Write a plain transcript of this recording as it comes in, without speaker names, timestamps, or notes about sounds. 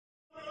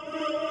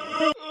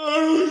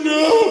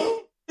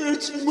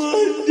It's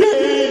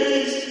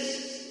Mondays.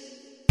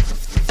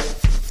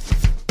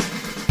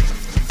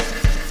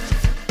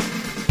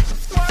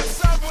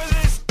 What's up with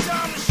this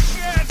dumb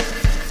shit?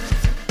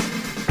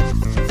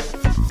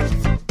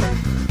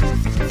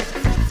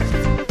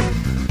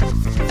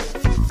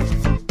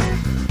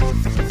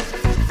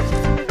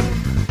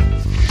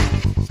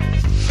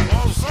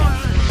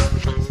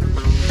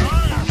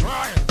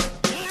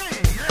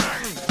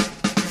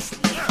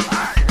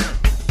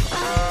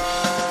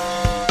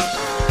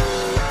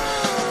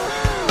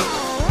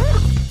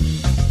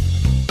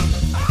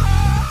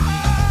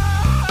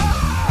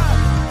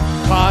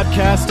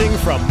 Podcasting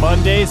from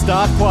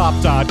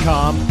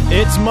Mondays.quap.com,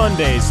 it's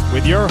Mondays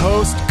with your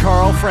host,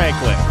 Carl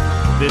Franklin.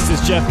 This is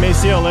Jeff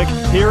Maciolik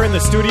here in the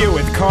studio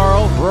with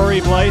Carl,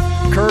 Rory Blythe,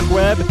 Kirk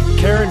Webb,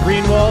 Karen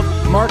Greenwald,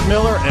 Mark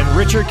Miller, and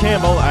Richard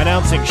Campbell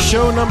announcing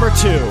show number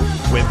 2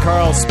 with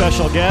Carl's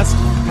special guest,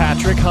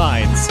 Patrick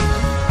Hines.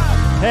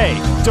 Hey,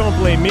 don't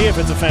blame me if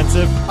it's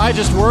offensive. I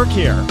just work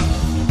here.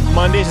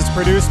 Mondays is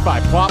produced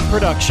by Plop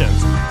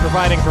Productions,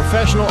 providing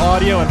professional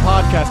audio and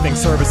podcasting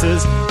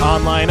services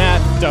online at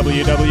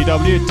www.pwop.com.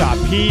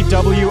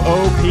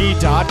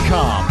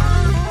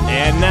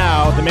 And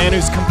now, the man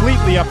who's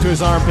completely up to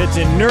his armpits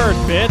in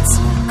nerd bits,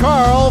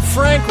 Carl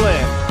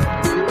Franklin.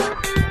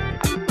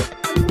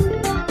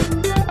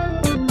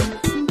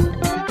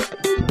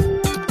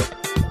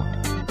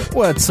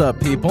 What's up,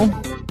 people?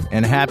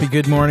 And happy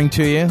good morning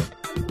to you.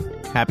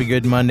 Happy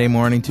good Monday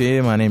morning to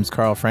you. My name's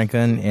Carl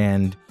Franklin,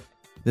 and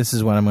this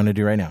is what I'm going to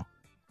do right now.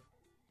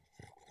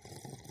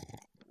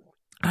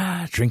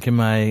 Drinking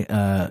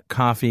my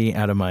coffee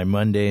out of my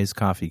Monday's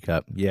coffee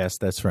cup. Yes,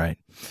 that's right.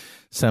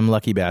 Some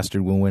lucky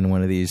bastard will win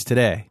one of these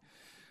today.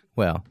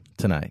 Well,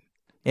 tonight.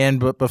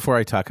 But before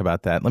I talk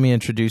about that, let me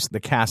introduce the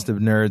cast of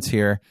nerds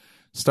here,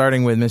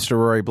 starting with Mr.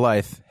 Rory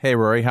Blythe. Hey,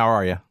 Rory, how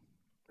are you?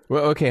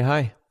 Well, okay,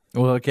 hi.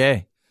 Well,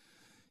 okay.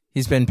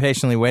 He's been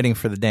patiently waiting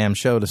for the damn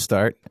show to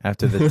start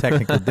after the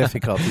technical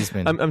difficulties.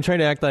 I'm trying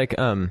to act like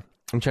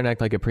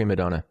a prima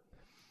donna.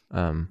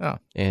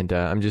 And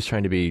I'm just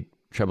trying to be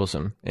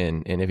troublesome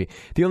and iffy.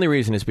 The only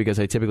reason is because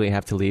I typically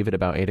have to leave at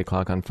about 8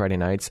 o'clock on Friday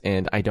nights,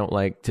 and I don't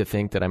like to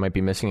think that I might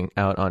be missing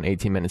out on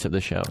 18 minutes of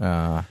the show.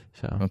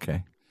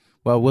 Okay.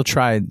 Well, we'll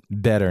try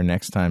better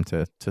next time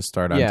to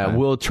start on time. Yeah,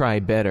 we'll try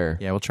better.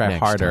 Yeah, we'll try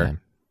harder. Time.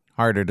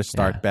 Harder to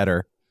start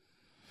better.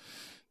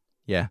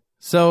 Yeah.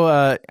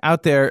 So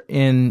out there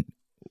in,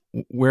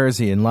 where is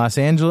he? In Los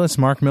Angeles,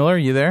 Mark Miller,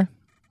 you there?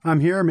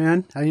 I'm here,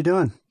 man. How you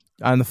doing?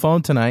 On the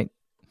phone tonight.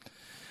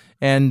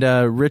 And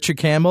Richard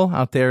Campbell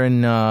out there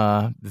in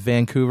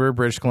Vancouver,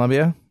 British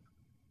Columbia.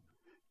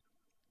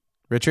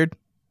 Richard?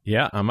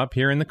 Yeah, I'm up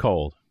here in the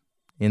cold.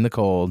 In the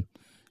cold.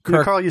 You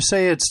know, Carl, you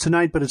say it's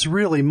tonight, but it's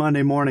really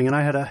Monday morning, and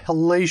I had a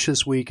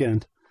hellacious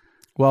weekend.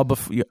 Well,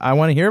 I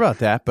want to hear about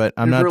that, but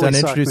I'm not done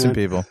introducing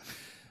people.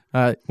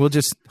 We'll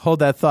just hold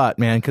that thought,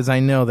 man, because I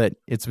know that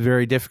it's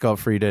very difficult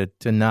for you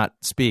to not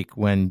speak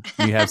when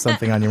you have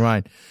something on your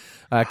mind.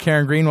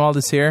 Karen Greenwald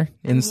is here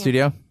in the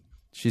studio.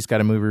 She's got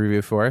a movie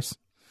review for us.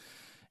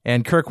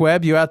 And Kirk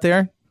Webb, you out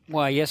there?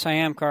 Why, yes, I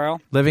am,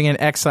 Carl. Living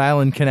in exile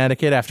in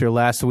Connecticut after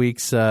last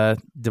week's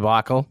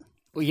debacle.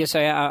 Well, yes,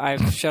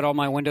 I've shut all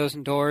my windows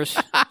and doors,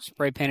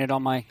 spray painted all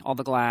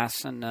the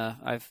glass, and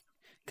I've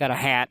got a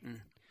hat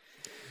and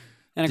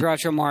a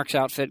Groucho Marx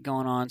outfit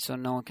going on, so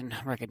no one can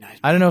recognize me.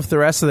 I don't know if the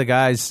rest of the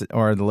guys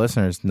or the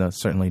listeners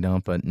certainly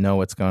don't, but know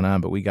what's going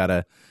on. But we got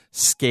a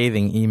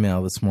scathing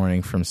email this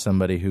morning from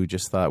somebody who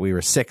just thought we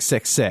were sick.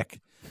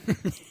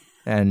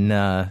 And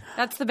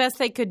that's the best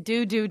they could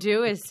do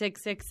is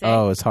 666.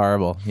 Oh, it's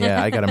horrible.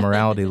 Yeah, I got a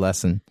morality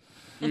lesson.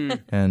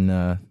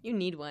 And you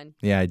need one.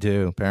 Yeah, I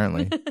do,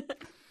 apparently.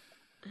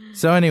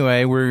 So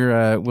anyway,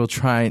 we'll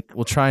try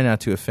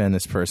not to offend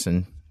this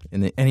person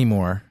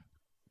anymore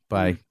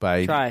by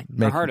try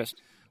our hardest.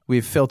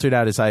 We've filtered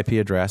out his IP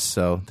address,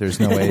 so there's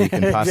no way he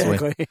can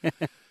possibly.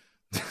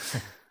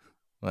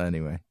 Well,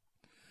 anyway.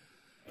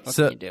 What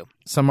can you do?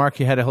 So, Mark,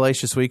 you had a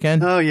hellacious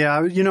weekend? Oh,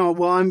 yeah. You know,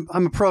 well,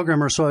 I'm a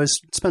programmer, so I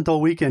spent the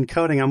whole weekend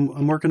coding.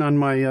 I'm working on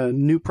my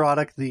new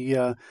product,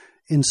 the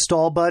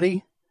Install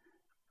Buddy.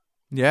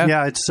 Yeah?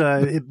 Yeah, it's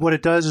what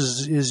it does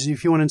is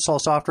if you want to install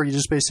software, you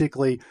just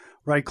basically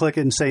right-click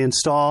it and say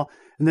install,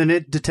 and then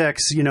it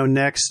detects,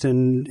 next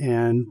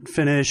and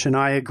finish and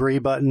I agree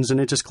buttons, and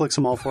it just clicks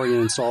them all for you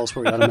and installs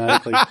for you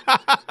automatically.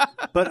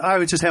 But I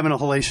was just having a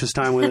hellacious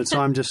time with it, so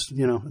I'm just,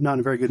 not in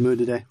a very good mood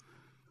today.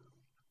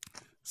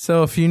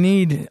 So if you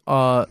need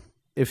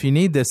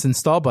this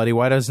Install Buddy,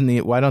 why don't the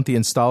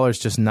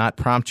installers just not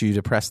prompt you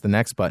to press the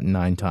next button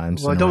 9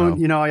 times? Well, I don't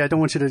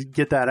want you to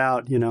get that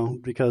out,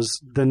 because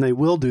then they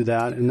will do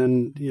that, and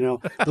then there'll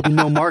be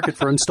no market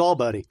for Install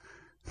Buddy,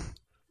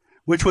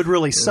 which would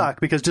really suck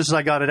because just as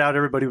I got it out,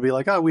 everybody would be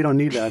like, "Oh, we don't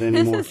need that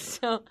anymore."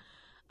 So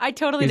I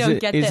totally don't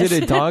get this. Is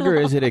it a dog or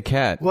is it a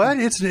cat? What?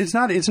 It's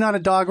not a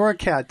dog or a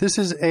cat. This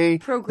is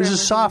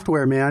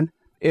software, man.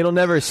 It'll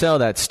never sell.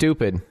 That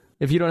stupid.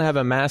 If you don't have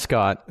a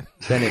mascot,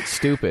 then it's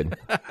stupid.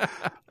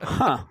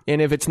 Huh.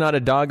 And if it's not a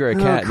dog or a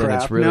cat, then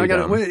it's really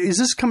dumb. Is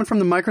this coming from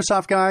the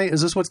Microsoft guy?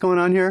 Is this what's going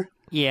on here?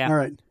 Yeah. All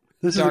right.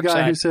 This is the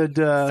guy who said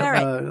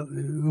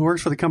who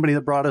works for the company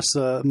that brought us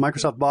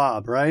Microsoft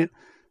Bob, right?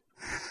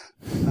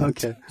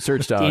 Okay.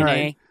 Search dog. All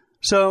right.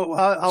 So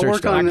I'll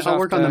work on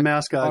the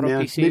mascot,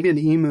 man. PC. Maybe an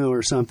emu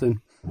or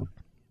something.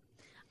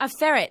 A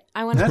ferret.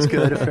 That's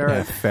good. A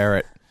ferret. A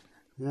ferret.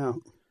 Yeah.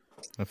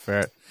 A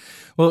ferret.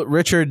 Well,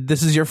 Richard,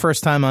 this is your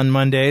first time on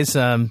Mondays,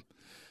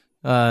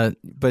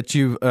 but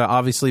you've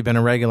obviously been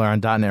a regular on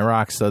 .NET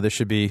Rocks, so this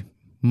should be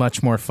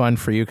much more fun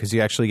for you because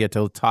you actually get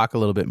to talk a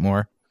little bit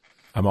more.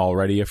 I'm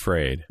already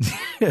afraid.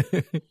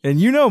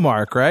 And you know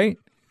Mark, right?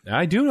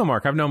 I do know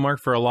Mark. I've known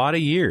Mark for a lot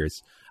of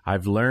years.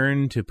 I've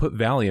learned to put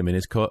Valium in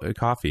his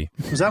coffee.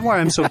 Is that why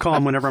I'm so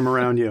calm whenever I'm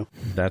around you?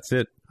 That's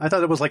it. I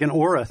thought it was like an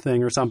aura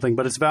thing or something,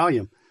 but it's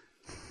Valium.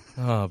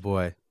 Oh,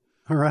 boy.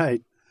 All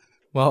right.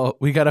 Well,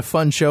 we got a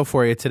fun show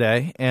for you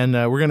today, and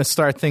we're going to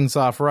start things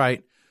off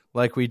right,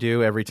 like we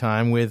do every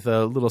time, with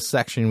a little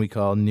section we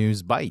call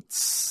News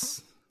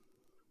Bites.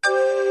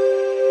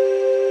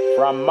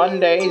 From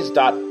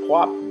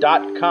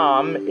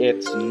Mondays.pwop.com,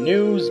 it's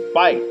News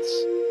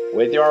Bites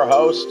with your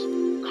host,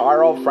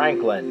 Carl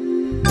Franklin.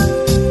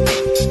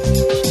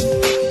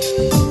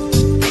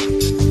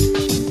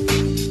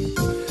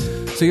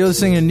 So you're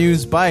listening to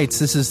News Bites.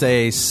 This is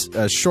a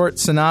short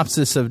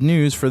synopsis of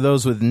news for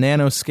those with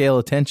nanoscale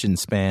attention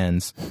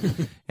spans.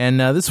 And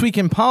this week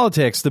in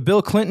politics, the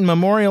Bill Clinton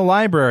Memorial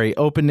Library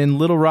opened in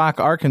Little Rock,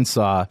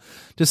 Arkansas,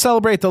 to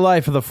celebrate the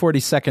life of the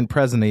 42nd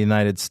President of the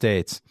United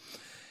States.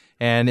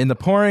 And in the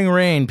pouring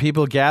rain,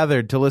 people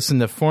gathered to listen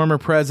to former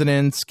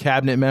presidents,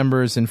 cabinet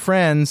members, and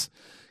friends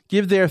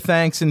give their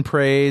thanks and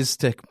praise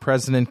to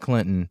President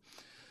Clinton.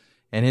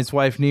 And his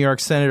wife, New York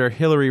Senator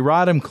Hillary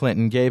Rodham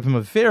Clinton, gave him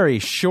a very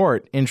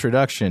short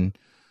introduction.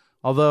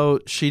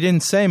 Although she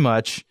didn't say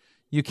much,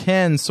 you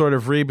can sort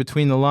of read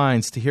between the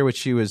lines to hear what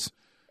she was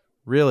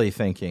really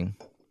thinking.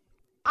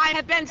 I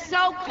have been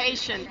so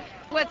patient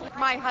with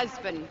my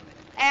husband,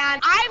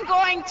 and I'm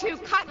going to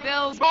cut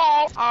Bill's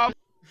balls off.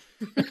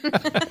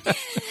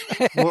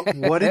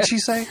 What did she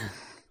say?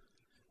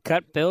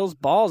 Cut Bill's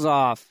balls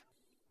off.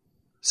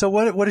 So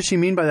what does she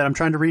mean by that? I'm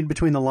trying to read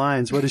between the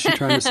lines. What is she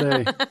trying to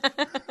say?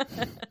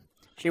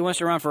 She wants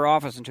to run for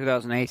office in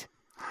 2008.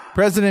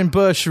 President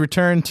Bush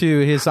returned to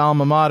his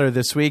alma mater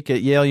this week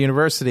at Yale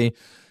University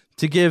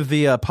to give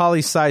the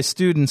poli-sci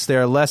students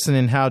there a lesson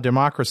in how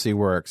democracy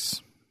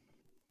works.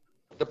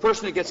 The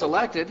person who gets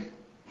elected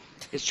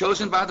is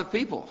chosen by the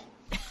people.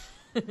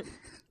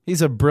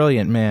 He's a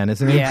brilliant man,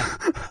 isn't he? Yeah.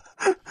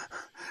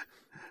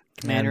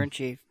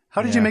 Commander-in-Chief.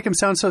 How did you make him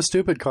sound so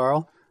stupid,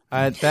 Carl?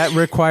 That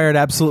required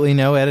absolutely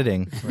no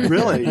editing.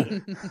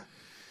 Really?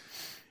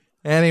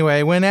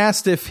 Anyway, when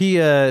asked if he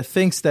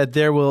thinks that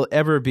there will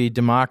ever be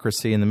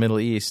democracy in the Middle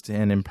East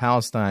and in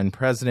Palestine,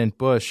 President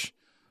Bush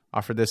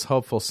offered this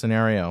hopeful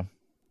scenario.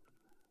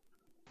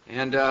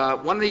 And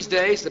one of these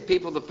days, the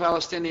people, the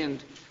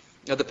Palestinians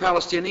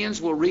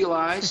will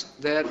realize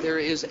that there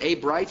is a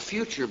bright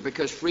future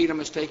because freedom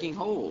is taking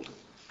hold.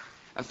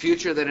 A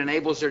future that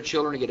enables their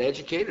children to get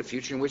educated, a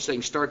future in which they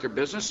can start their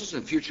businesses,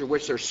 a future in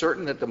which they're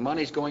certain that the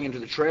money's going into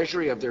the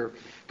treasury of their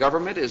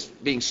government is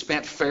being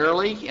spent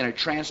fairly in a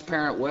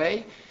transparent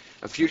way,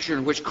 a future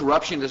in which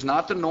corruption is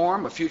not the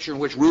norm, a future in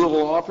which rule of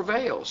law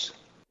prevails.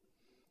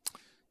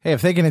 Hey,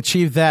 if they can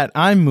achieve that,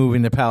 I'm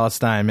moving to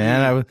Palestine,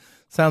 man.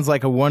 Sounds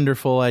like a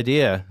wonderful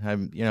idea. I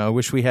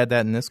wish we had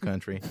that in this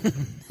country.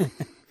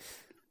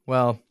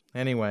 Well,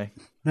 anyway.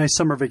 Nice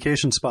summer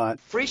vacation spot.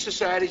 Free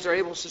societies are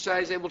able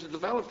to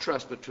develop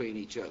trust between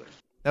each other.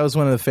 That was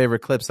one of the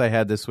favorite clips I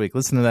had this week.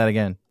 Listen to that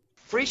again.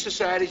 Free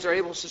societies are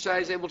able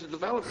to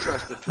develop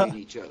trust between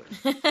each other.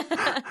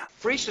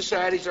 Free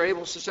societies are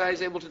able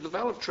to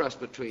develop trust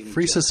between each other.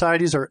 Free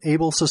societies are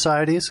able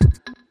societies?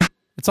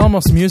 It's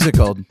almost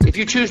musical. If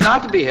you choose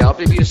not to be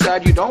helped, if you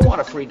decide you don't want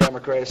a free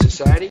democratic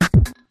society,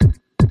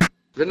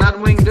 then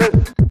nothing we can do.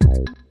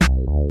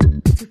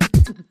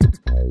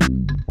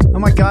 Oh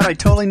my God, I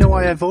totally know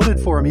why I voted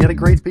for him. He had a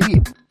great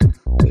beat.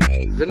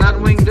 Then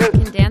nothing we can do. You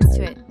can dance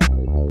to it.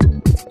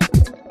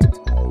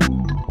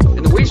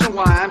 And the reason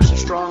why I'm so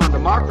strong on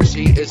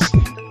democracy is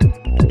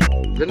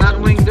then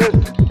nothing we can do.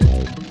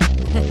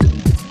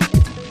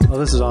 Oh,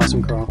 this is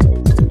awesome, Carl.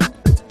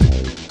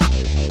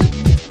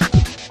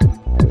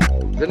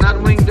 Then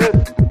nothing we can do.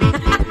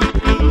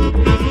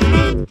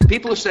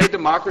 People who say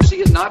democracy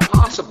is not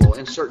possible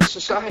in certain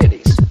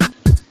societies.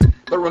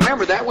 But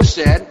remember, that was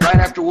said right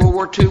after World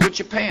War II with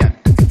Japan.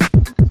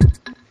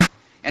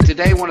 And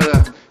today, one of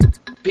the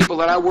people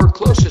that I work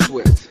closest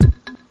with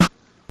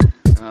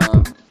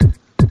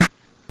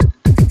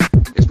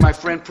is my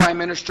friend Prime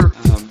Minister.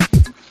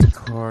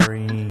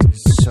 Corey,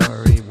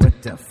 sorry,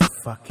 what the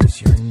fuck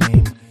is your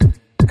name?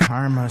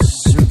 Karma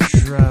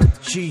Sutra.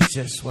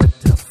 Jesus, what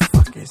the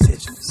fuck is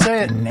his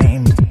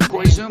name?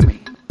 Koizumi.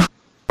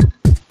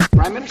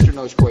 Prime Minister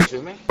knows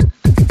Koizumi.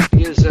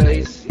 He's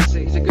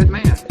a good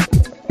man.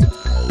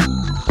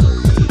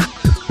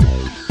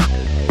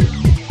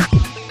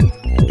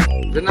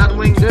 There's nothing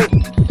we can do.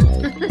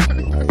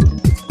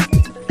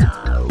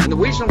 And the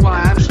reason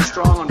why I'm so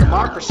strong on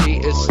democracy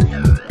is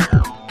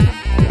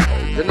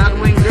there's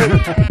nothing we can do.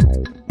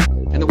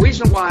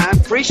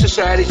 Free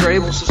societies are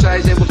able to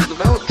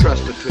develop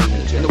trust between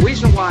each. And the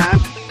reason why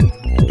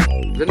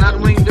they're not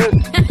winged it.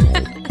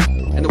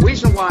 And the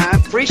reason why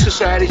free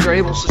societies are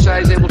able to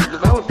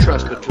develop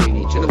trust between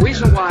each. And the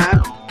reason why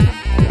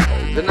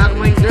they're not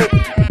winged it.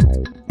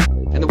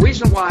 And the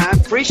reason why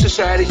free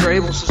societies are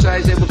able to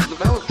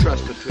develop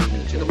trust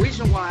between each. And the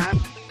reason why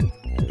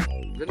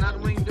they're not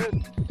winged it.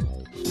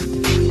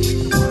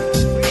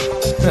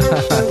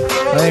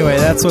 Anyway,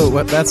 that's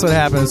what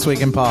happened this week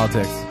in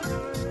politics,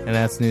 and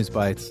that's News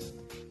Bites.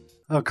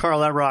 Oh, Carl,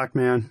 that rocked,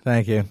 man.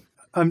 Thank you.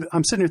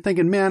 I'm sitting here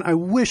thinking, man, I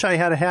wish I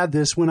had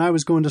this when I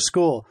was going to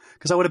school,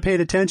 because I would have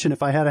paid attention if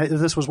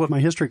this was what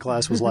my history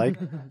class was like.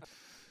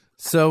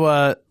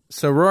 So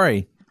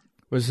Rory,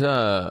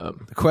 the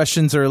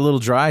questions are a little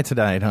dry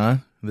tonight, huh?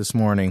 This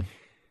morning.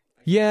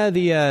 Yeah,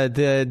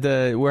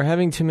 the we're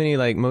having too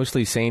many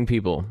mostly sane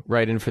people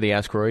write in for the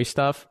Ask Rory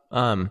stuff.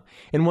 And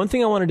one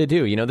thing I wanted to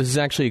do, this is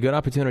actually a good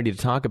opportunity to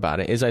talk about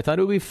it, is I thought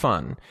it would be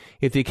fun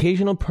if the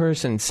occasional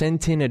person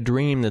sent in a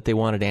dream that they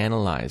wanted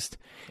analyzed,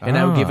 and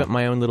I would give it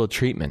my own little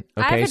treatment.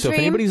 Okay, so if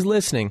anybody's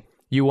listening,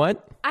 you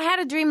what? I had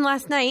a dream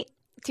last night.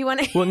 Do you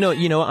want to? Well, no,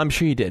 I'm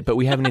sure you did, but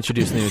we haven't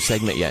introduced the new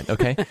segment yet,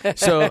 okay?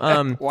 So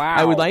wow.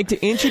 I would like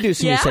to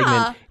introduce a new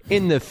segment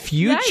in the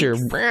future.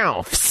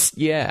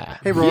 Yeah.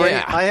 Hey, Rory,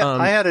 yeah.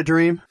 I had a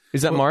dream.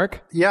 Is that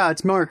Mark? Yeah,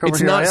 it's Mark over it's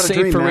here. Not I had safe a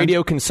dream, for man.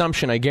 radio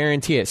consumption, I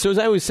guarantee it. So as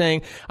I was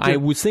saying, I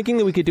was thinking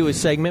that we could do a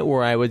segment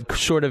where I would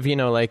sort of,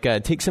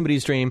 take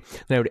somebody's dream,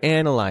 and I would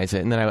analyze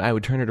it, and then I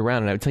would turn it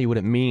around, and I would tell you what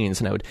it means,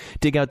 and I would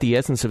dig out the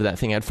essence of that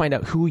thing. I'd find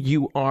out who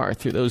you are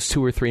through those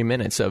 2 or 3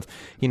 minutes of,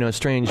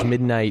 strange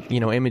midnight,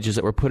 images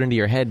that were put into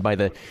your head by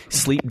the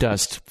sleep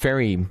dust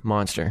fairy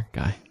monster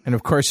guy. And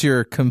of course,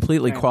 you're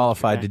completely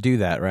qualified to do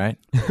that, right?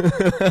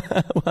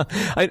 Well,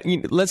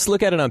 let's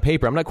look at it on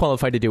paper. I'm not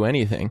qualified to do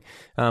anything.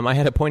 I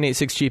had a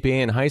 .86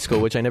 GPA in high school,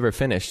 which I never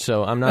finished,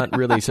 so I'm not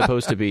really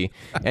supposed to be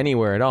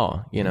anywhere at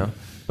all,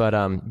 But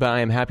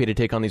I am happy to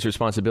take on these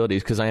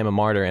responsibilities because I am a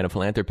martyr and a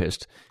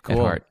philanthropist at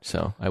heart,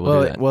 so I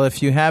will do that. Well,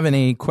 if you have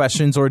any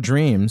questions or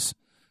dreams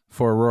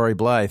for Rory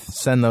Blythe,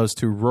 send those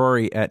to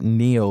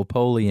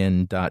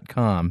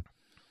rory@neopolion.com,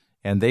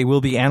 and they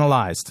will be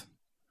analyzed.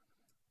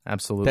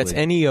 Absolutely. That's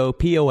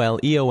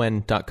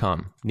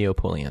neopolion.com,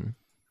 Neopolion.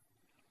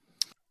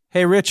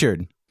 Hey,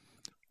 Richard.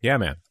 Yeah,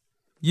 man.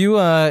 You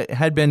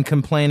had been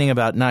complaining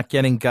about not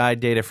getting guide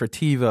data for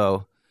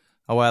TiVo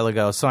a while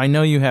ago, so I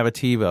know you have a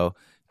TiVo.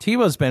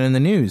 TiVo's been in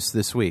the news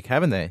this week,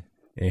 haven't they?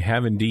 They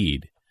have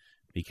indeed,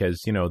 because,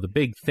 the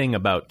big thing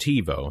about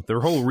TiVo, the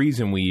whole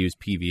reason we use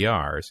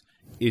PVRs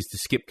is to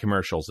skip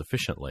commercials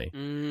efficiently.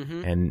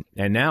 Mm-hmm.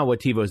 And now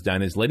what TiVo's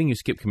done is letting you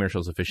skip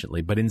commercials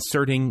efficiently, but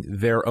inserting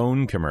their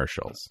own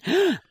commercials.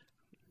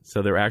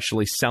 So they're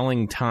actually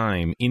selling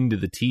time into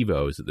the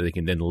TiVos that they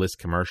can then list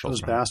commercials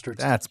from. Those bastards.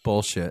 That's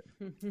bullshit.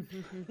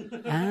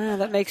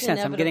 That makes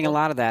sense. I'm getting a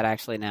lot of that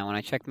actually now. When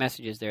I check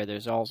messages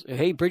there's all,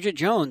 hey, Bridget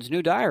Jones,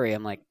 new diary.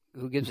 I'm like,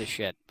 who gives a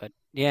shit? But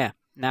yeah,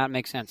 now it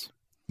makes sense.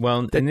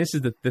 Well, and this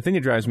is the thing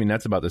that drives me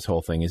nuts about this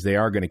whole thing is they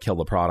are going to kill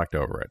the product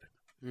over it.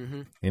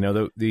 Mm-hmm.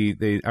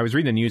 I was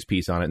reading a news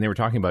piece on it, and they were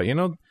talking about,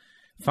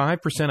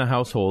 5% of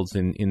households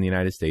in the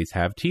United States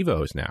have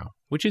TiVos now,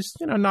 which is,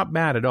 not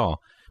bad at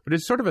all. But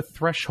it's sort of a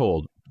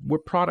threshold where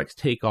products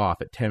take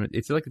off at 10.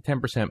 It's like the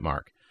 10%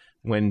 mark.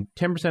 When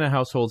 10% of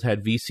households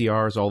had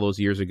VCRs all those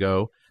years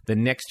ago, the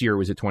next year it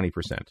was at 20%.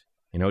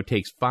 It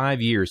takes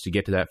 5 years to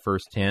get to that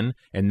first 10,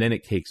 and then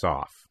it takes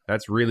off.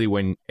 That's really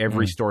when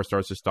every store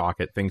starts to stock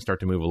it. Things start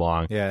to move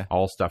along. Yeah.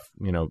 All stuff,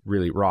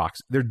 really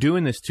rocks. They're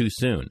doing this too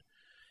soon.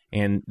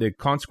 And the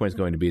consequence is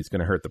going to be it's going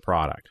to hurt the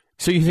product.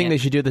 So you think they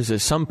should do this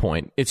at some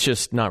point? It's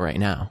just not right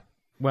now.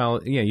 Well,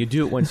 yeah, you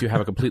do it once you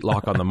have a complete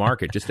lock on the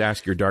market. Just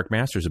ask your dark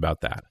masters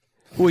about that.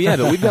 Well, yeah,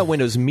 but we've got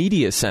Windows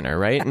Media Center,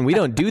 right? And we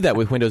don't do that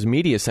with Windows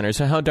Media Center.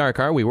 So how dark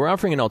are we? We're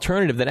offering an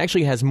alternative that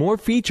actually has more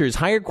features,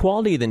 higher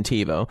quality than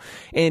TiVo,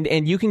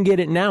 and you can get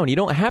it now, and you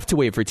don't have to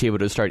wait for TiVo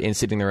to start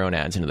inserting their own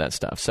ads into that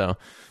stuff. So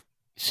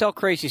sell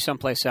crazy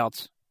someplace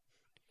else.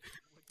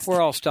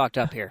 We're all stocked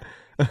up here.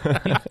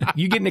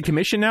 You getting a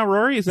commission now,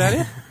 Rory? Is that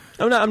it?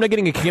 I'm not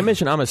getting a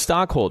commission. I'm a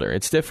stockholder.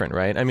 It's different,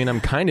 right? I mean, I'm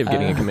kind of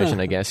getting a commission,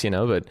 I guess,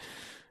 but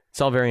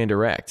it's all very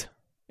indirect.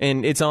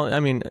 And it's all,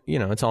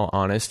 it's all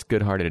honest,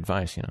 good-hearted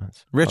advice,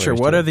 Richard,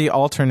 what are the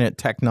alternate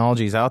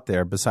technologies out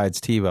there besides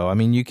TiVo? I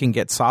mean, you can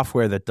get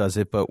software that does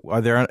it, but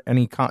is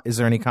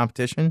there any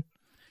competition?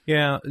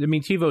 Yeah, I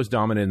mean, TiVo's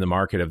dominant in the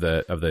market of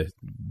the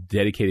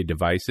dedicated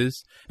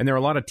devices, and there are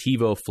a lot of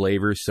TiVo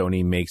flavors.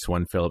 Sony makes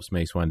one, Philips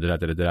makes one. They've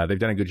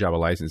done a good job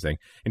of licensing.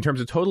 In terms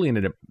of totally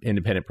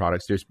independent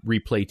products, there's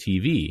Replay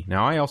TV.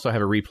 Now, I also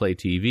have a Replay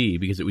TV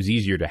because it was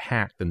easier to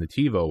hack than the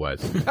TiVo was.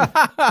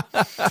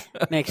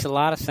 Makes a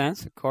lot of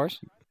sense, of course.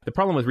 The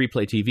problem with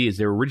Replay TV is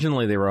they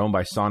were owned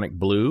by Sonic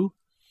Blue.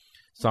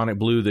 Sonic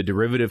Blue, the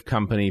derivative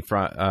company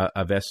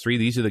of S3.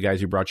 These are the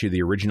guys who brought you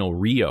the original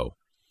Rio.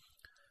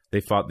 They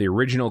fought the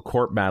original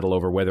court battle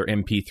over whether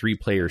MP3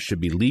 players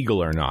should be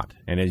legal or not.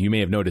 And as you may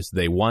have noticed,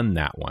 they won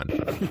that one.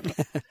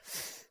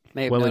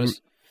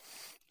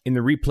 In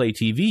the Replay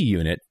TV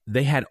unit,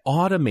 they had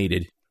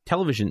automated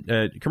television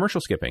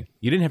commercial skipping.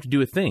 You didn't have to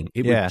do a thing.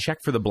 It would check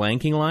for the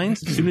blanking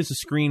lines. As soon as the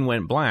screen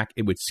went black,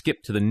 it would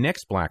skip to the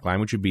next black line,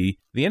 which would be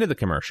the end of the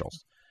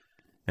commercials.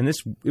 And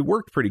it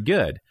worked pretty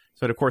good.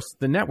 But of course,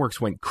 the networks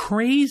went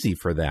crazy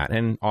for that,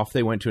 and off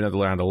they went to another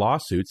round of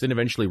lawsuits and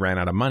eventually ran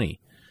out of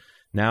money.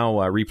 Now,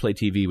 Replay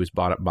TV was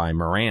bought up by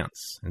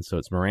Marantz, and so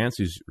it's Marantz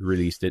who's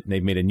released it, and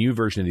they've made a new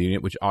version of the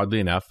unit, which oddly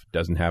enough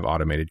doesn't have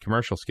automated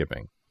commercial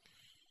skipping.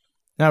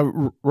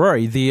 Now,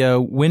 Rory, the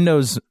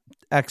Windows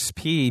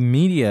XP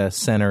Media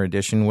Center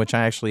edition, which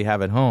I actually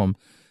have at home,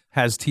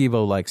 has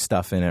TiVo-like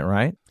stuff in it,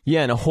 right?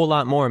 Yeah, and a whole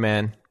lot more,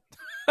 man.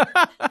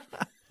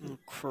 Oh,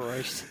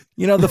 Christ.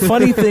 You know, the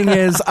funny thing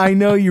is, I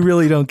know you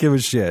really don't give a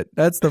shit.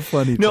 That's the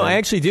funny thing. No, I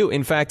actually do.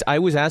 In fact, I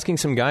was asking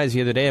some guys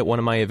the other day at one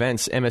of my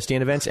events,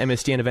 MSDN events,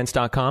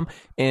 msdnevents.com,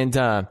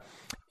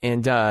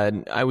 and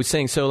I was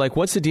saying, so like,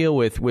 what's the deal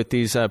with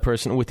these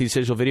with these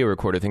digital video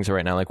recorder things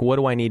right now? Like, what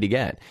do I need to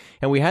get?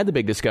 And we had the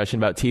big discussion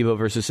about TiVo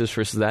versus this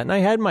versus that. And I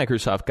had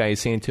Microsoft guys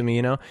saying to me,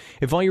 you know,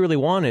 if all you really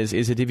want is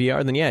a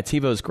DVR, then yeah,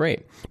 TiVo's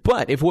great.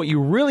 But if what you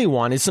really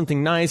want is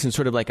something nice and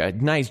sort of like a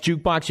nice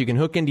jukebox you can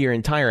hook into your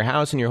entire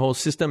house and your whole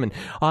system and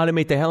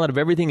automate the hell out of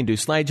everything and do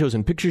slideshows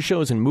and picture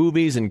shows and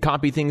movies and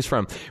copy things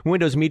from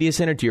Windows Media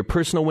Center to your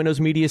personal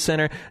Windows Media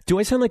Center. Do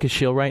I sound like a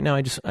shill right now?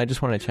 I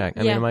just want to check.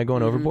 I mean, am I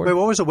going overboard? Wait,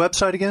 what was the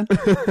website again?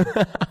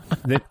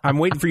 I'm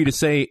waiting for you to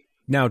say,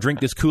 now drink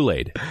this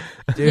Kool-Aid.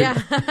 Dude,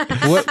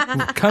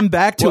 come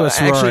back to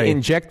us, Rory. Actually,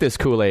 inject this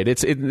Kool-Aid.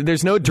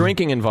 There's no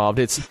drinking involved.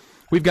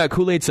 We've got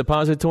Kool-Aid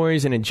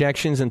suppositories and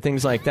injections and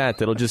things like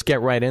that'll just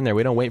get right in there.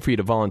 We don't wait for you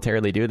to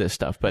voluntarily do this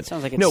stuff. But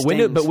sounds like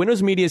but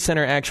Windows Media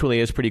Center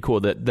actually is pretty cool.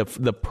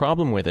 The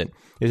problem with it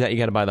is that you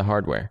got to buy the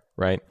hardware,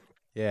 right?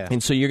 Yeah.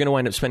 And so you're going to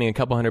wind up spending a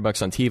couple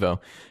 $100 on TiVo,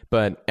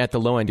 but at the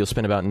low end, you'll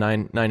spend about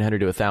 $900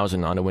 to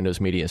 $1,000 on a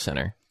Windows Media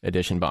Center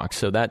edition box.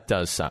 So that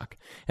does suck.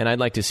 And I'd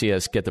like to see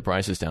us get the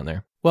prices down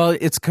there. Well,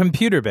 it's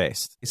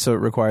computer-based, so it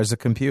requires a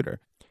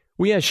computer.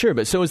 Well, yeah, sure,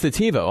 but so is the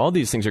TiVo. All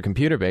these things are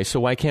computer-based, so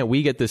why can't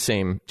we get the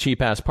same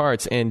cheap-ass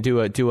parts and do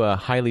a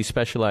highly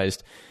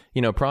specialized,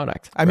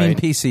 product? I mean,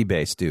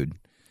 PC-based, dude.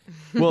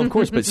 Well, of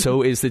course, but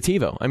so is the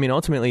TiVo. I mean,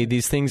 ultimately,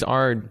 these things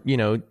are,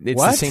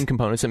 it's the same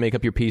components that make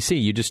up your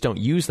PC. You just don't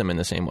use them in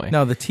the same way.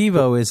 No, the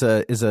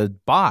TiVo is a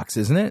box,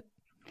 isn't it?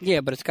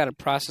 Yeah, but it's got a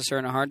processor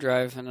and a hard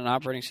drive and an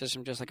operating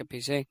system just like a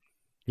PC.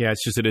 Yeah,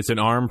 it's just that it's an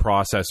ARM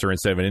processor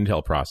instead of an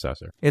Intel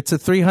processor. It's a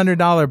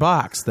 $300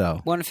 box,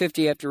 though.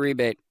 $150 after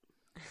rebate.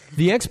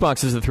 The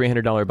Xbox is a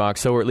 $300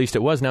 box, or at least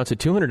it was. Now it's a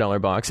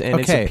 $200 box, and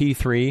it's a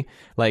P3,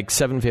 like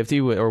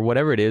 $750 or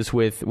whatever it is,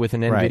 with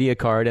an NVIDIA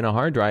card and a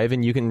hard drive,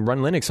 and you can run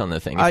Linux on the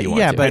thing if you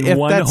want to. But in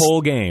one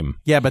whole game.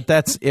 Yeah, but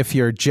that's if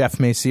you're Jeff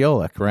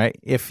Maciolik, right?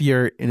 If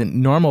you're a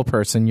normal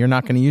person, you're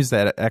not going to use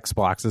that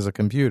Xbox as a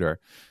computer.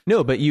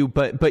 No, but you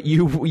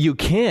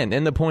can,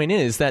 and the point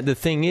is that the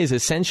thing is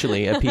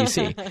essentially a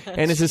PC,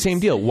 and it's the same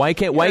deal. Why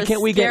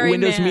can't we get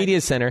Windows Media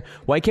Center?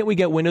 Why can't we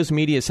get Windows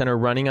Media Center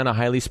running on a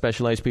highly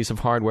specialized piece of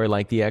hardware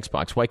like the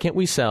Xbox? Why can't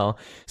we sell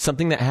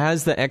something that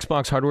has the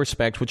Xbox hardware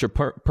specs, which are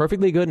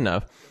perfectly good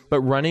enough,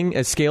 but running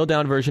a scaled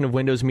down version of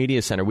Windows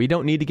Media Center? We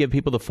don't need to give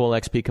people the full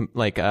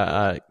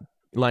XP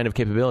line of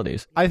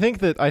capabilities. I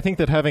think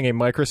that having a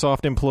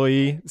Microsoft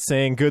employee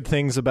saying good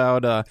things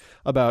about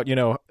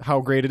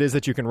how great it is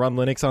that you can run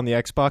Linux on the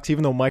Xbox,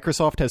 even though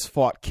Microsoft has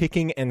fought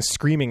kicking and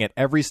screaming at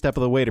every step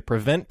of the way to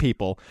prevent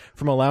people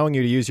from allowing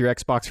you to use your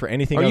Xbox for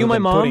anything other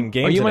than putting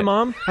games in it. Are you my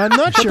mom? I'm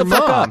not your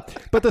mom.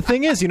 But the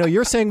thing is,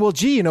 you're saying, well,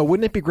 gee,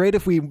 wouldn't it be great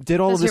if we did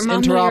all of this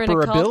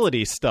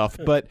interoperability stuff?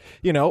 But,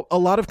 a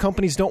lot of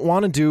companies don't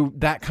want to do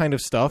that kind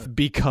of stuff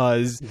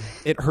because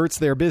it hurts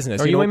their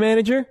business. Are you my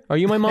manager? Are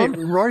you my mom?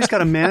 Hey, Rory's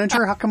got a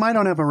manager? How come I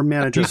don't have a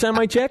manager? Do you sign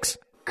my checks?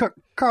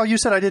 Carl, you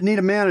said I didn't need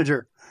a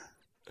manager.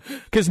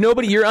 Because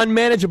you're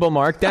unmanageable,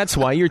 Mark. That's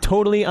why you're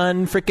totally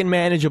unfreaking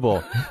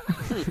manageable.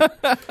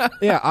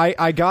 Yeah,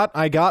 I got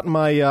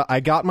my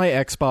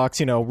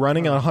Xbox,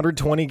 running on a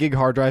 120 gig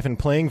hard drive and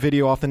playing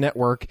video off the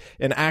network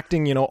and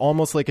acting,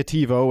 almost like a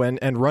TiVo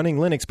and running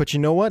Linux. But you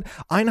know what?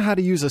 I know how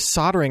to use a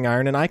soldering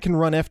iron and I can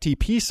run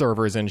FTP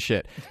servers and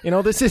shit.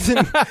 This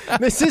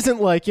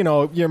isn't like,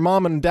 your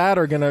mom and dad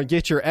are gonna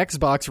get your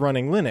Xbox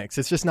running Linux.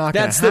 It's just not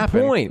gonna happen. That's the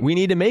point. We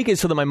need to make it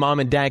so that my mom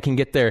and dad can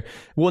get their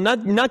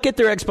not get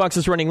their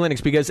Xboxes running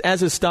Linux, because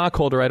as a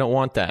stockholder, I don't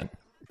want that.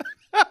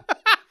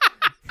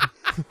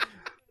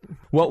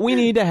 What we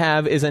need to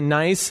have is a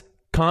nice,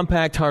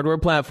 compact hardware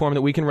platform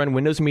that we can run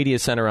Windows Media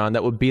Center on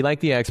that would be like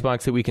the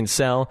Xbox, that we can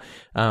sell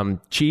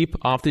cheap,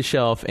 off the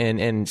shelf,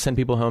 and send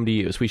people home to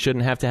use. We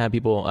shouldn't have to have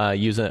people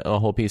use a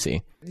whole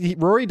PC.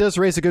 Rory does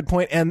raise a good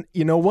point, and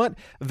you know what?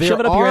 Shove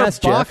it up your ass,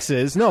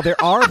 boxes. Jeff. No, there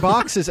are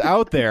boxes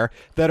out there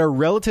that are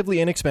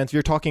relatively inexpensive.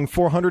 You're talking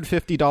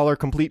 $450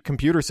 complete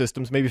computer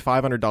systems, maybe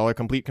 $500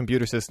 complete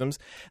computer systems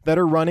that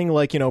are running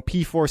like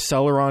P4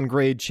 Celeron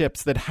grade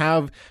chips that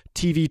have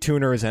TV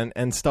tuners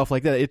and stuff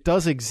like that. It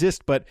does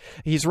exist, but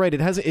he's right.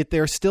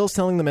 They're still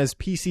selling them as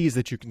PCs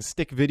that you can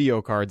stick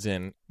video cards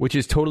in, which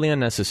is totally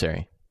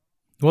unnecessary.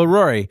 Well,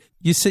 Rory,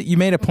 you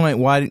made a point.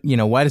 Why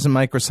doesn't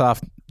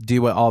Microsoft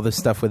do all this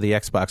stuff with the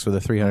Xbox with a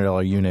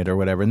 $300 unit or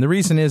whatever. And the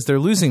reason is they're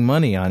losing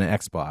money on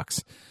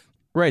Xbox.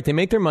 Right, they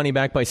make their money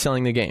back by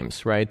selling the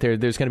games, right?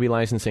 There's going to be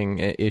licensing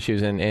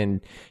issues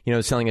and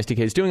selling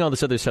SDKs, doing all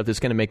this other stuff that's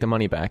going to make the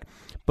money back.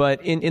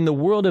 But in the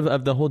world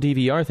of the whole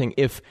DVR thing,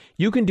 if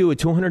you can do a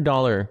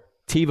 $200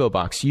 TiVo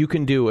box, you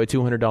can do a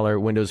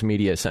 $200 Windows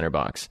Media Center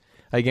box.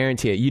 I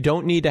guarantee it. You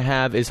don't need to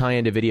have as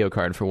high-end a video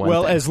card for one thing.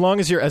 Well, as long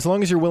as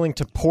you're willing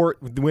to port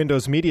the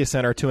Windows Media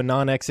Center to a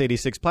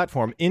non-x86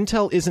 platform,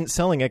 Intel isn't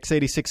selling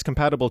x86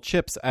 compatible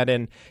chips at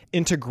an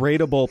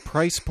integratable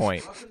price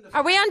point.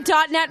 Are we on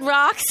 .NET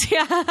Rocks?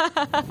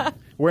 Yeah.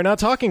 We're not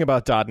talking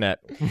about .NET.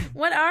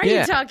 What are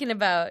you talking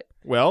about?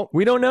 Well,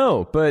 we don't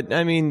know, but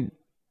I mean,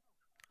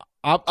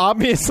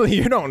 obviously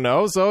you don't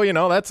know, so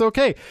that's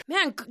okay.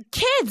 Man,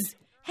 kids.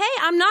 Hey,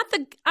 I'm not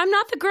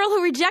the girl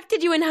who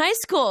rejected you in high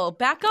school.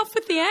 Back off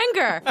with the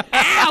anger.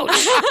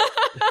 Ouch!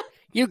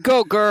 You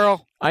go,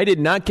 girl. I did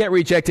not get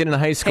rejected in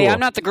high school. Hey, I'm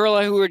not the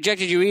girl who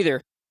rejected you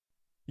either.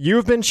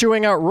 You've been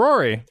chewing out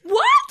Rory.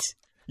 What?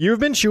 You've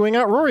been chewing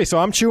out Rory, so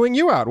I'm chewing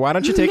you out. Why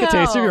don't you take a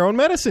taste of your own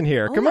medicine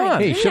here? Come on.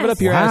 Hey, shove it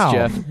up your ass,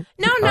 Jeff.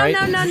 No.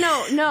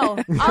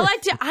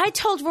 I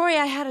told Rory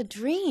I had a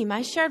dream.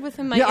 I shared with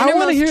him my I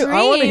want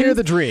to hear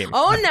the dream.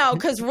 Oh, no,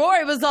 because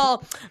Rory was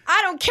all,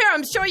 I don't care,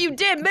 I'm sure you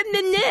did.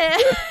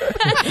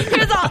 He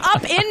was all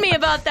up in me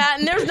about that,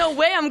 and there's no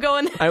way I'm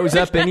going there. I was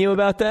up in you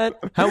about that?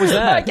 How was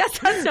that? I guess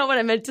that's not what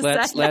I meant to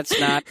say.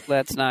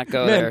 Let's not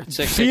go there.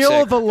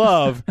 Feel the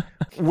love.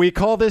 We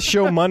call this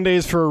show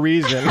Mondays for a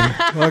reason.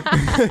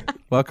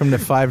 Welcome to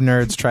Five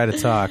Nerds Try to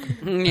Talk.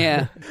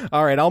 Yeah.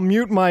 All right, I'll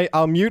mute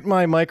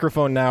my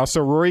microphone now, so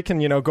Rory can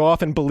go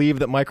off and believe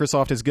that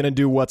Microsoft is going to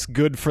do what's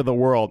good for the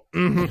world.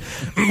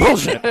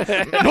 Bullshit.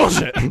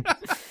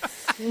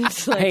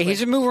 Hey,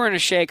 he's a mover and a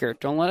shaker.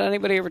 Don't let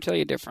anybody ever tell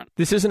you different.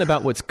 This isn't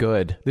about what's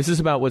good. This is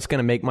about what's going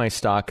to make my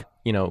stock,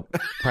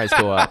 price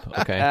go up.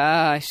 Okay.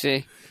 I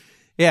see.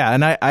 Yeah,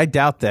 and I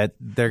doubt that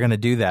they're going to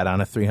do that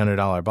on a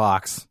 $300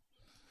 box.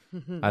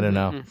 I don't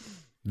know.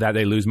 That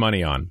they lose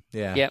money on.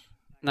 Yeah. Yep.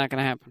 Not going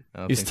to happen.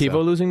 Is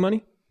TiVo losing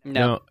money?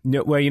 No.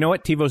 Well, you know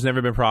what? TiVo's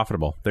never been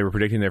profitable. They were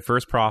predicting their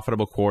first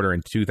profitable quarter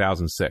in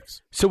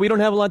 2006. So we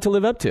don't have a lot to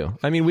live up to.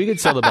 I mean, we could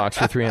sell the box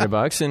for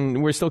 $300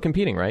 and we're still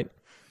competing, right?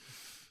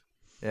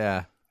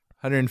 Yeah.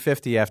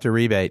 $150 after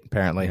rebate,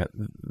 apparently. Yeah,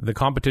 the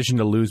competition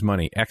to lose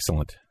money.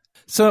 Excellent.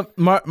 So,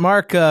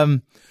 Mark, tell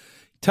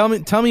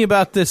me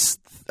about this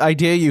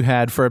idea you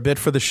had for a bit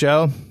for the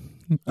show.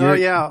 Oh,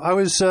 yeah. I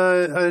was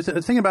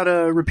thinking about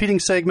a repeating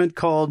segment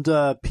called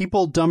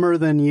People Dumber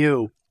Than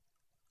You.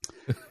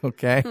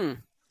 Okay.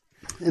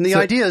 And the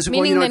idea is...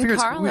 Meaning I than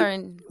Carl?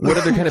 What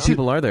other kind of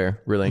people are there,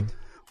 really?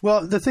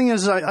 Well, the thing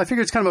is, I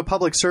figure it's kind of a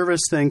public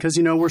service thing because,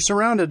 we're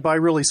surrounded by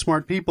really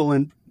smart people.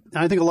 And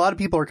I think a lot of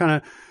people are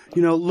kind of,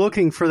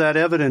 looking for that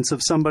evidence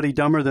of somebody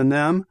dumber than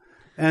them.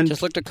 And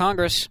just look to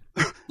Congress.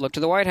 Look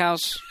to the White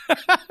House.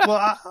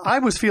 Well, I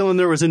was feeling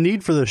there was a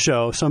need for the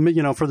show, so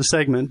for the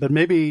segment. But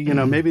maybe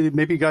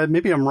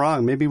maybe I'm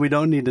wrong. Maybe we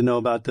don't need to know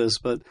about this.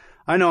 But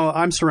I know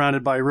I'm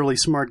surrounded by really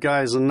smart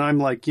guys, and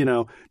I'm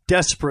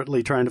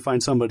desperately trying to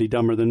find somebody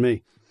dumber than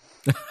me.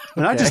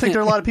 And I just think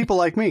there are a lot of people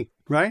like me,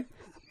 right?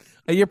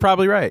 You're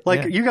probably right.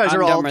 You guys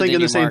are all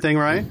thinking the same thing,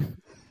 right?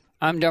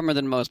 I'm dumber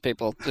than most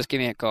people. Just give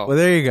me a call. Well,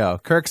 there you go.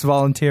 Kirk's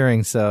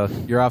volunteering, so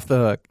you're off the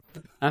hook.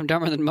 I'm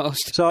dumber than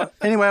most. So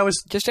anyway,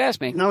 just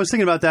ask me. I was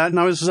thinking about that, and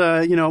I was,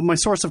 my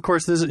source, of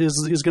course, is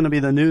going to be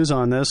the news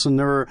on this, and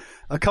there were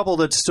a couple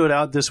that stood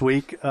out this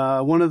week.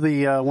 One of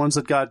the ones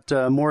that got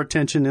more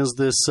attention is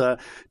this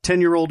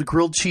 10-year-old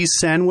grilled cheese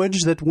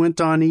sandwich that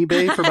went on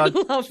eBay for about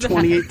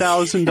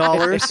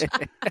 $28,000.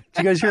 Did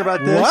you guys hear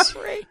about this?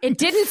 What? It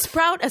didn't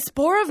sprout a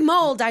spore of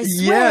mold. I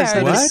swear.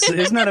 Yes,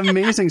 isn't that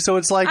amazing? So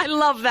it's like I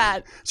love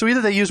that. So either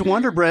they use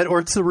Wonder Bread or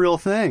it's the real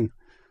thing.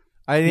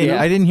 I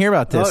didn't hear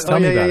about this. Tell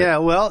me about it. Yeah.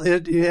 Well,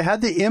 it had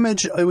the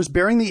image. It was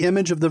bearing the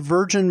image of the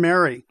Virgin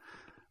Mary.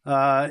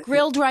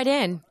 Grilled right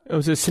in. It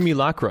was a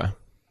simulacra.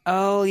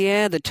 Oh,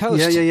 yeah, the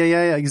toast.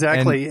 Yeah,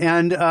 exactly.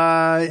 And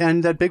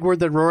that big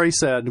word that Rory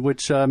said,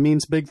 which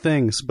means big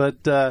things.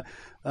 But, the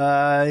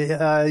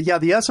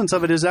essence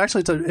of it is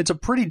actually it's a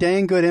pretty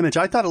dang good image.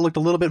 I thought it looked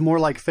a little bit more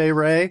like Fay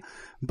Ray,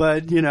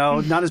 but,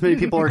 not as many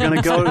people are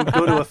going to go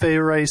to a Fay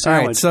Ray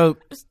sandwich. All right,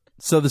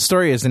 So the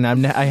story is, and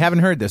I haven't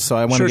heard this, so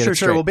I want to get it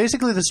straight. Sure. Well,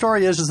 basically the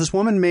story is this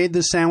woman made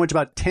this sandwich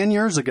about 10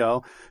 years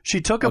ago. She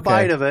took a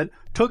bite of it,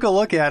 took a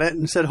look at it,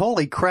 and said,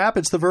 holy crap,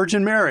 it's the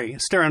Virgin Mary,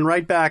 staring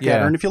right back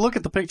at her. And if you look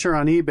at the picture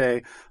on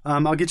eBay,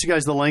 I'll get you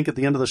guys the link at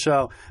the end of the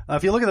show.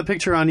 If you look at the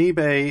picture on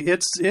eBay,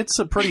 it's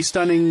a pretty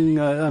stunning,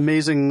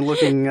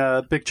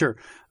 amazing-looking picture.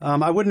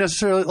 I wouldn't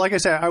necessarily, like I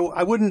said,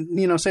 I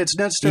wouldn't, say it's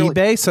necessarily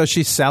eBay. So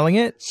she's selling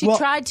it. She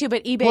tried to,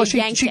 but eBay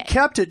yanked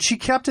it. She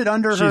kept it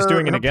under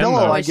her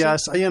pillow, I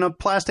guess, in a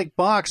plastic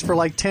box for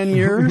like 10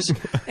 years,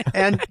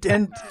 and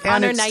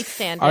on her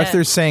nightstand.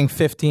 Arthur's saying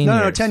 15.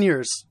 No, 10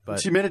 years. But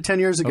she made it 10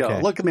 years ago. Okay.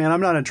 trial. Look, man,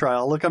 I'm not on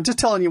trial. Look, I'm just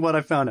telling you what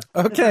I found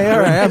out. Okay, all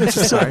right. I'm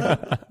sorry.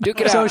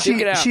 Duke it out.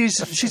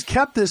 She's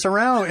kept this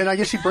around, and I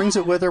guess she brings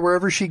it with her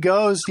wherever she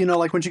goes.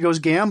 Like when she goes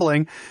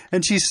gambling,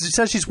 and she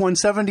says she's won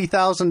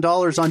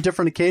 $70,000 on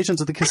different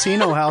occasions at the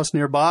casino house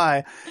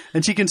nearby,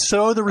 and she can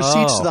show the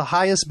receipts to the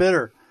highest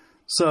bidder.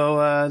 So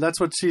that's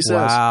what she says.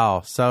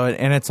 Wow. So,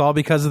 and it's all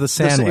because of the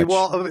sandwich.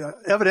 Well,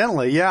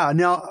 evidently, yeah.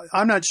 Now,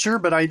 I'm not sure,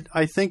 but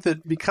I think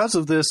that because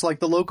of this, like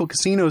the local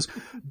casinos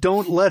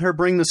don't let her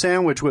bring the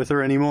sandwich with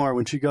her anymore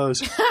when she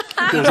goes.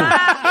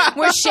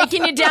 We're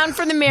shaking you down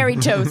for the Mary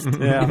toast.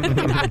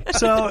 Yeah.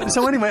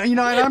 So anyway,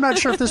 I'm not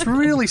sure if this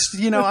really,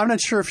 I'm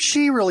not sure if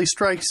she really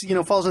strikes,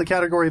 falls in the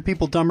category of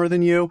people dumber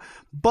than you.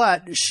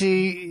 But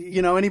she,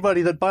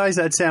 anybody that buys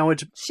that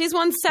sandwich, she's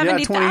won $70,000.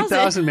 Yeah,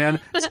 $28,000, man.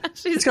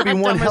 It's got to be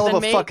one hell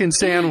of a fucking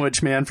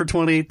sandwich, man, for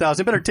 $28,000.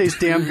 It better taste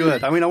damn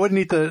good. I mean, I wouldn't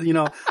eat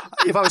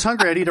if I was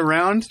hungry, I'd eat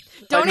around.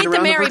 Don't eat the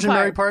Virgin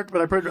Mary part,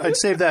 but I'd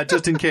save that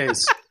just in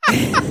case.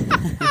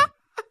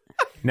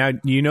 Now,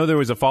 there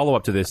was a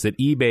follow-up to this, that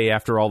eBay,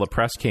 after all the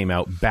press came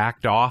out,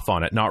 backed off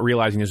on it, not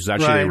realizing this was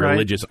actually a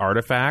religious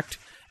artifact,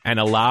 and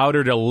allowed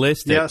her to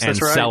list it and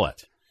sell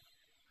it.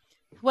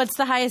 What's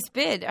the highest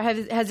bid?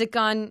 Has it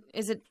gone?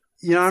 Is it?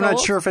 I'm not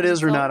sure if it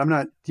is or not. I'm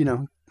not,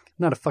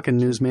 not a fucking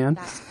newsman.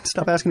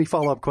 Stop asking me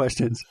follow-up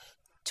questions.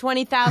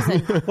 20,000.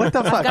 What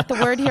the fuck? I've got the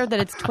word here that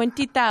it's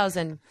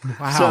 20,000.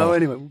 Wow. So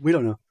anyway, we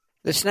don't know.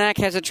 The snack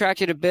has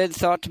attracted a bid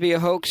thought to be a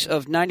hoax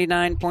of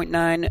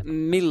 $99.9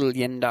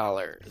 million.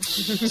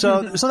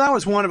 So that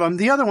was one of them.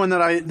 The other one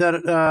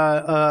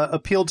that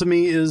appealed to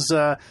me is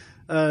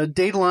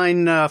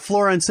Dateline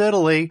Florence,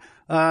 Italy.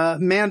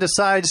 Man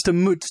decides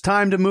it's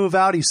time to move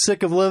out. He's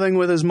sick of living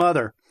with his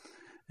mother.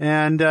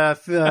 And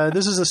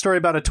this is a story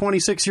about a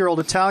 26-year-old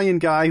Italian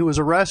guy who was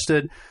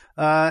arrested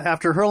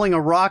after hurling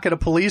a rock at a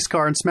police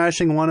car and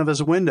smashing one of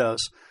his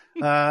windows.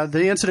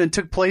 The incident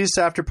took place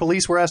after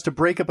police were asked to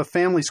break up a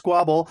family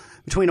squabble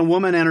between a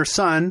woman and her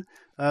son.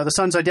 The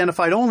son's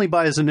identified only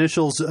by his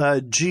initials,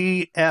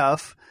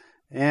 GF.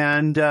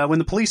 And when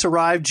the police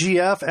arrived,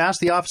 GF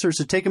asked the officers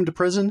to take him to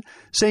prison,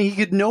 saying he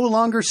could no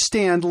longer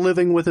stand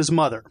living with his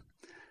mother.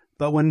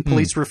 But when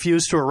police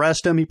refused to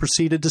arrest him, he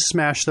proceeded to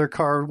smash their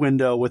car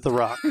window with the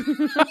rock.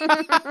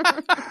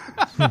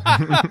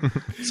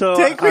 So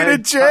take me to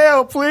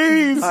jail,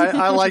 please.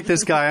 I like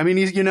this guy. I mean,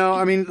 he's, a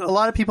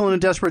lot of people in a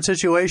desperate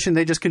situation,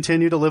 they just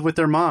continue to live with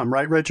their mom,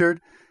 right,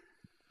 Richard?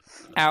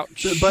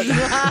 Ouch. But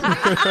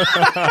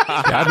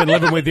I've been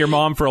living with your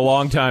mom for a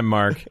long time,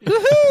 Mark.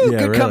 Woo-hoo!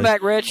 Good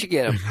comeback, Rich. You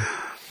get him.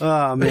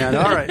 Oh, man.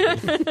 All right.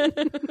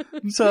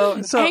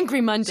 So Angry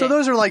Monday. So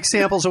those are like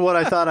samples of what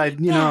I thought I'd,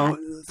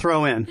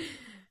 throw in.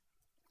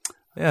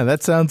 Yeah,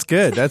 that sounds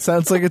good. That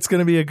sounds like it's going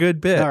to be a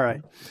good bit. All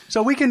right.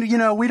 So we can,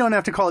 we don't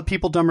have to call it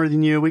people dumber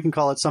than you. We can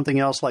call it something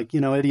else like,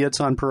 idiots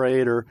on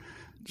parade or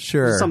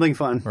something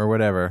fun. Or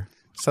whatever.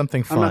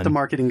 Something fun. I'm not the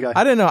marketing guy.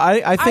 I don't know.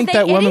 I think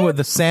that woman with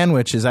the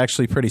sandwich is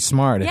actually pretty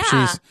smart. If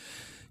she's...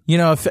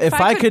 if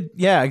I could,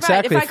 yeah,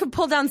 exactly. Right, if I could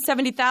pull down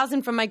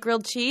 70,000 from my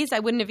grilled cheese, I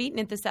wouldn't have eaten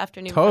it this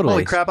afternoon. Totally.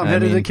 Holy crap! I'm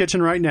headed to the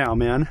kitchen right now,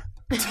 man.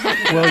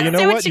 Well, you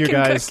know what, you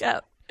guys?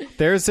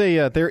 There is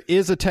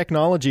a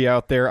technology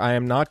out there. I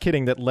am not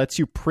kidding. That lets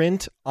you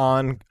print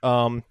on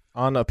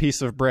a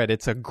piece of bread.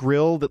 It's a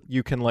grill that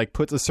you can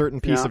put a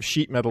certain piece of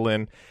sheet metal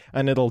in,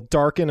 and it'll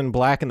darken and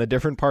blacken the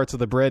different parts of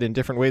the bread in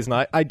different ways.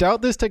 And I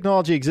doubt this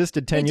technology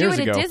existed 10 years ago.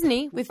 They do it at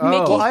Disney with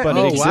Mickey. But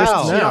it exists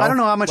now. I don't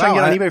know how much I can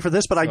get on eBay for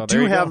this, but I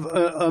do have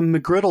a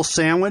McGriddle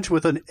sandwich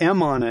with an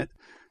M on it.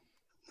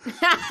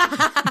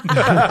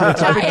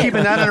 I've been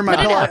keeping that under my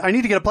pillow. I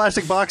need to get a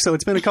plastic box, though.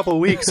 It's been a couple of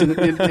weeks, and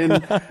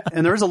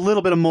there's a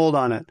little bit of mold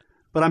on it,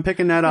 but I'm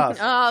picking that off.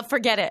 Oh,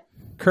 forget it.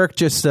 Kirk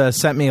just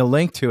sent me a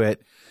link to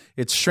it.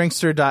 It's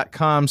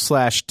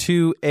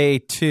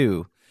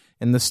shrinkster.com/2A2,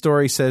 and the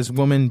story says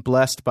 "Woman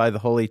blessed by the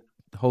holy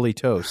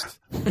toast."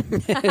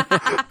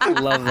 I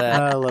love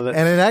that. I love it,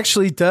 and it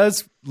actually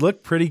does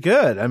look pretty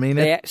good. I mean,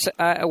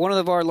 one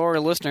of our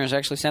loyal listeners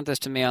actually sent this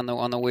to me on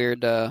the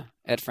weird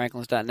at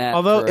franklins.net.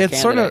 Although it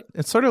sort of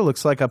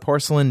looks like a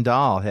porcelain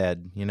doll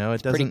head.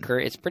 It doesn't.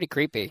 It's pretty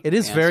creepy. It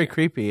is very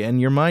creepy, and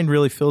your mind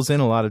really fills in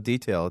a lot of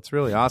detail. It's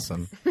really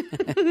awesome.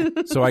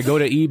 So I go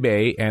to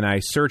eBay and I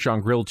search on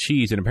grilled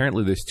cheese, and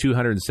apparently there's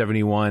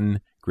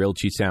 271 grilled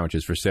cheese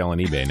sandwiches for sale on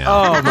eBay now.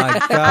 Oh my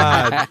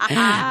god,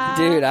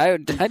 dude!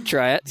 I'd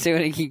try it. See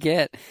what you can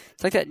get.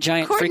 It's like that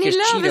giant freakish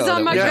Cheeto. Is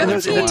on my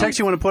the text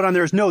you want to put on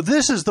there is no.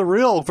 This is the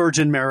real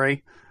Virgin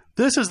Mary.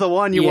 This is the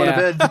one you want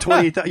to bid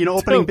 20,000.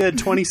 Opening bid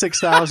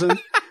 26,000.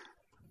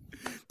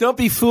 Don't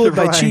be fooled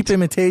by cheap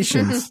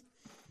imitations.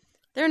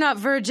 They're not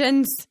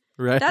virgins.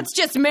 Right. That's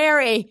just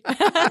Mary.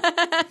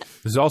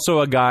 There's also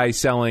a guy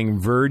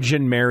selling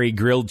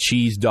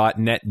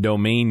virginmarygrillecheese.net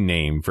domain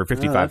name for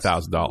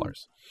 $55,000.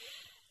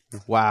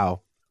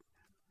 Wow.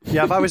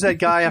 Yeah, if I was that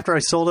guy, after I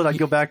sold it, I'd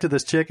go back to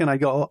this chick and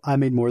I'd go, "Oh, I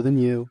made more than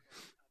you.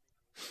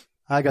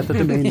 I got the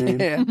domain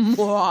name."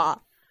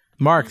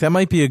 Mark, that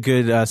might be a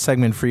good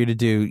segment for you to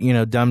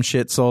do. Dumb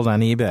shit sold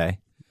on eBay.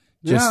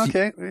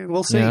 Okay.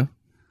 We'll see.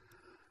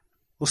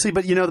 Well, see,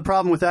 but the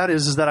problem with that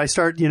is that I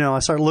start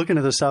looking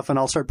at this stuff and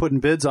I'll start putting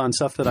bids on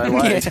stuff that I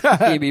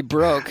like. You'd be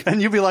broke.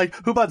 And you'll be like,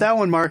 who bought that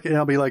one, Mark? And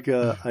I'll be like,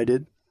 I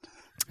did.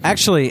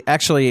 Actually,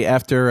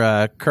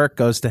 after Kirk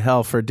goes to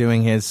hell for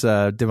doing his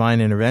divine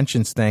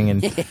interventions thing,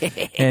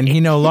 and he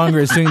no longer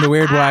is doing the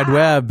Weird Wide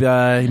Web,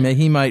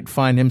 he might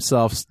find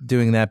himself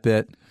doing that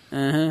bit.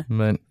 Uh-huh.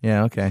 But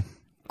yeah, okay.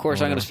 Of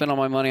course, I'm going to spend all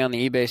my money on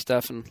the eBay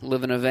stuff and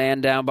live in a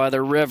van down by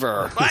the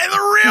river. By the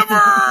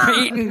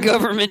river! Eating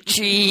government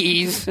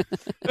cheese.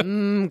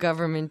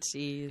 Government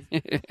cheese.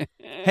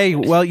 Hey,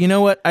 well, you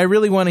know what? I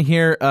really want to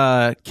hear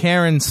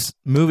Karen's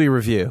movie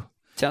review.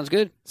 Sounds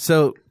good.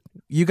 So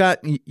you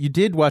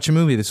did watch a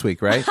movie this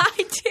week, right?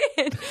 I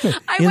did.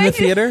 In the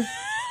theater?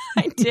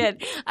 I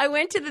did. I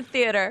went to the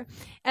theater,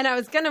 and I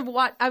was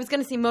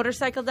gonna see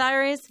Motorcycle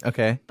Diaries.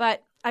 Okay.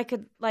 But I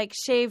could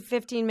shave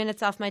 15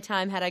 minutes off my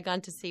time had I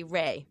gone to see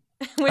Ray,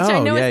 which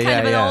I know is kind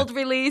of an old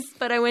release,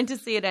 but I went to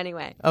see it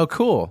anyway. Oh,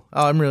 cool.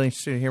 Oh, I'm really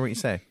interested to hear what you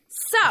say.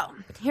 So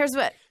here's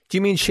what. Do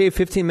you mean shave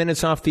 15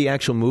 minutes off the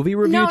actual movie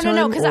review time?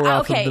 No, because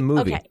off of the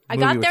movie? Okay. I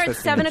got there at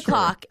 7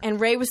 o'clock,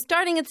 and Ray was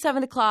starting at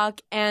 7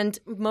 o'clock, and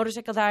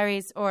Motorcycle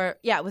Diaries,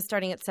 it was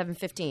starting at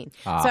 7:15.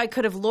 So I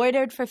could have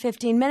loitered for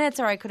 15 minutes,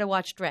 or I could have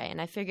watched Ray,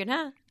 and I figured,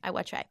 I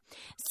watch Ray.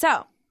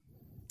 So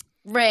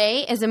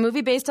Ray is a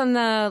movie based on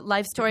the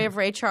life story of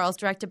Ray Charles,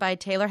 directed by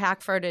Taylor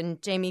Hackford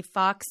and Jamie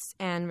Foxx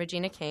and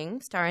Regina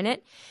King star in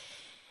it.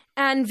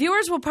 And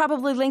viewers will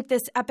probably link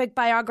this epic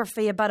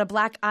biography about a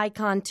black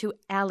icon to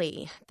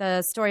Ali,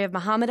 the story of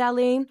Muhammad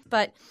Ali.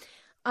 But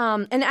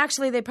and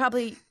actually, they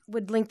probably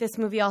would link this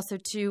movie also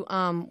to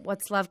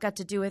What's Love Got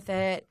to Do with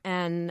It,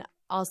 and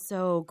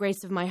also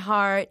Grace of My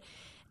Heart,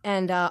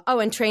 and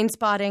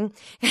Trainspotting.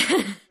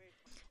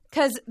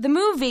 Because the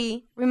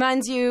movie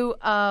reminds you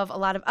of a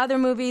lot of other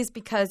movies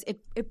because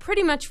it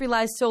pretty much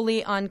relies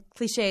solely on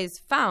cliches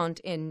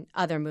found in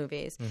other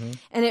movies. Mm-hmm.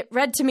 And it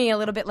read to me a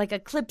little bit like a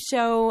clip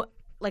show,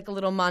 like a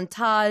little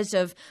montage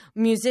of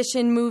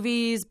musician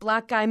movies,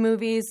 black guy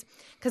movies,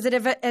 because it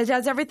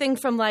has everything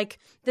from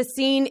the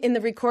scene in the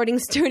recording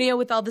studio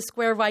with all the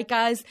square white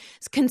guys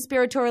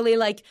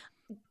conspiratorially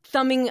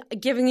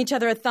giving each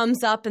other a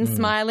thumbs up and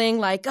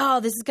smiling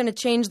this is going to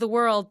change the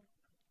world.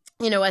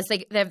 As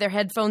they have their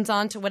headphones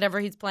on to whatever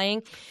he's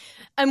playing.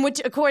 And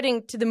which,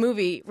 according to the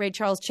movie, Ray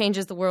Charles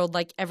changes the world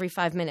every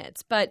 5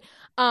 minutes. But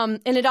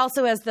and it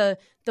also has the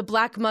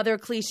black mother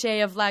cliche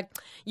of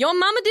your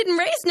mama didn't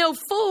raise no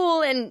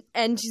fool,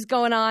 and she's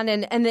going on,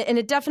 and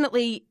it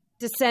definitely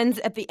descends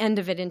at the end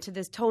of it into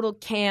this total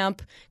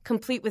camp,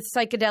 complete with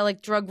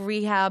psychedelic drug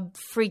rehab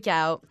freak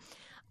out.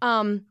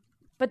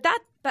 But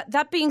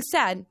that being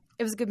said,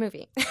 it was a good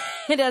movie.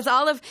 It has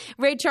all of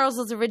Ray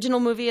Charles' original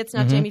movie. It's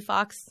not Jamie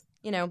Foxx.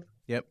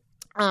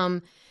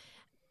 Yep.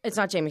 It's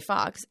not Jamie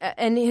Foxx,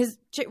 and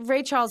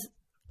Ray Charles,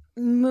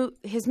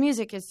 his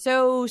music is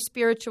so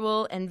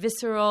spiritual and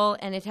visceral,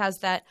 and it has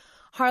that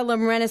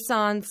Harlem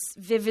Renaissance,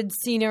 vivid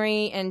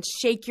scenery, and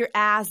shake your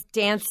ass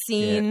dance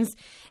scenes.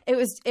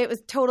 Yeah. It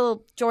was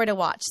total joy to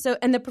watch. So,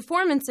 and the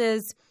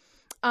performances,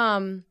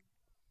 the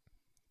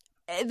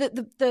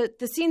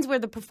scenes where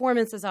the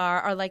performances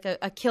are like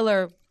a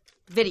killer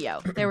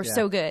video. They were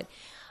so good,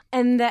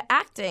 and the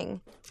acting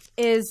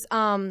is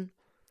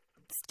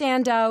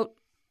standout,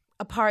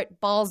 apart,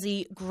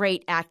 ballsy,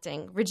 great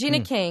acting. Regina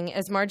King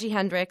as Margie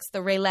Hendricks, the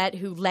Raylette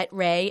who let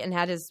Ray and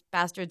had his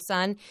bastard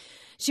son.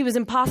 She was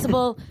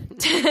impossible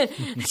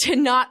to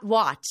not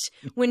watch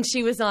when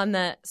she was on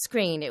the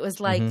screen. It was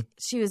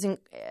she was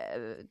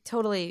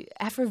totally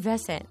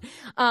effervescent.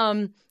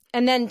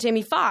 And then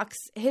Jamie Foxx,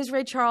 his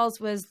Ray Charles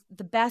was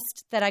the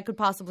best that I could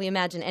possibly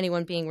imagine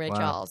anyone being Ray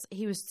Charles.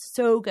 He was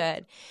so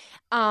good.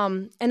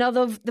 And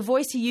although the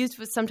voice he used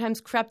was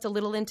sometimes crept a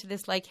little into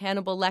this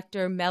Hannibal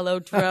Lecter mellow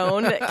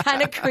drone that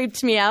kind of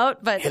creeped me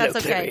out, but that's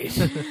okay.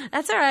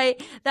 That's all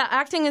right. The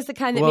acting is the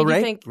kind that made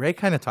you think. Ray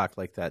kind of talked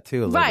like that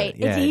too. Right.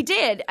 Yeah. He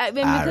did. I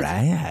mean, all right.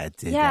 I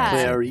did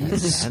that. Very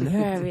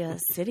a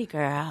city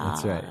girl.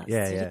 That's right.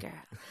 Yeah. City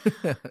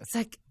girl. It's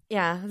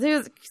it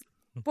was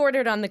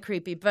bordered on the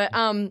creepy, but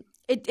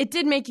it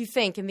did make you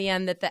think in the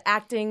end that the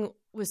acting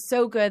was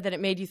so good that it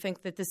made you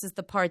think that this is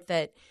the part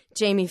that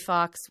Jamie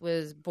Foxx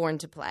was born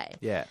to play.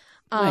 Yeah.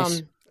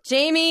 Nice.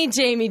 Jamie,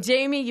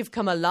 you've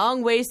come a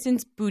long way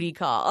since Booty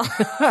Call.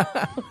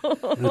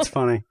 That's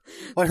funny.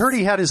 Well, I heard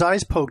he had his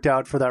eyes poked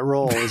out for that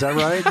role. Is that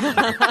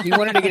right? He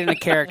wanted to get into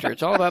character.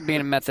 It's all about being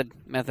a method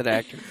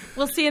actor.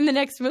 We'll see in the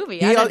next movie.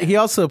 He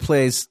also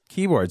plays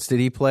keyboards. Did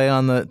he play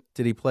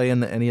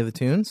in any of the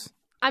tunes?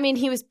 I mean,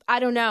 he was. I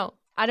don't know.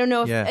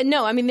 If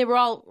no. I mean, they were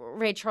all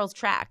Ray Charles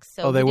tracks.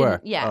 So they were.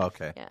 Yeah. Oh,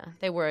 okay. Yeah,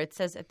 they were. It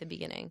says at the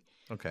beginning.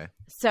 Okay.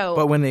 So,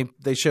 but when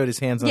they showed his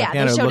hands on the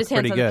piano, it looked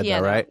pretty good, though,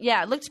 right?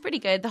 Yeah, it looked pretty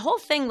good. The whole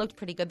thing looked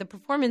pretty good. The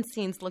performance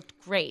scenes looked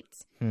great.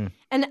 And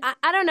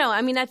I don't know.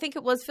 I mean, I think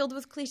it was filled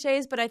with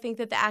cliches, but I think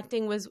that the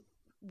acting was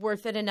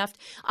worth it enough.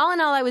 All in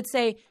all, I would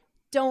say,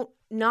 don't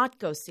not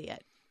go see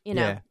it.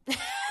 Yeah.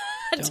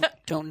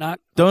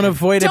 Don't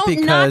avoid it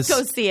because not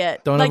go see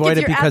it. Don't avoid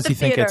it because you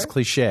think it's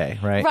cliche,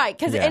 right?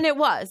 Right, and it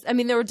was. I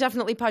mean, there were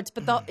definitely parts,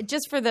 but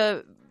just for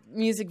the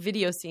music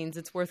video scenes,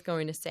 it's worth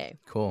going to see.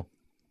 Cool.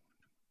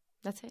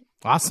 That's it.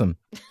 Awesome.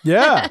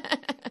 Yeah.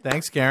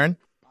 Thanks, Karen.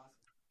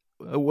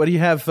 What do you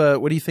have?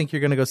 What do you think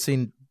you're going to go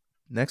see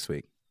next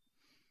week?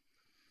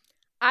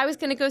 I was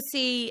going to go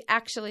see,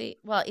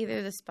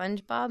 either the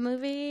SpongeBob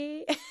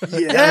movie.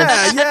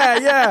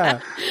 Yeah.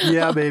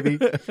 Yeah, baby.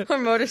 Or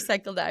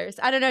Motorcycle Diaries.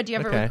 I don't know. Do you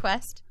have a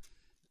request?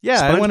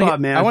 Yeah, SpongeBob,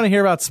 man. I want to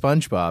hear about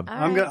SpongeBob.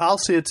 I'll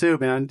see it too,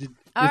 man.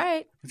 All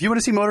right. If you want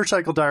to see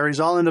Motorcycle Diaries,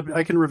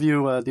 I can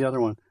review the other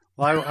one.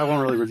 Well, I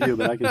won't really review,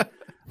 but I can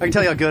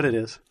tell you how good it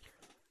is.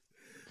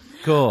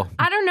 Cool.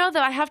 I don't know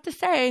though. I have to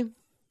say,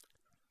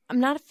 I'm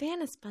not a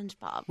fan of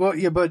SpongeBob. Well,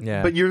 but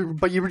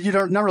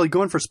you're not really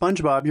going for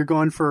SpongeBob. You're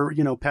going for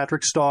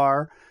Patrick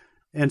Star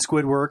and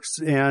Squidworks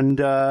and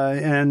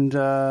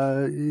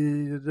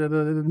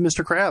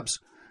Mr. Krabs.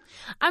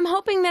 I'm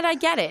hoping that I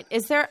get it.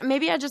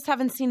 Maybe I just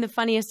haven't seen the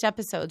funniest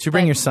episodes. You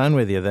bring your son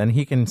with you, then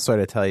he can sort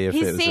of tell you if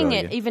he's seeing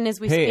it even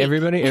as we speak. Hey,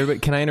 everybody,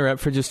 can I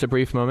interrupt for just a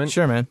brief moment?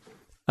 Sure, man.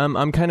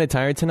 I'm kind of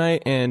tired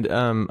tonight, and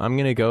I'm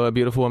gonna go. A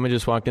beautiful woman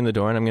just walked in the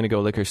door, and I'm gonna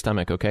go lick her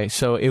stomach. Okay,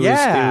 so it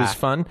was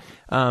fun.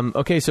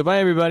 Okay, so bye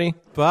everybody.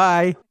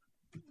 Bye.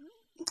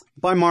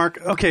 Bye,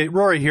 Mark. Okay,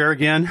 Rory here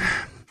again,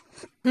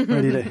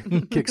 ready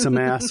to kick some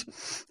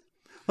ass.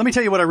 Let me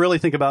tell you what I really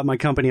think about my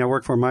company I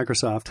work for,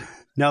 Microsoft.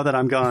 Now that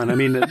I'm gone, I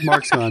mean that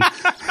Mark's gone.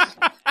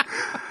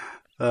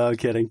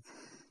 Kidding.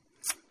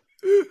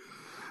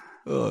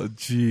 Oh,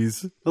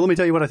 jeez. Well, let me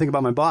tell you what I think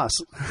about my boss.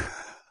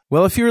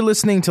 Well, if you were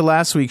listening to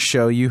last week's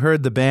show, you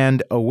heard the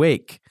band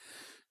Awake,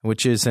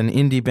 which is an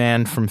indie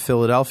band from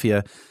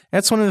Philadelphia.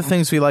 That's one of the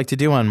things we like to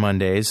do on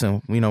Mondays.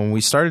 And when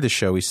we started the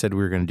show, we said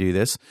we were going to do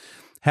this.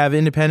 Have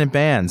independent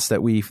bands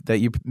that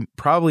you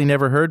probably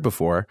never heard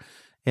before,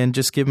 and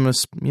just give them a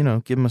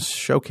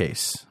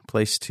showcase,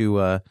 place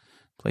to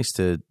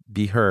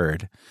be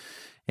heard.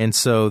 And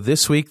so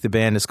this week the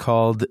band is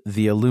called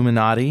The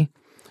Illuminati.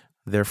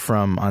 They're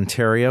from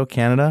Ontario,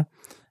 Canada.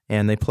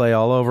 And they play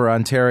all over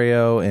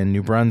Ontario and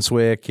New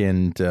Brunswick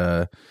and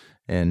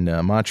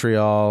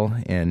Montreal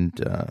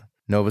and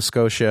Nova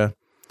Scotia.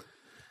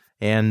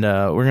 And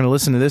we're going to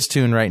listen to this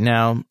tune right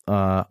now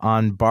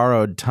on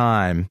Borrowed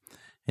Time.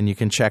 And you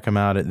can check them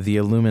out at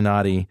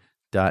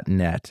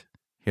theilluminati.net.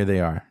 Here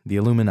they are, The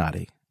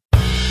Illuminati.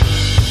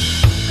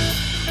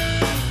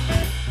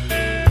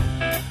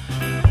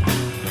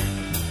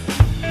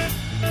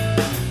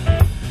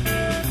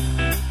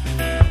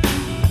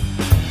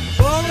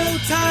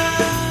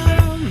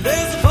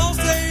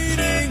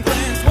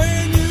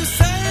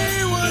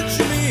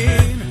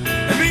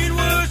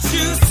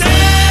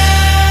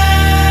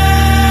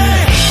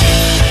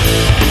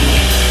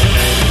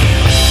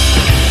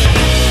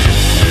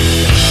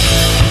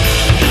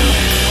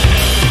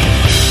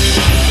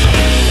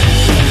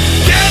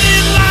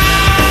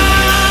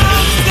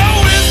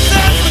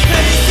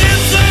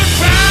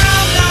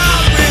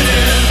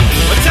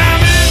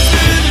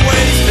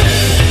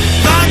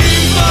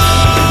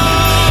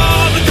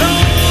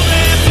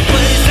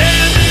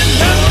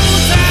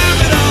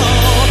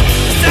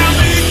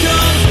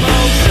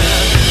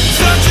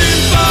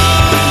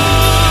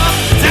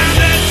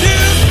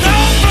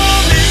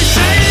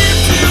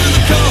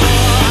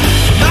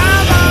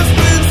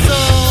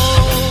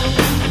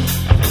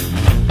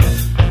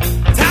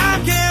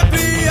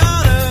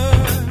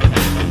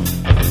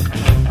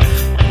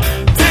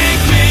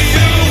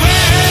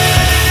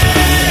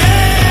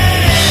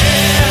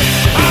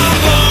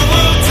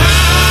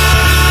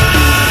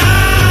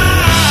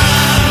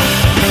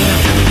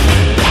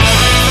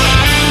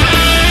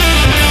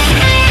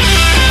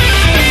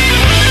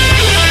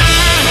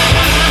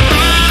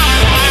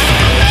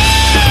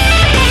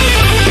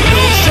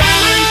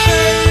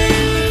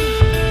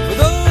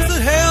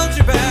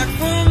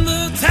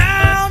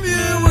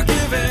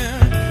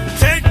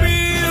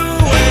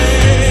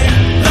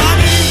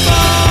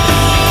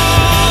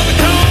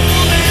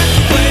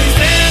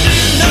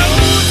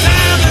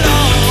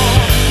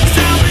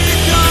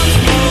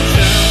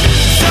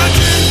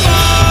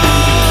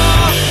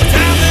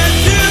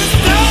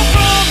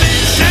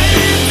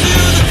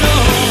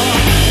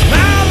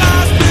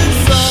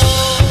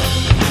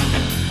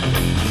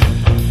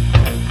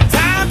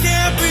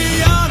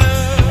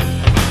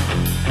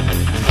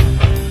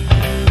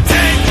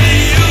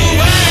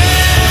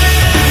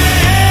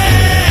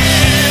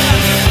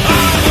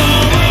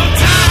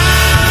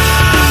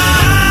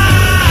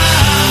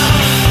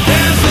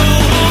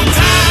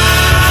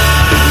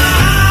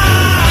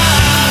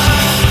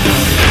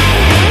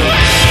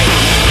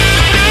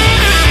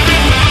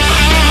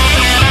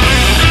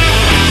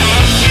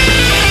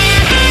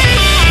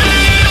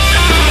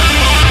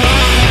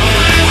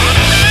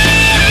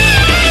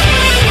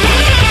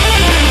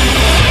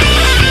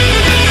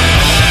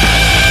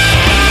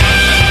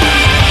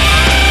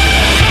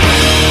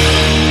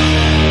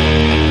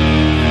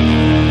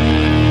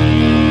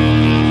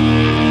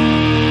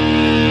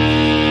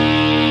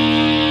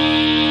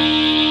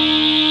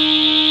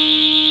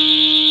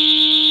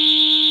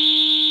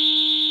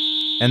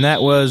 And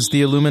that was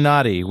The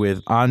Illuminati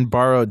with On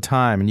Borrowed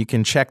Time. And you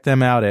can check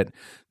them out at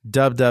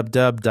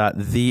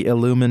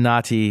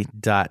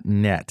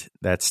www.theilluminati.net.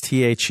 That's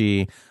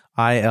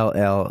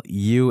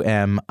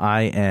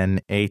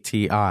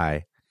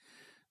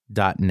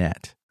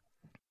TheIlluminati.net.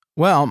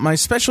 Well, my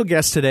special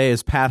guest today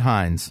is Pat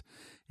Hines,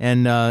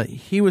 and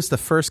he was the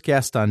first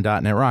guest on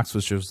 .NET Rocks,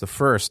 which was the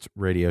first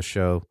radio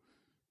show,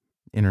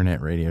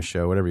 internet radio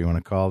show, whatever you want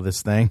to call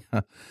this thing,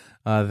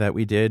 that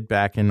we did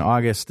back in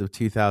August of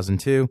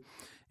 2002.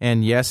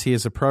 And yes, he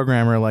is a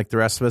programmer like the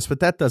rest of us, but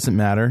that doesn't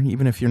matter,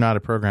 even if you're not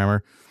a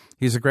programmer.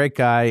 He's a great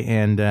guy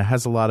and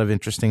has a lot of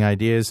interesting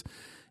ideas,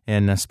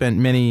 and spent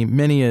many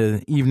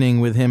an evening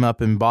with him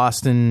up in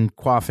Boston,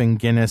 quaffing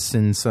Guinness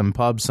in some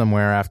pub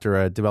somewhere after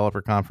a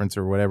developer conference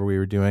or whatever we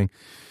were doing.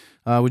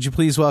 Would you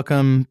please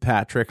welcome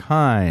Patrick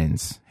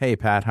Hines? Hey,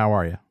 Pat, how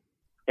are you?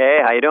 Hey,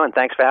 how you doing?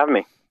 Thanks for having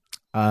me.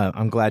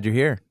 I'm glad you're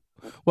here.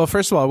 Well,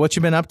 first of all, what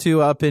you been up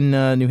to up in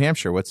New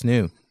Hampshire? What's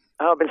new?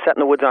 Oh, I've been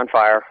setting the woods on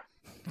fire.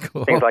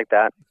 Cool. Things like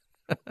that.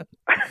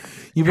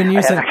 You've been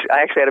using. I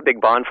actually had a big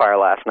bonfire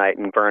last night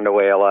and burned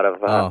away a lot of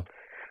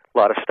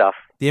stuff.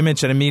 The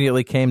image that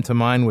immediately came to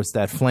mind was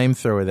that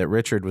flamethrower that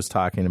Richard was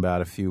talking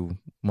about a few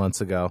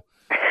months ago.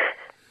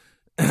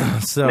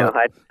 So no,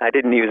 I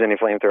didn't use any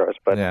flamethrowers,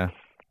 but yeah.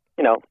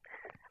 You know,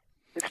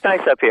 it's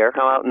nice up here.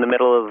 I'm out in the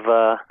middle of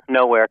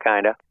nowhere,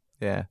 kind of.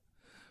 Yeah.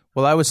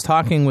 Well, I was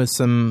talking with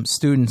some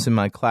students in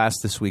my class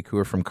this week who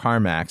are from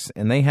CarMax,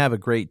 and they have a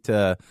great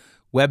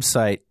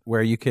website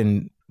where you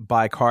can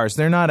buy cars.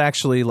 They're not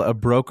actually a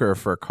broker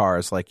for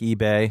cars like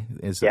eBay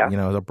is,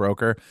 the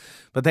broker,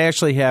 but they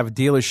actually have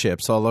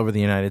dealerships all over the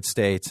United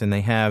States, and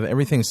they have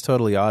everything's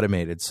totally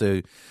automated.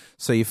 So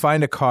you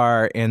find a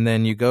car, and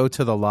then you go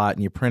to the lot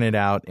and you print it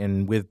out,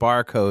 and with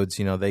barcodes,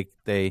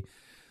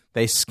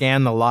 they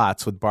scan the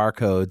lots with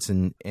barcodes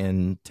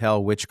and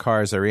tell which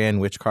cars are in,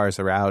 which cars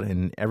are out,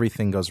 and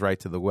everything goes right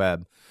to the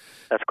web.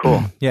 That's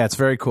cool. Yeah, it's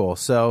very cool.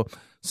 So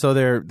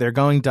they're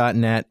going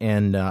 .NET,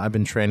 and I've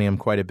been training them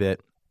quite a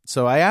bit.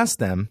 So I asked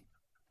them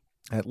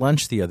at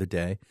lunch the other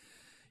day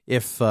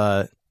if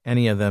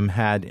any of them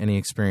had any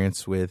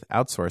experience with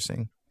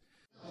outsourcing.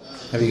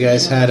 Have you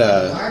guys had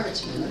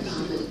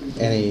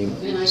any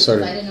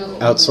sort of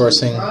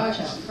outsourcing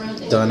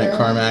done at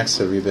CarMax?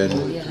 Have you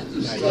been?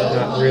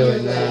 Not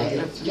really,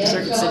 no.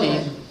 Circuit City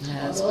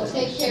has.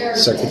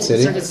 Circuit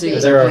City? Circuit City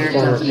was our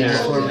former company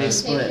before we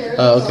split.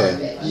 Oh,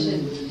 okay.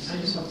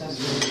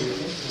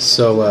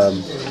 So,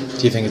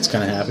 do you think it's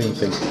going to happen? You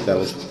think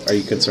are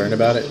you concerned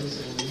about it?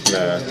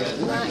 Nah.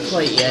 Not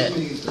quite yet.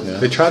 Yeah.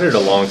 They tried it a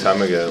long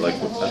time ago. Like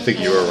I think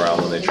you were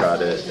around when they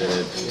tried it, and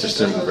it just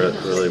didn't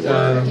really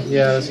work.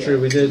 Yeah, that's true.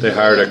 We did. They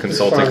hired a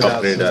consulting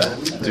company to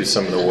do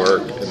some of the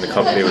work, and the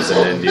company was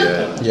in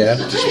India. And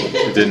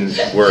it didn't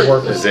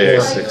work as they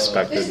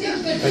expected.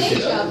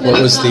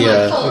 What was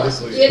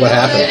what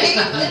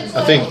happened?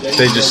 I think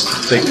they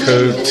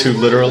code too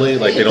literally.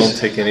 Like they don't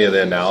take any of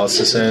the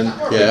analysis in.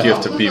 Yeah. Like, you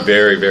have to be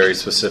very, very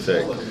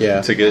specific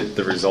to get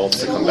the results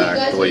to come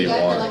back the way you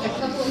want.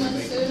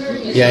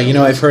 Yeah,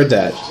 I've heard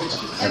that.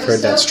 I've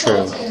heard that's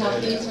true.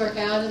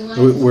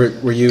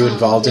 Were you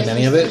involved in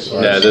any of it?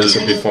 Or? Yeah, this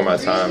was before my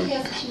time.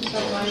 It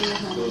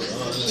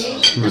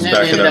was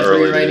back in the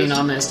early days. Rewriting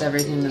almost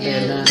everything that they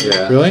had done.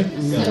 Yeah. Really?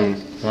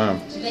 Mm-hmm.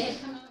 Wow.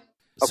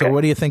 So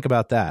what do you think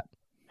about that?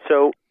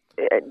 So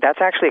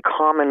that's actually a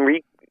common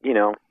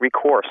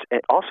recourse.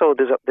 And also,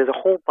 there's a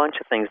whole bunch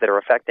of things that are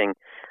affecting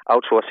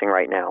outsourcing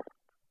right now.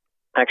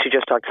 I actually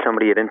just talked to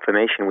somebody at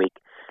Information Week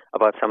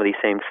about some of these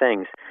same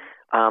things.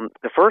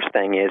 The first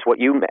thing is what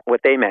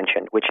they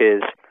mentioned, which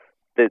is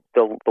the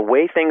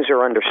way things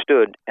are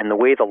understood and the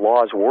way the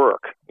laws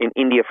work in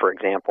India, for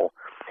example.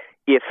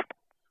 If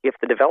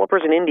the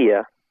developers in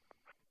India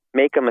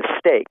make a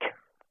mistake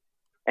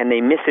and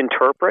they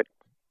misinterpret,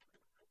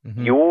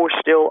 you're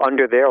still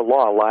under their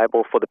law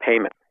liable for the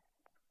payment,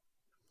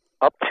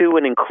 up to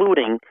and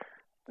including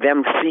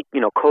them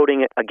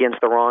coding it against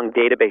the wrong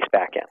database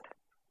backend,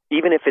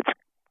 even if it's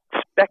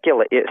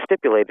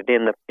stipulated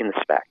in the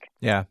spec.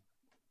 Yeah.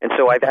 And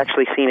so I've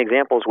actually seen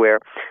examples where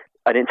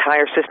an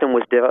entire system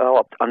was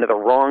developed under the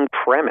wrong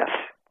premise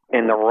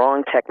and the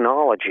wrong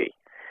technology.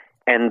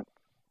 And,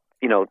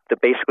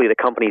 basically the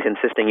company's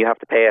insisting you have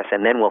to pay us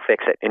and then we'll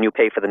fix it. And you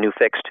pay for the new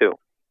fix too.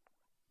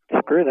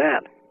 Screw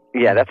that.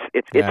 Yeah,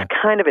 it's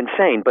kind of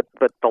insane, but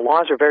the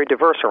laws are very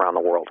diverse around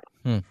the world.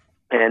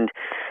 And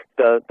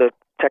the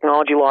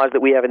technology laws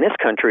that we have in this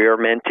country are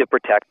meant to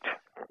protect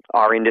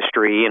our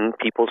industry and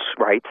people's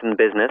rights and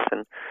business,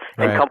 and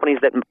companies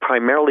that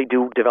primarily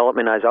do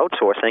development as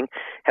outsourcing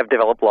have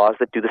developed laws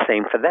that do the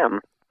same for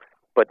them,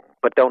 but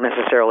don't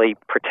necessarily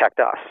protect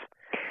us.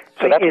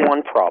 So that's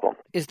one problem.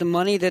 Is the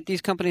money that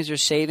these companies are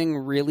saving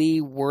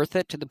really worth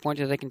it to the point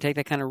that they can take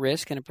that kind of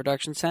risk in a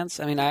production sense?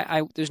 I mean,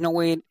 I there's no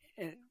way,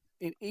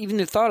 even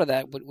the thought of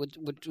that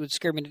would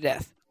scare me to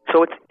death.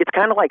 So it's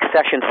kind of like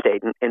session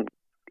state,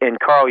 and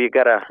Carl, you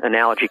got an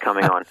analogy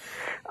coming on.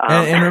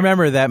 And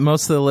remember that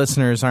most of the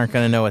listeners aren't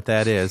going to know what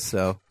that is.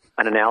 So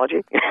an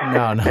analogy?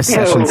 No,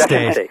 session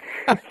state.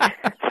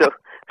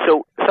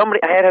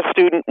 I had a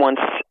student once.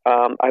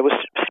 I was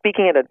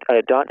speaking at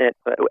a .NET.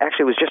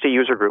 Actually, it was just a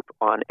user group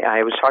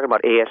I was talking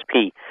about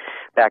ASP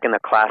back in the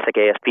classic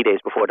ASP days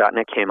before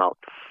 .NET came out,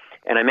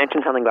 and I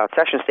mentioned something about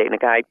session state, and the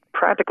guy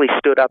practically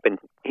stood up and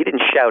he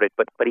didn't shout it,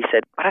 but he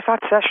said, "But I thought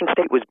session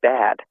state was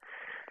bad."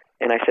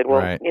 And I said,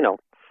 "Well, right.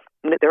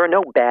 There are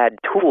no bad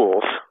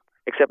tools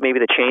except maybe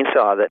the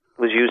chainsaw that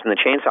was used in the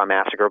Chainsaw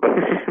Massacre,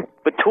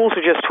 but tools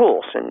are just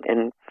tools,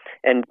 and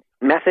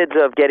methods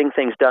of getting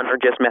things done are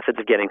just methods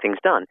of getting things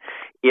done.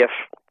 If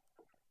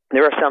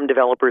there are some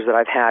developers that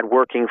I've had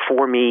working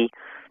for me,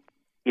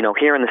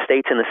 here in the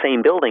States in the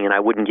same building, and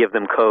I wouldn't give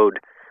them code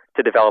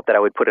to develop that I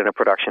would put in a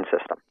production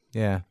system.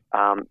 Yeah.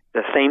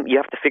 You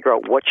have to figure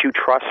out what you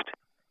trust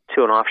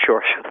to an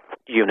offshore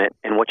unit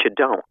and what you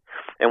don't.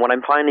 And what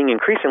I'm finding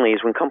increasingly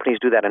is when companies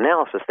do that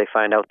analysis, they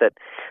find out that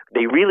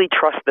they really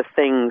trust the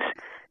things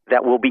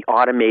that will be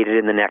automated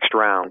in the next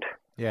round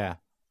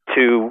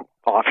to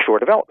offshore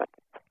development.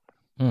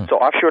 So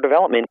offshore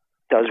development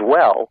does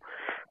well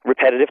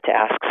repetitive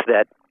tasks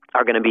that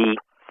are going to be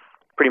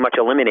pretty much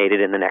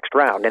eliminated in the next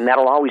round, and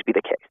that'll always be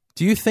the case.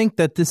 Do you think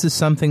that this is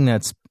something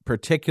that's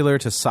particular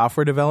to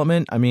software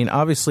development? I mean,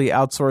 obviously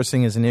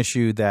outsourcing is an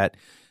issue that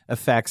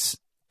affects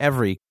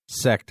every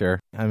sector.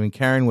 I mean,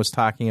 Karen was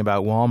talking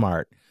about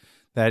Walmart,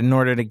 that in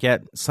order to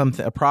get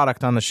a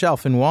product on the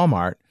shelf in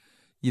Walmart,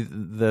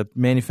 the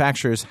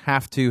manufacturers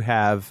have to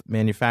have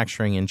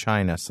manufacturing in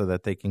China so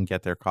that they can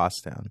get their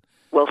costs down.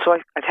 Well, so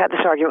I've had this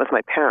argument with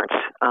my parents.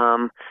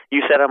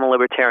 You said I'm a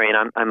libertarian.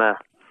 I'm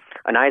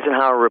an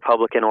Eisenhower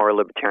Republican or a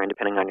libertarian,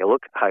 depending on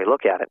how you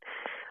look at it.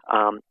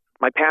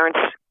 My parents'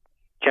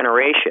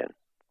 generation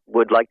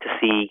would like to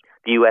see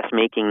the U.S.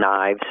 making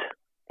knives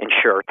and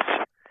shirts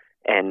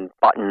and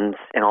buttons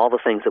and all the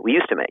things that we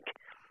used to make.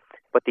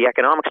 But the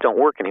economics don't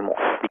work anymore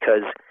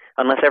because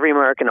unless every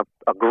American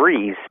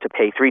agrees to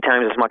pay 3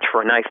 times as much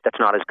for a knife that's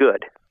not as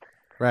good,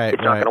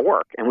 it's not going to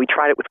work. And we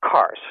tried it with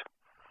cars.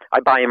 I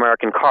buy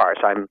American cars.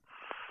 I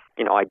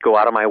go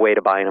out of my way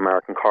to buy an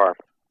American car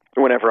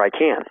whenever I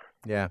can.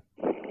 Yeah.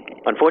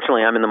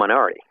 Unfortunately, I'm in the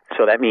minority.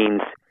 So that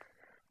means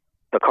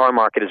the car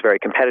market is very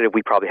competitive.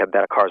 We probably have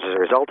better cars as a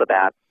result of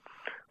that.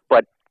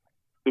 But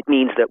it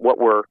means that what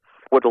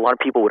a lot of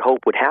people would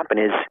hope would happen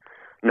is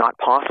not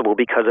possible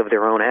because of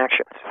their own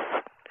actions.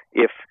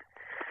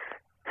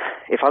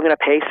 If I'm going to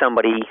pay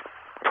somebody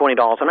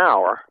 $20 an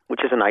hour,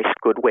 which is a nice,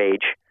 good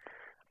wage,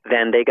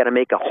 then they got to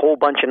make a whole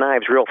bunch of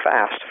knives real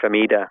fast for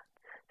me to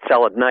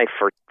sell a knife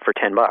for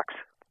 $10.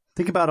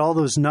 Think about all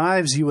those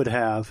knives you would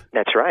have.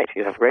 That's right.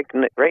 You have great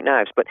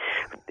knives. But,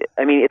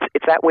 I mean,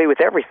 it's that way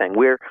with everything.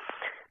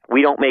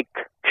 We don't make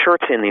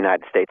shirts in the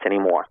United States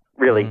anymore,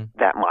 really,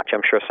 that much.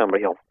 I'm sure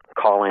somebody will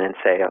call in and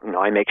say,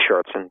 I make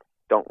shirts and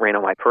don't rain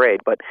on my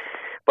parade. But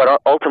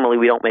ultimately,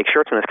 we don't make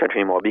shirts in this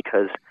country anymore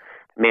because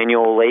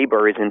manual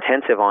labor is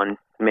intensive on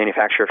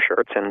manufacture of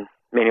shirts, and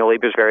manual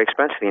labor is very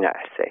expensive in the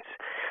United States.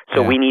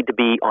 So we need to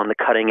be on the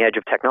cutting edge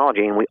of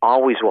technology, and we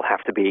always will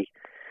have to be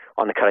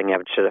on the cutting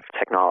edge of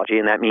technology,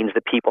 and that means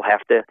that people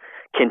have to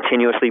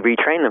continuously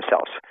retrain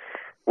themselves.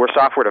 We're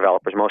software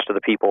developers, most of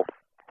the people,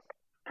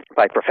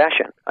 by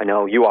profession. I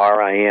know you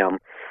are, I am,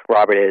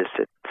 Robert is,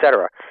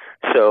 etc.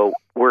 So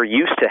we're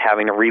used to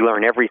having to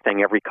relearn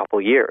everything every couple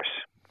of years,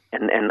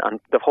 and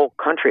the whole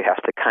country has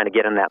to kind of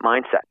get in that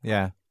mindset.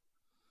 Yeah.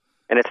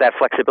 And it's that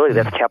flexibility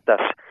that's kept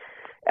us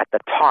at the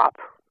top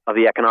of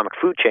the economic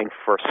food chain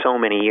for so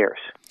many years.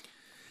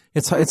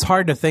 It's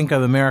hard to think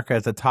of America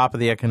at the top of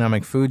the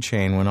economic food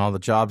chain when all the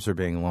jobs are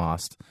being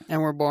lost.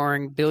 And we're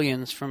borrowing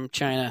billions from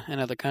China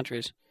and other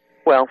countries.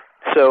 Well,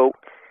 so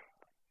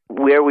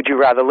where would you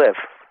rather live?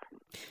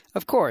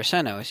 Of course,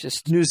 I know. It's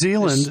just New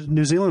Zealand.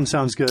 New Zealand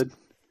sounds good.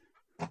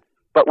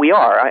 But we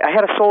are. I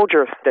had a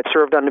soldier that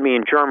served under me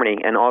in Germany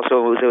and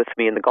also was with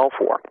me in the Gulf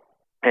War.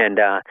 And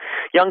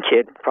young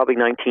kid, probably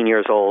 19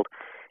 years old.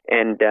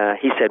 And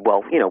he said,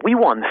 well, we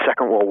won the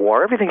Second World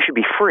War. Everything should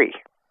be free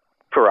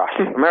for us.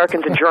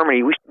 Americans in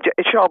Germany,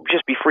 it should all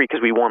just be free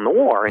because we won the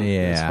war. And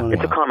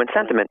it's a common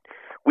sentiment.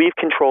 We've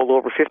controlled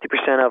over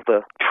 50% of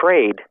the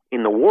trade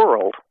in the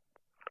world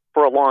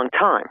for a long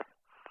time.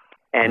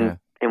 And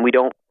we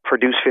don't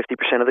produce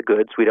 50% of the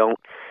goods. We don't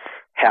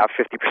have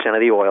 50%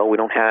 of the oil. We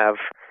have,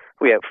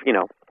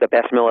 the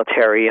best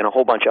military and a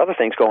whole bunch of other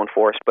things going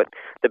for us. But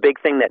the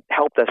big thing that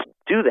helped us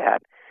do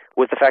that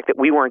was the fact that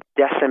we weren't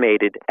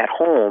decimated at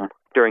home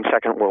during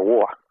Second World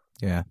War.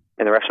 Yeah.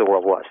 And the rest of the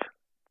world was.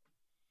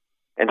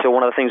 And so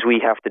one of the things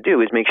we have to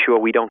do is make sure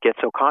we don't get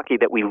so cocky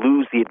that we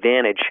lose the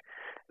advantage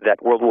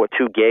that World War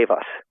II gave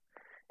us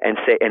and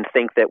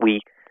think that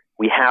we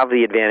have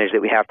the advantage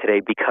that we have today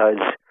because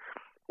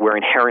we're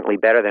inherently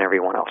better than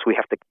everyone else. We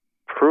have to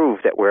prove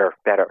that we're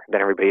better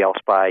than everybody else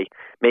by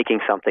making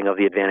something of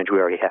the advantage we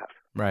already have.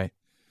 Right.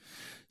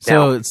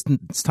 So now,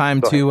 it's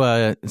time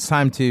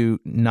to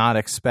not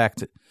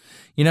expect.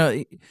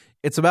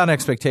 It's about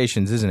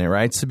expectations, isn't it?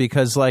 Right. So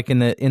because like in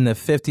the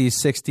 50s,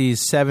 60s,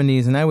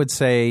 70s, and I would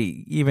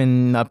say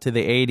even up to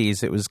the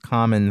 80s, it was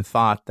common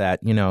thought that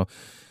you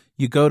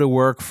you go to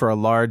work for a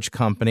large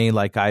company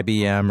like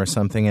IBM or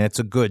something, and it's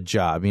a good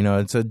job.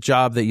 It's a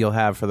job that you'll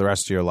have for the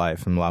rest of your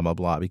life and blah, blah,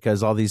 blah.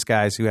 Because all these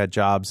guys who had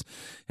jobs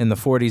in the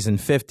 40s and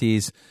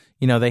 50s,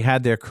 they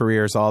had their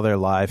careers all their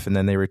life, and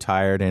then they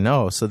retired, and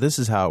so this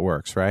is how it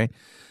works, right?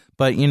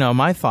 But,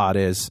 my thought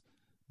is,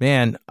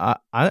 man, I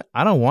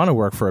don't want to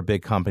work for a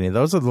big company.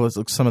 Those are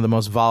some of the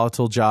most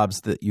volatile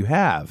jobs that you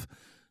have.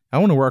 I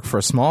want to work for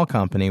a small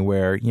company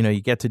where,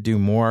 you get to do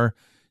more,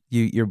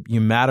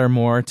 you matter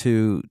more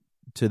to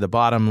the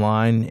bottom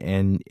line,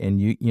 and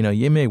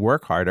you may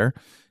work harder,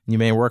 you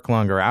may work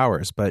longer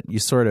hours, but you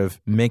sort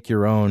of make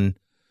your own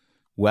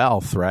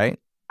wealth, right?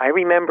 I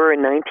remember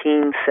in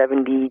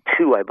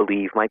 1972, I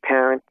believe, my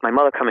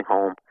mother coming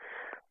home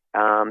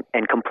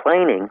and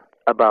complaining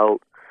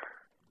about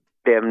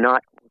them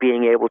not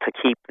being able to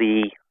keep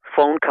the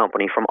phone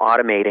company from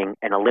automating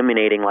and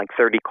eliminating like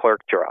 30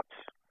 clerk jobs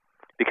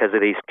because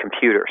of these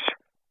computers.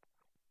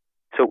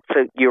 So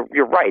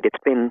you're right.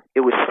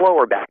 It was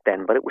slower back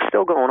then, but it was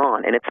still going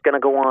on, and it's going to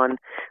go on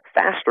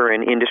faster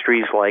in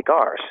industries like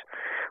ours.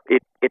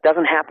 It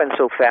doesn't happen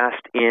so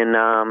fast in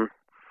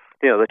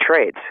the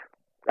trades.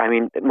 I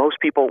mean, most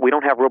people, we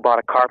don't have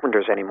robotic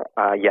carpenters anymore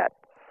yet.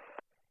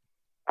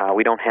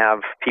 We don't have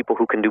people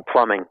who can do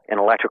plumbing and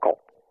electrical,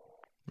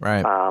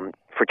 right?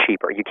 For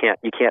cheaper. You can't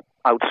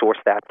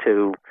outsource that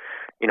to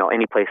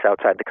any place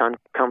outside the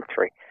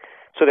country.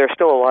 So there's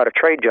still a lot of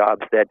trade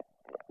jobs that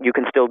you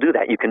can still do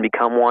that. You can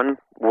become one,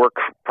 work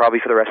probably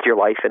for the rest of your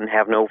life, and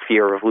have no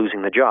fear of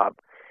losing the job.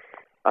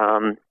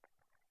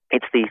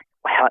 It's the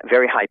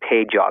very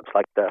high-paid jobs,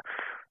 like the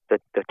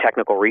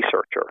technical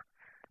researcher,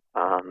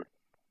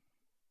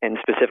 and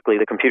specifically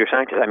the computer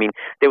scientist. I mean,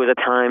 there was a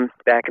time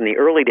back in the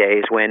early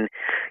days when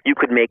you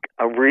could make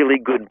a really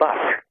good buck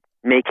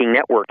making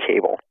network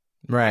cable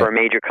for a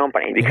major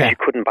company because you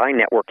couldn't buy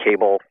network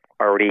cable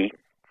already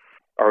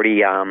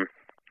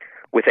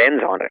with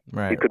ends on it.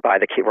 Right. You could buy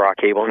the raw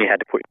cable, and you had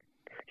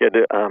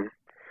to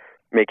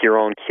make your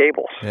own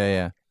cables.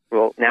 Yeah.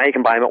 Well, now you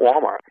can buy them at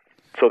Walmart,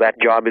 so that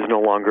job is no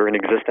longer in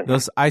existence.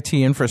 Those IT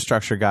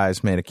infrastructure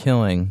guys made a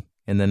killing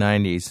in the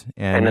 90s,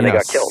 and then they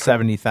got killed.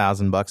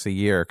 $70,000 a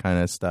year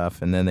kind of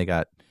stuff, and then they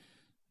got,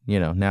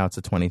 now it's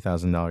a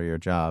 $20,000 a year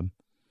job.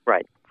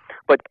 Right.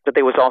 But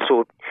there was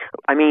also,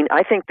 I mean,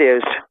 I think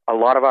there's a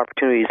lot of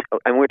opportunities,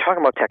 and we're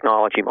talking about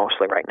technology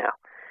mostly right now.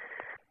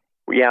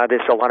 Yeah,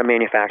 there's a lot of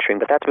manufacturing,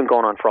 but that's been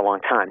going on for a long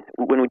time.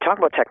 When we talk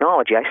about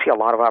technology, I see a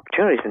lot of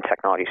opportunities in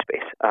technology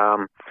space.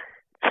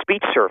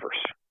 Speech servers,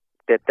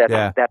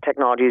 that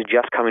technology is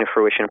just coming to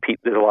fruition.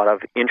 There's a lot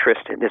of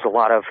interest, and there's a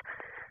lot of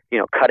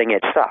cutting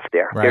edge stuff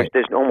there. Right.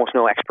 There's almost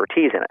no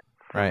expertise in it.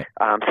 Right.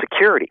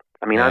 Security.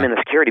 I mean, I'm in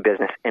the security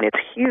business, and it's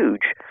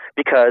huge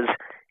because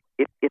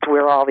it's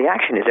where all the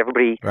action is.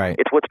 Everybody. Right.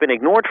 It's what's been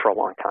ignored for a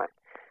long time.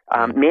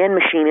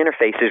 Man-machine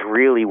interface is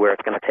really where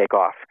it's going to take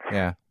off.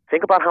 Yeah.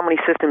 Think about how many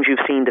systems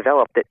you've seen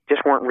developed that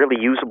just weren't really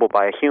usable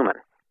by a human.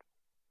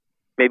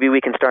 Maybe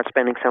we can start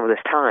spending some of this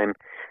time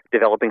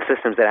developing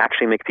systems that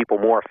actually make people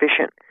more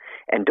efficient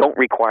and don't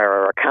require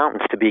our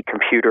accountants to be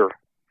computer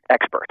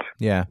experts.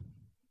 Yeah.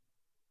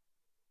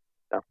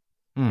 So,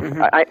 I'm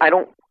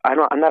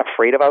not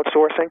afraid of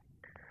outsourcing.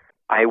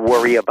 I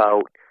worry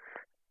about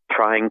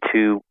trying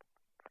to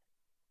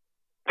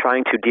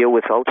deal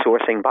with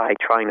outsourcing by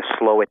trying to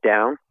slow it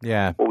down.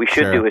 Yeah. What we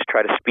should do is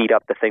try to speed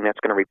up the thing that's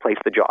going to replace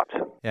the jobs.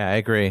 Yeah, I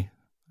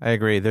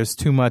agree. There's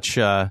too much,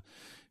 there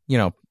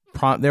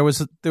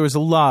was a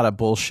lot of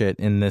bullshit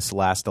in this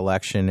last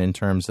election in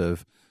terms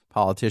of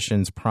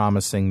politicians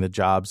promising the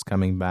jobs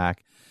coming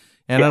back.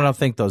 And I don't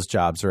think those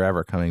jobs are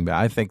ever coming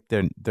back. I think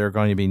there are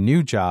going to be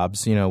new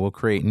jobs, we'll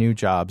create new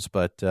jobs,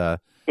 but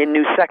in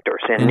new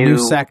sectors and new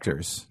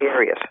sectors.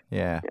 Areas.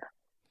 Yeah.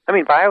 I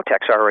mean,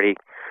 biotech's already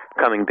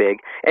coming big.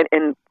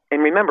 And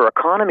remember,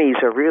 economies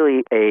are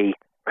really a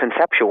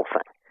conceptual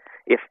thing.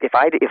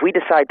 If we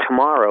decide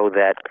tomorrow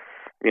that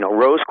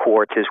rose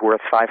quartz is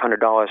worth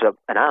 $500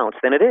 an ounce,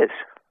 then it is.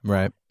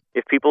 Right.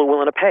 If people are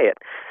willing to pay it.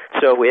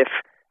 So if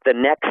the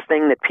next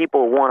thing that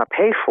people want to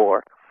pay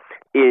for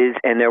is,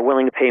 and they're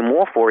willing to pay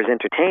more for, is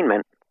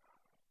entertainment,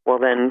 well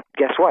then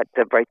guess what?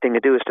 The right thing to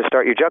do is to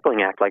start your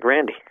juggling act like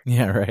Randy.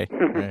 Yeah, right.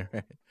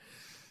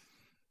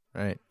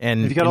 Right.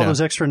 And if you got all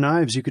those extra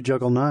knives, you could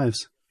juggle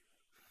knives.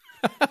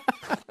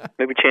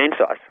 Maybe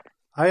chainsaws.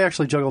 I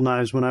actually juggled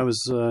knives when I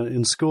was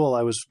in school.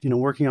 I was,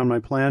 working on my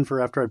plan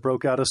for after I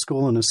broke out of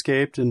school and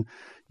escaped, and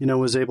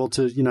was able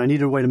to, I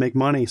needed a way to make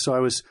money, so I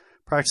was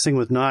practicing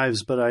with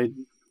knives. But I,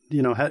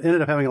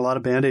 ended up having a lot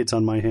of Band-Aids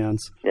on my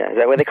hands. Yeah, is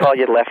that why they call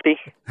you lefty?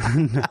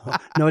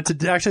 No,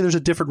 actually there's a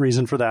different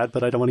reason for that,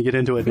 but I don't want to get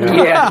into it now.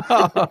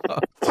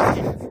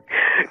 Yeah.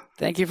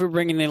 Thank you for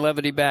bringing the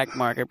levity back,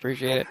 Mark. I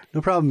appreciate it.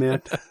 No problem,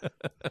 man.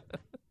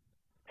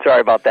 Sorry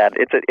about that.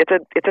 It's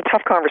a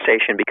tough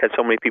conversation because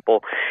so many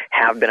people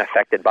have been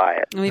affected by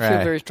it. And we feel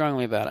very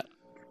strongly about it.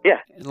 Yeah,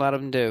 a lot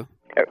of them do.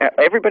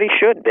 Everybody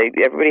should.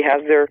 Everybody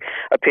has their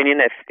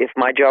opinion. If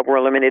my job were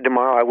eliminated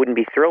tomorrow, I wouldn't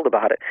be thrilled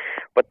about it.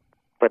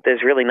 But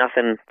there's really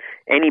nothing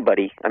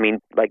anybody. I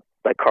mean, like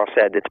Carl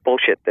said, it's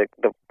bullshit.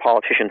 The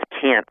politicians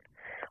can't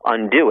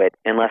undo it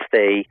unless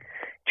they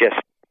just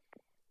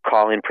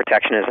call in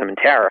protectionism and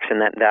tariffs,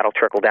 and that'll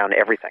trickle down to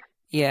everything.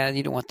 Yeah,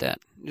 you don't want that.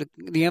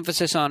 The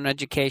emphasis on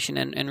education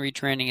and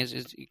retraining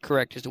is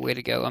correct, is the way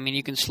to go. I mean,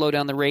 you can slow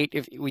down the rate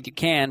if you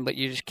can, but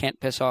you just can't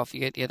piss off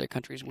the other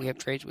countries we have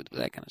trades with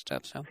that kind of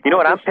stuff. So, you know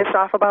what I'm pissed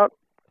off about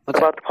the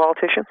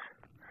politicians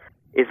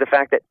is the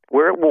fact that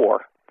we're at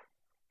war.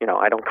 You know,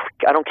 I don't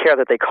care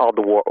that they called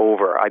the war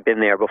over. I've been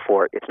there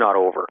before. It's not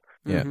over.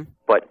 Yeah.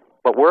 But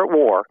we're at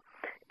war,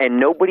 and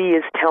nobody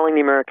is telling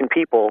the American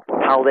people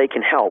how they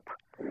can help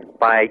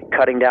by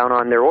cutting down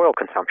on their oil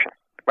consumption.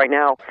 Right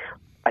now,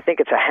 I think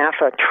it's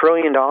 $500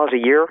 billion a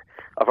year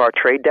of our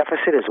trade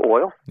deficit is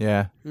oil.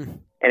 Yeah.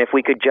 And if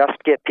we could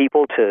just get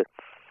people to,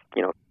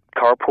 you know,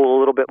 carpool a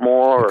little bit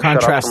more. Or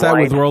contrast that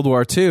with World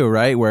War II,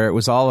 right, where it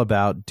was all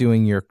about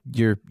doing your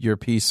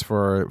piece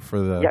for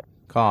the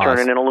cause.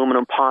 Turning in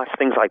aluminum pots,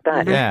 things like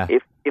that. Yeah.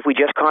 If we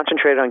just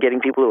concentrated on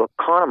getting people to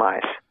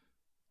economize,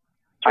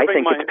 I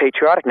think it's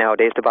patriotic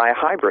nowadays to buy a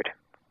hybrid.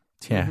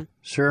 Yeah.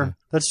 Sure.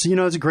 That's,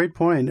 it's a great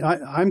point.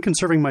 I'm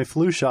conserving my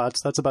flu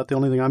shots. That's about the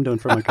only thing I'm doing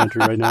for my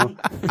country right now.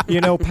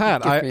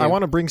 Pat, I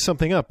want to bring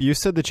something up. You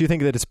said that you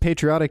think that it's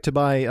patriotic to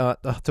buy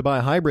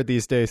a hybrid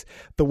these days.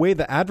 The way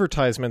the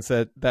advertisements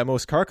that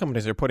most car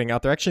companies are putting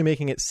out, they're actually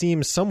making it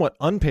seem somewhat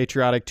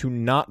unpatriotic to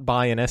not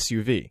buy an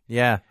SUV.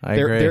 Yeah, I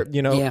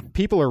agree.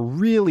 People are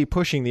really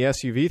pushing the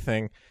SUV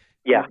thing.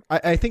 Yeah.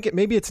 I think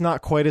maybe it's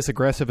not quite as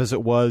aggressive as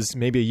it was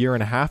maybe a year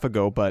and a half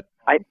ago, but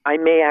I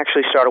may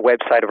actually start a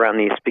website around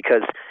these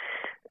because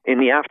in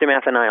the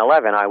aftermath of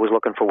 9/11, I was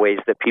looking for ways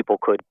that people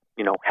could,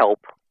 help,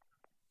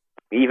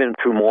 even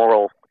through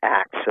moral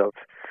acts of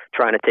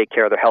trying to take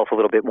care of their health a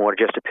little bit more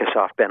just to piss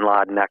off bin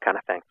Laden, that kind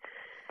of thing.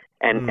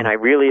 And I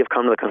really have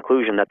come to the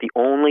conclusion that the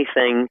only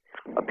thing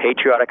a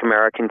patriotic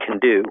American can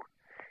do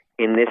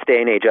in this day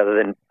and age, other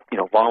than,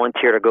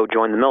 volunteer to go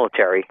join the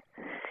military,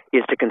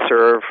 is to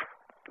conserve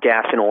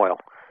gas and oil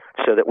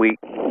so that we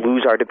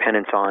lose our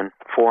dependence on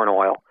foreign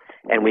oil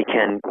and we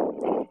can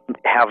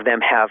have them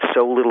have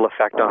so little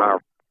effect on our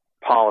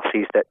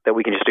policies that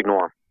we can just ignore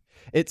them.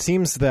 It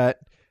seems that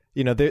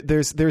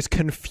there's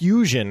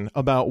confusion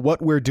about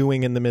what we're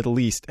doing in the Middle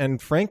East,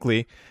 and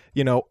frankly,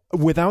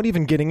 without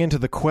even getting into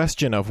the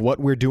question of what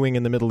we're doing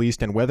in the Middle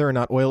East and whether or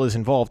not oil is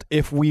involved,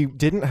 if we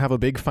didn't have a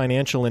big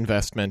financial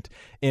investment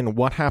in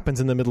what happens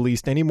in the Middle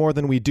East any more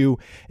than we do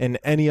in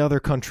any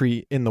other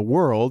country in the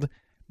world,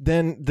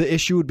 then the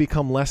issue would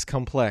become less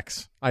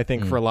complex, I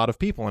think, for a lot of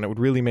people, and it would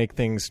really make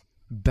things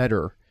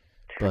better.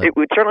 But it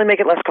would certainly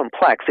make it less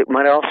complex. It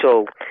might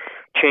also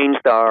change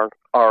our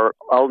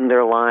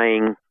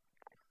underlying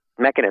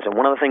mechanism.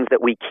 One of the things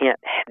that we can't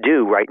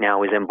do right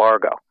now is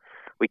embargo.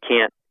 We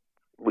can't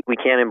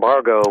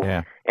embargo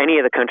any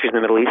of the countries in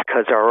the Middle East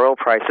because our oil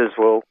prices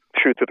will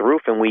shoot through the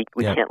roof, and we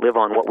can't live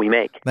on what we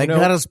make. They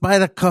got us by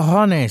the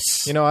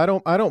cojones.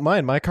 I don't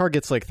mind. My car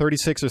gets like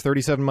 36 or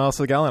 37 miles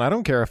to the gallon. I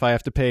don't care if I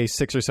have to pay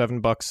 $6 or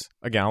 $7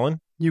 a gallon.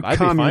 I'd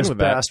communist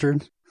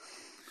bastard.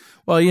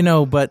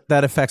 Well, but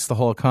that affects the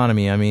whole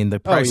economy. I mean, the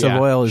price of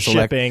oil is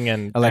shipping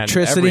and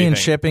electricity and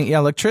shipping. Yeah,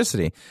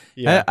 electricity.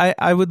 Yeah.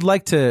 I would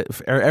like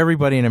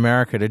everybody in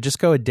America to just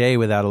go a day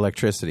without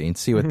electricity and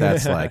see what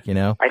that's like,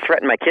 I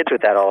threaten my kids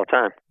with that all the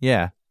time.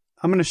 Yeah.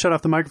 I'm going to shut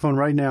off the microphone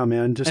right now,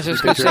 man. Just I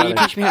was going to say, you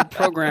teach me how to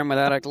program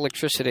without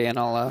electricity, and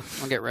I'll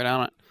get right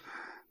on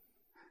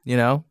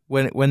it.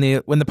 When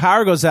the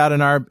power goes out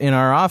in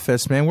our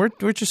office, man,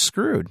 we're just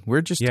screwed.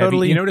 We're just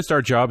totally. You noticed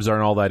our jobs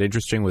aren't all that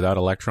interesting without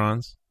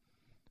electrons?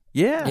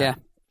 Yeah. Yeah.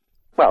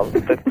 Well,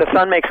 the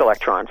sun makes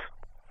electrons.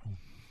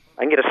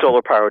 I can get a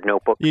solar-powered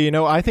notebook.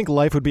 I think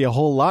life would be a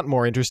whole lot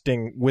more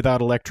interesting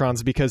without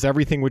electrons because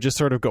everything would just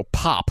sort of go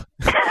pop.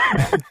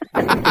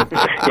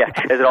 Yeah,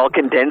 is it all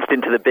condensed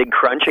into the big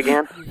crunch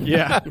again?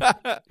 Yeah.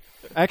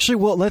 Actually,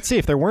 well, let's see.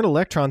 If there weren't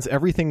electrons,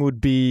 everything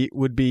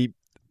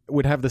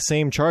would have the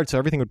same charge, so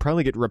everything would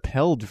probably get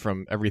repelled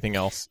from everything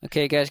else.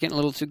 Okay, guys, getting a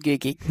little too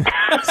geeky.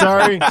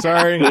 Sorry.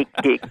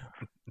 Geek.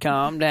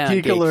 Calm down.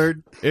 Geek alert.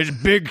 It's a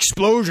big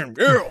explosion.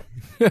 Girl.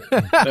 There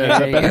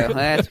you go.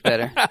 That's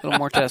better. A little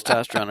more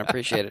testosterone. I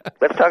appreciate it.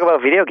 Let's talk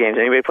about video games.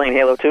 Anybody playing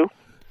Halo 2?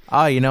 Oh,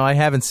 I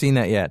haven't seen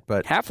that yet,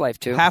 but Half-Life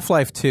 2.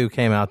 Half-Life 2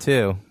 came out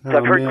too. So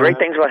I've heard great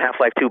things about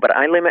Half-Life 2, but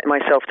I limit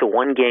myself to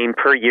one game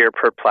per year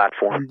per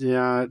platform.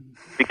 Yeah.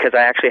 Because I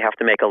actually have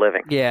to make a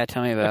living. Yeah,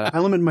 tell me about it. I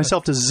limit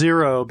myself to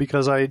 0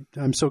 because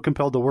I'm so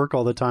compelled to work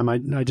all the time.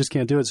 I just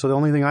can't do it. So the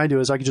only thing I do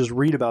is I can just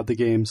read about the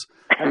games.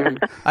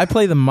 I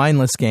play the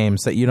mindless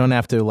games that you don't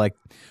have to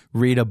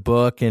read a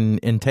book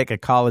and take a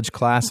college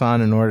class on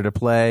in order to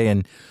play,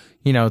 and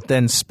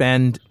then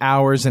spend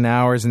hours and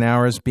hours and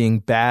hours being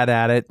bad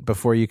at it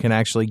before you can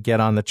actually get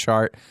on the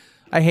chart.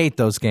 I hate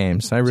those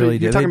games. I really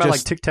do. You're talking about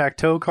like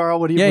Tic-Tac-Toe, Carl?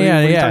 What are you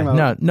Yeah. talking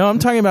about? No, I'm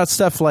talking about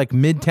stuff like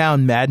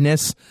Midtown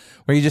Madness,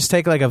 Where you just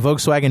take like a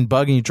Volkswagen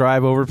Bug and you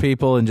drive over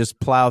people and just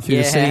plow through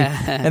the city.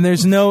 And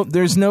there's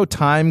no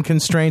time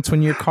constraints.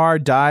 When your car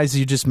dies,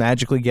 you just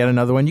magically get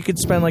another one. You could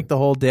spend like the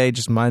whole day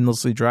just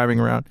mindlessly driving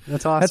around.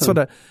 That's awesome. That's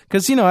what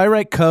because I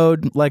write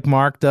code like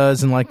Mark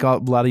does and like a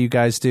lot of you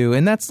guys do,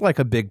 and that's like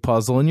a big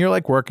puzzle. And you're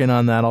like working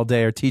on that all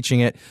day or teaching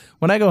it.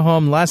 When I go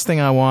home, last thing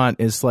I want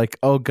is like,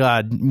 oh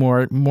God,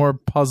 more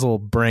puzzle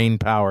brain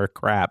power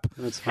crap.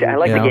 I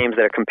like the games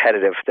that are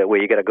competitive, that way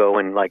you got to go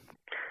and like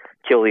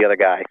kill the other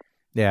guy.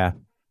 Yeah.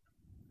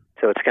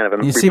 So it's kind of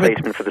a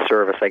replacement for the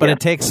service, I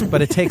guess.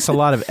 But it takes a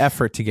lot of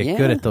effort to get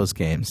good at those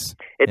games.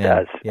 It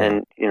does. Yeah.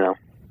 And,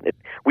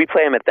 we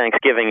play them at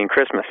Thanksgiving and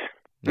Christmas.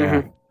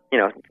 Yeah.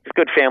 It's a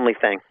good family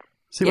thing.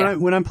 See,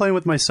 when I'm playing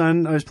with my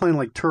son, I was playing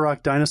like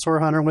Turok Dinosaur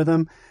Hunter with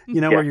him,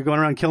 where you're going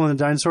around killing the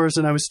dinosaurs.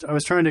 And I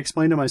was trying to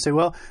explain to him, I say,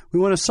 well, we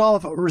want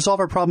to resolve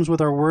our problems with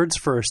our words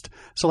first.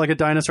 So like a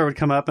dinosaur would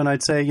come up and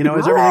I'd say, is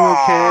everything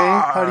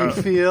okay? How do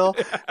you feel?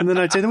 And then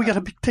I'd say, then we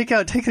got to take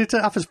it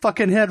off his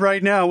fucking head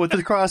right now with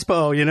the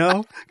crossbow,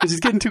 because he's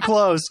getting too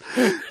close,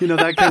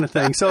 that kind of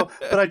thing. So,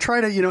 but I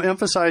try to,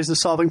 emphasize the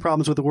solving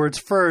problems with the words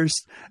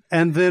first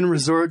and then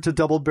resort to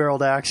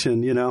double-barreled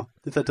action,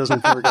 if that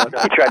doesn't work out.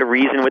 You try to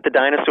reason with the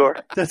dinosaur?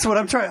 That's what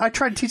I'm trying. I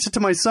try to teach it to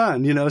my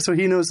son, so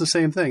he knows the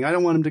same thing. I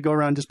don't want him to go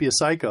around and just be a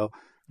psycho.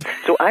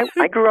 So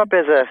I grew up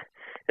as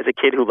a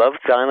kid who loved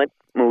violent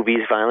movies,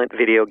 violent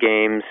video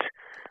games,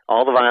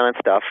 all the violent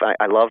stuff.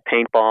 I love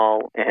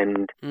paintball,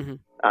 and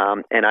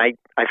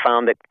I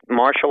found that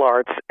martial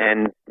arts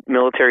and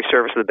military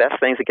service are the best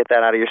things to get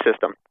that out of your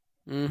system.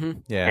 Mm-hmm.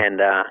 Yeah. And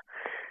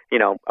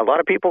a lot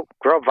of people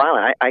grow up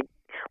violent.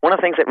 One of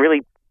the things that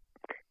really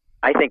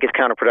I think is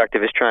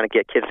counterproductive is trying to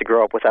get kids to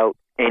grow up without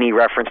any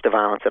reference to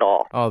violence at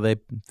all. Oh, they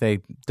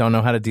don't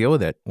know how to deal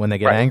with it when they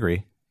get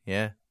angry.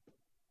 Yeah.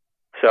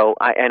 So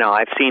I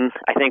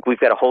think we've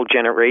got a whole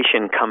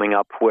generation coming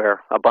up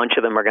where a bunch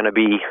of them are going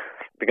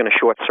to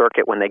short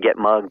circuit when they get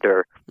mugged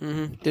or.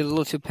 Mm-hmm. They're a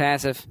little too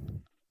passive.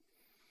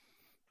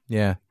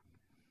 Yeah.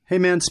 Hey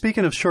man,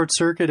 speaking of short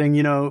circuiting,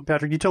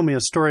 Patrick, you told me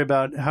a story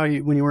about how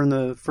when you were in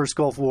the first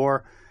Gulf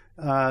War,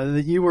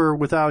 that you were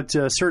without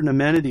certain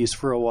amenities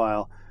for a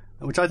while,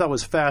 which I thought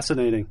was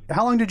fascinating.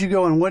 How long did you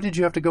go and what did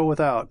you have to go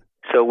without?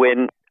 So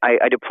when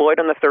I deployed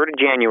on the 3rd of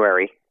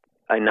January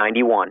in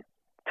 91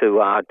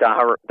 to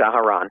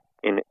Dhahran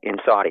in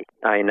Saudi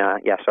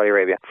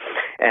Arabia.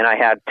 And I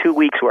had 2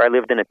 weeks where I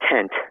lived in a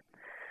tent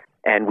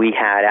and we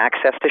had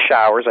access to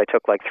showers. I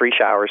took like 3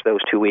 showers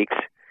those 2 weeks.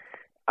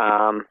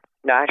 No,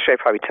 actually I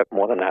probably took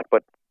more than that,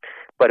 but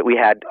we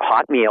had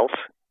hot meals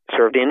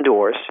served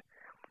indoors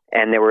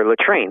and there were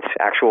latrines,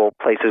 actual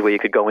places where you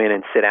could go in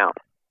and sit down.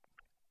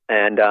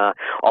 And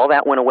all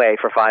that went away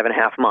for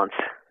 5.5 months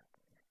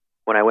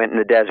when I went in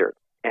the desert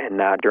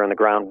and during the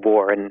ground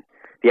war and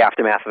the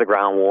aftermath of the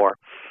ground war.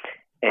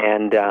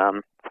 And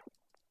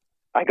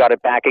I got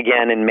it back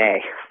again in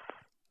May.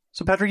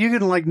 So, Patrick, you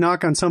could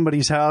knock on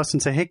somebody's house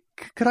and say, hey,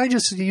 could I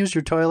just use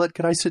your toilet?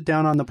 Could I sit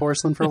down on the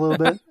porcelain for a little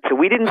bit? So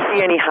we didn't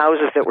see any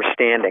houses that were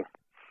standing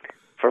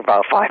for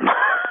about 5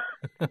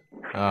 months.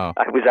 Oh.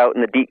 I was out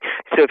in the deep.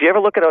 So if you ever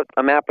look at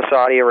a map of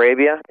Saudi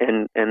Arabia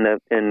and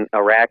in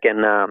Iraq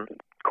and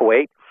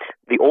Kuwait,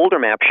 the older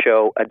maps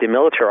show a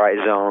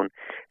demilitarized zone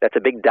that's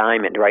a big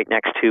diamond right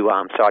next to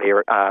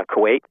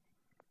Kuwait.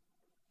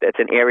 It's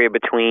an area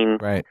between.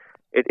 Right.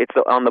 It's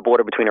on the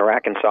border between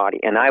Iraq and Saudi,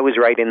 and I was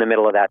right in the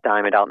middle of that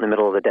diamond, out in the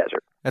middle of the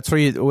desert. That's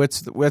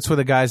where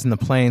the guys in the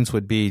planes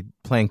would be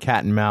playing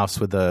cat and mouse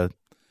with the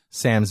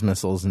SAMS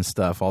missiles and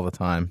stuff all the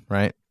time,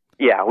 right?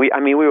 Yeah,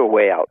 we were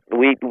way out.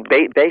 We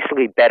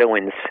basically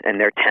Bedouins and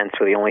their tents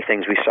were the only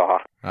things we saw.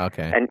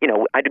 Okay. And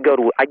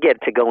I'd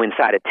get to go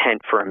inside a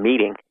tent for a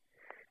meeting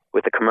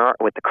with the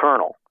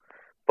colonel,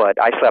 but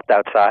I slept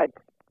outside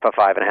for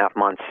 5.5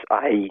 months.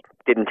 I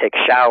didn't take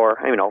a shower.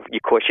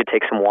 Of course, you'd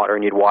take some water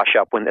and you'd wash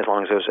up as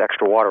long as there was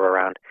extra water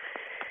around.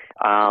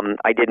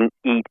 I didn't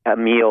eat a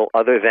meal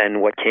other than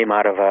what came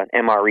out of an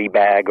MRE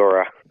bag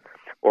or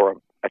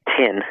a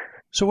tin.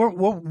 So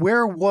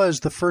where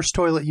was the first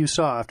toilet you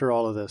saw after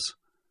all of this?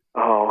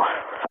 Oh,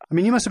 I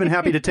mean, you must have been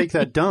happy to take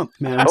that dump,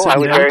 man. Oh, I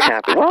was very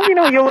happy. Well,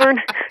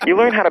 you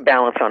learn how to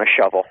balance on a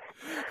shovel.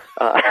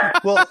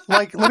 Well,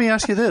 let me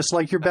ask you this: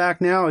 you're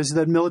back now. Is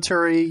that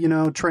military,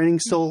 training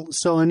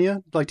still in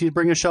you? Do you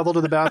bring a shovel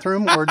to the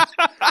bathroom? Or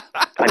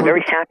I'm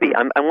very happy.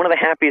 I'm one of the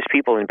happiest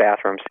people in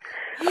bathrooms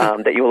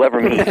that you will ever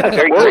meet. I'm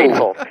very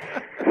grateful.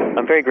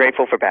 I'm very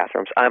grateful for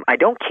bathrooms. I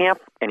don't camp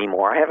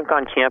anymore. I haven't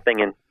gone camping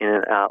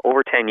in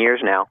over 10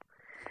 years now,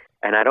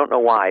 and I don't know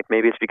why.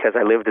 Maybe it's because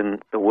I lived in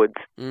the woods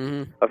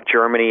of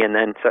Germany, and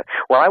then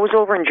I was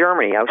over in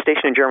Germany. I was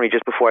stationed in Germany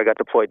just before I got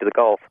deployed to the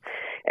Gulf.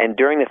 And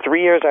during the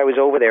 3 years I was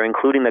over there,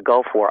 including the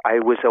Gulf War, I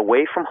was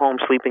away from home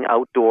sleeping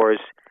outdoors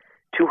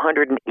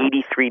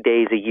 283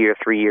 days a year,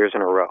 3 years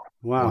in a row.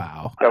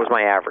 Wow. That was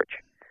my average.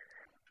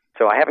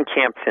 So I haven't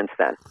camped since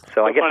then.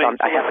 So I guess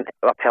I haven't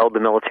upheld the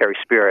military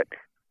spirit.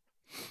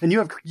 And you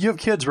have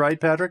kids, right,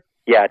 Patrick?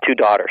 Yeah, 2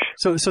 daughters.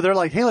 So they're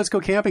like, hey, let's go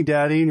camping,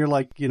 Daddy. And you're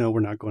like, we're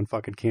not going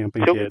fucking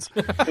camping, kids.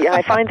 Yeah,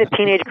 I find that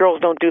teenage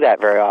girls don't do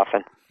that very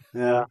often.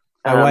 Yeah.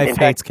 My wife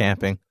hates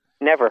camping.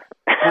 Never.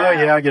 Oh,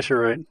 yeah, I guess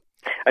you're right.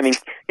 I mean,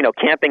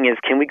 camping is,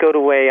 can we go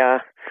to a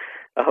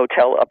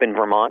hotel up in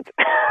Vermont?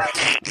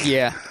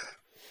 Yeah.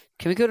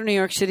 Can we go to New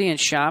York City and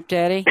shop,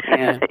 Daddy?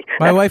 Yeah.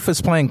 My wife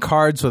was playing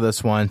cards with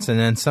us once, and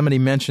then somebody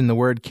mentioned the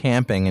word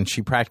camping, and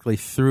she practically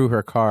threw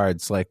her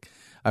cards like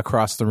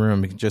across the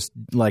room, just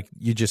like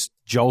you just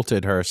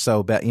jolted her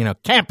so bad.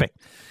 Camping.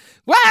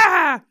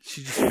 Wah!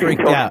 She just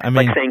freaked out. I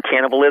mean, like saying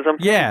cannibalism?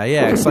 Yeah.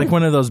 It's like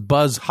one of those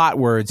buzz hot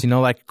words,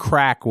 like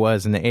crack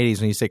was in the 80s.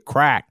 When you say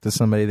crack to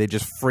somebody, they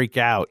just freak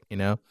out,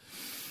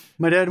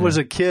 My dad was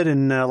a kid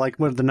in the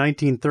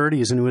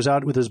 1930s, and he was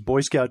out with his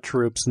Boy Scout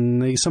troops,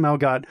 and they somehow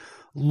got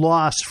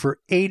lost for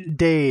 8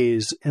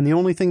 days, and the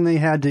only thing they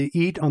had to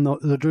eat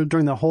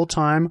during the whole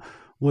time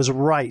was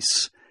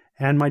rice.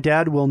 And my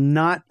dad will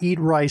not eat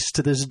rice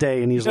to this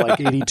day, and he's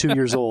like 82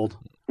 years old.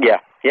 Yeah.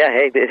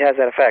 Hey, it has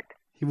that effect.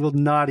 He will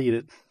not eat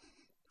it.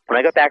 When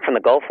I got back from the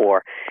Gulf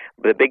War,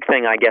 the big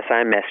thing I guess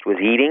I missed was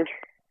eating,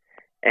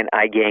 and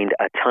I gained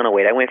a ton of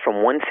weight. I went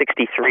from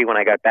 163 when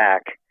I got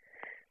back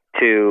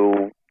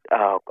to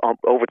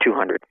over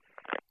 200.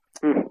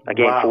 I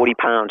gained 40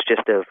 pounds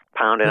just of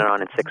pounding it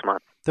on in 6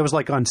 months. That was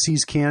like on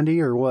See's Candy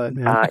or what,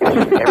 man? It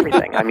was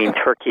everything. I mean,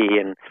 turkey,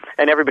 and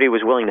everybody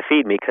was willing to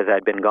feed me because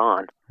I'd been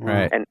gone.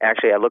 Right. And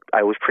actually,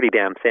 I was pretty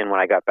damn thin when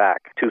I got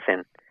back, too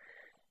thin.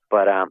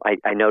 But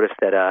I noticed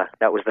that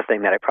that was the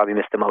thing that I probably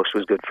missed the most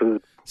was good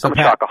food. So I'm a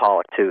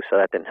chocoholic, too, so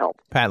that didn't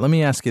help. Pat, let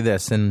me ask you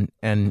this, and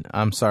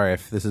I'm sorry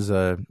if this is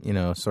a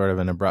sort of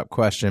an abrupt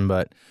question,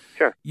 but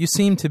sure. You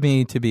seem to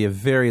me to be a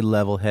very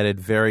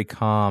level-headed, very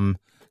calm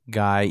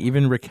guy,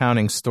 even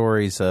recounting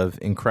stories of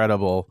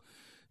incredibly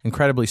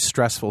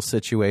stressful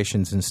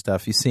situations and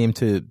stuff. You seem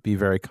to be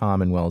very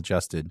calm and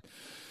well-adjusted.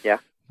 Yeah.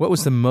 What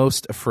was the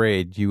most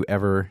afraid you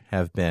ever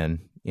have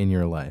been in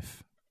your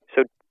life?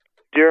 So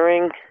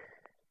during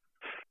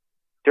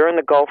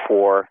the Gulf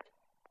War,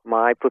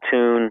 my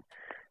platoon,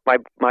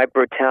 my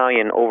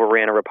battalion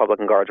overran a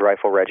Republican Guards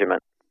Rifle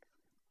Regiment,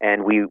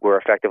 and we were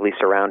effectively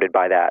surrounded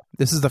by that.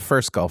 This is the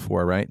first Gulf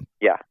War, right?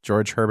 Yeah.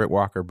 George Herbert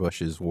Walker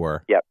Bush's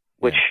war. Yep.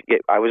 Which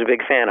I was a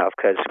big fan of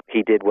because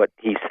he did what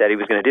he said he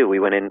was going to do. We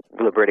went in,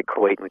 liberated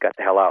Kuwait, and we got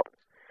the hell out.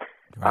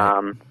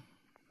 Right.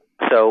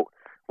 So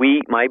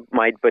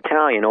my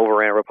battalion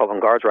overran a Republican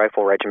Guards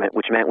Rifle Regiment,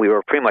 which meant we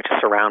were pretty much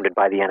surrounded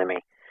by the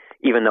enemy.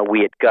 Even though we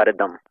had gutted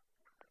them,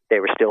 they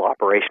were still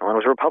operational. And it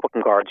was a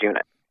Republican Guards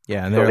unit.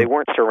 Yeah, and so they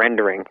weren't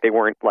surrendering. They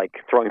weren't like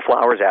throwing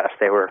flowers at us.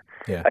 They were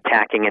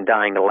attacking and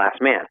dying to the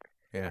last man.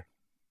 Yeah.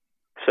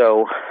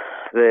 So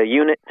the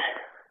unit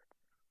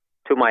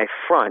to my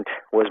front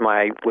was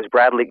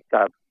Bradley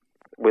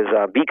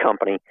B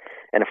Company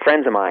and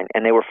friends of mine,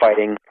 and they were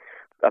fighting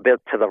a bit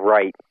to the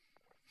right.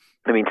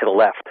 I mean, to the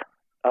left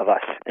of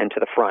us and to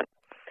the front.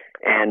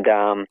 And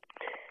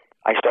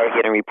I started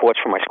getting reports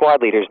from my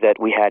squad leaders that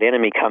we had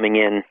enemy coming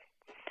in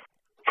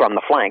from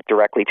the flank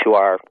directly to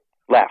our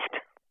left,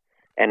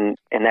 and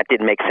that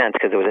didn't make sense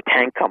because there was a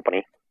tank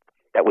company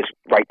that was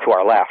right to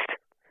our left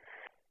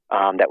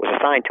that was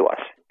assigned to us,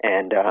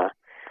 and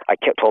I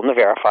told them to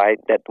verify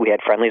that we had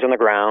friendlies on the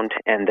ground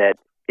and that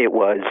it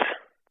was,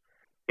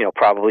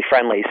 probably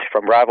friendlies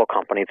from rival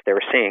companies that they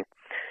were seeing.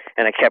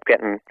 And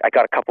I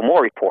got a couple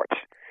more reports.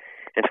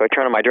 And so I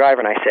turned to my driver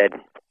and I said,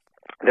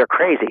 they're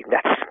crazy.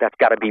 That's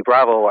got to be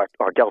Bravo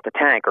or Delta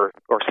Tank or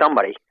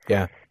somebody.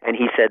 Yeah. And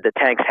he said the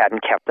tanks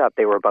hadn't kept up.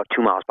 They were about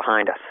 2 miles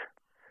behind us.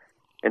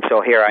 And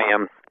so here I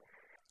am,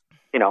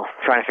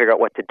 trying to figure out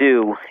what to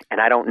do.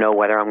 And I don't know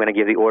whether I'm going to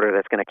give the order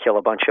that's going to kill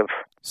a bunch of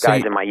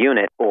guys in my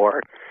unit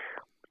or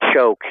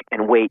choke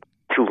and wait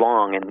too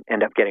long and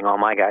end up getting all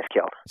my guys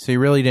killed. So you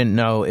really didn't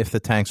know if the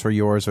tanks were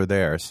yours or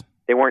theirs?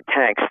 They weren't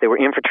tanks. They were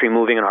infantry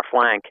moving on our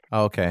flank.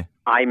 Oh, okay.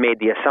 I made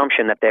the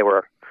assumption that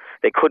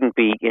they couldn't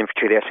be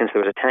infantry there since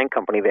there was a tank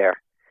company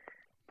there.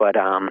 But,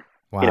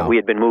 wow. We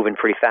had been moving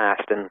pretty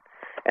fast, and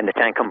the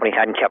tank company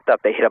hadn't kept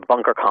up. They hit a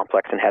bunker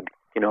complex and had,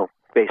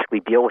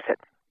 basically deal with it.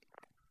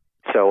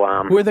 So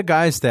who are the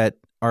guys that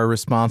are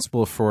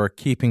responsible for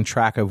keeping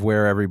track of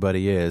where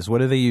everybody is? What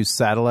do they use?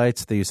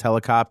 Satellites? Do they use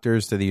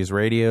helicopters? Do they use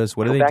radios?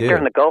 What do they do? Back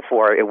during the Gulf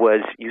War, it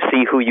was you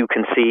see who you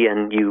can see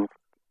and you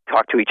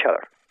talk to each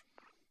other.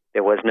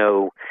 There was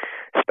no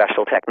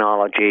special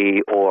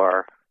technology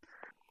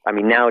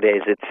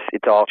nowadays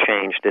it's all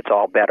changed. It's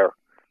all better.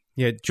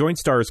 Yeah, Joint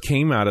Stars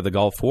came out of the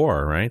Gulf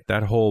War, right?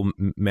 That whole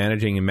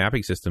managing and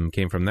mapping system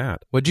came from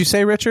that. What'd you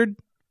say, Richard?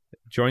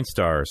 Joint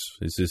Stars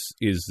is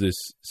this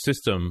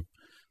system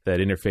that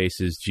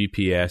interfaces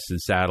GPS and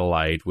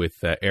satellite with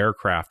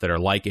aircraft that are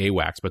like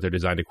AWACS, but they're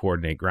designed to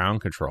coordinate ground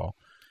control.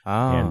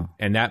 Oh.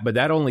 But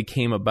that only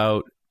came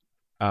about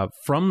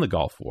from the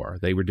Gulf War.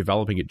 They were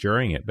developing it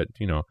during it, but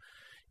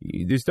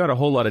there's not a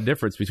whole lot of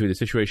difference between the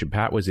situation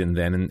Pat was in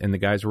then and the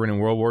guys who were in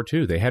World War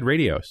II. They had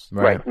radios.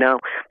 Right. Now,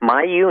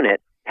 my unit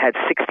had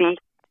 60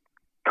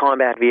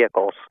 combat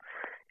vehicles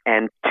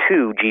and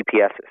 2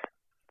 GPSs.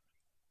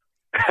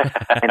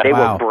 And they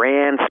were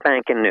brand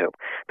spanking new.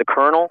 The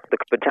colonel, the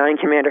battalion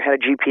commander had a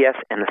GPS,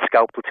 and the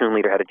scout platoon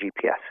leader had a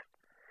GPS.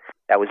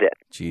 That was it.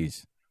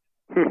 Jeez.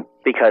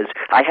 Because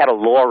I had a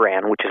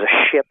LORAN, which is a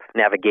ship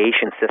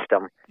navigation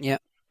system. Yeah.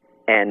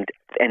 And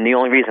the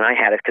only reason I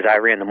had it is because I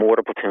ran the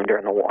mortar platoon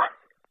during the war.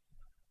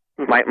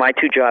 My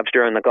 2 jobs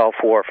during the Gulf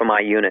War for my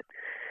unit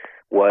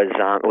was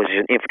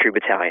an infantry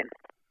battalion.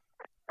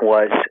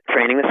 Was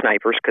training the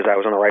snipers because I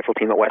was on the rifle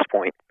team at West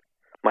Point,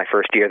 my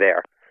first year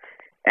there,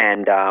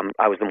 and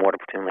I was the mortar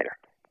platoon leader.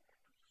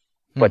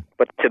 But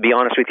to be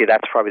honest with you,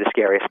 that's probably the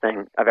scariest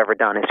thing I've ever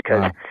done, is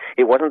because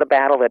it wasn't the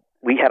battle that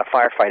we had a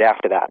firefight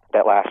after that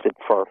lasted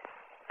for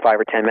 5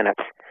 or 10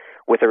 minutes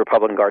with the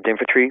Republican Guards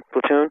infantry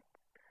platoon,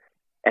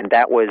 and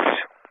that was,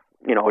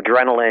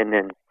 adrenaline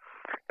and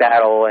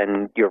battle,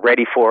 and you're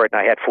ready for it.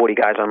 And I had 40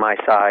 guys on my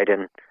side,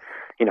 and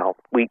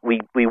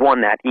we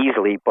won that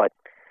easily. But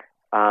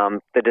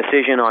the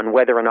decision on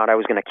whether or not I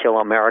was going to kill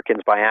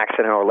Americans by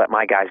accident or let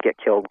my guys get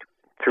killed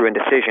through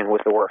indecision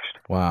was the worst.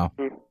 Wow.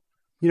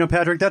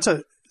 Patrick, that's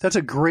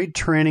a great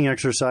training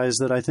exercise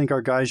that I think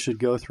our guys should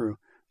go through.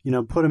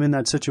 Put them in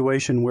that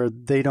situation where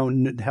they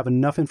don't have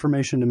enough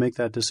information to make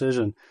that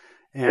decision.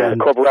 And,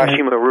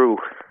 Kobayashi Maru.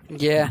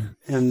 Yeah.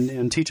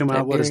 And teach them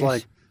out what it's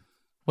like.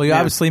 Well, you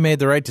obviously made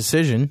the right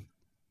decision.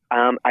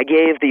 I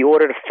gave the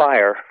order to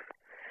fire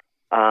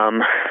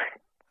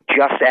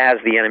just as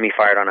the enemy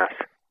fired on us.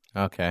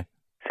 Okay.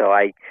 So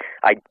I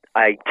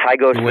tie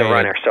goes to the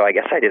runner, so I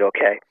guess I did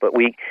okay. But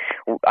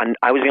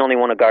I was the only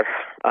one who got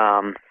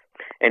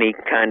any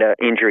kind of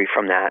injury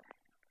from that,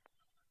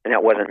 and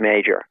that wasn't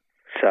major.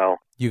 So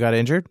you got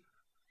injured?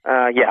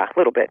 Yeah, a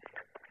little bit.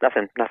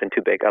 Nothing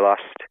too big. I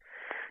lost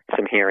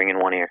some hearing in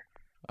one ear.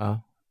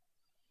 Oh.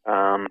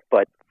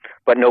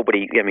 But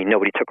nobody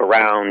took a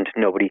round.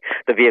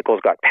 The vehicles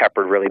got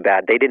peppered really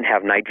bad. They didn't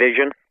have night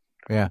vision.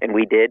 Yeah. And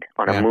we did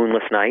on a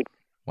moonless night.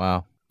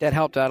 Wow. That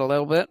helped out a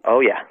little bit. Oh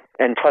yeah.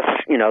 And plus,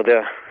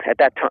 at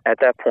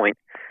that point,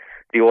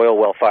 the oil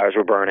well fires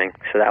were burning,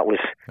 so that was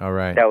all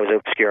right. That was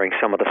obscuring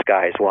some of the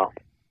sky as well.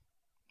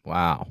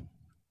 Wow.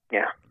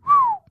 Yeah.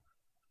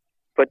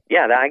 But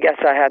yeah, I guess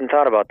I hadn't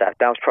thought about that.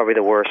 That was probably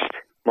the worst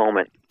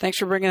moment. Thanks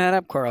for bringing that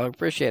up, Carl. I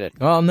appreciate it.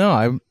 Well,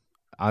 no,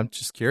 I'm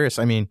just curious.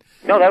 I mean,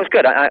 no, that was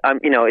good. I'm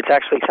it's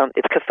actually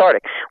it's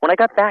cathartic. When I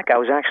got back, I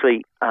was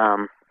actually.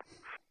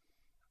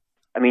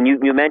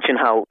 You mentioned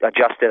how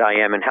adjusted I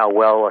am and how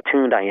well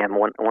attuned I am.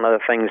 One of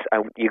the things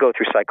you go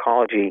through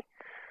psychology.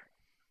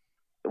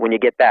 When you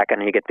get back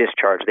and you get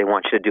discharged, they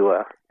want you to do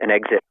an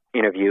exit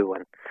interview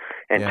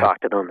and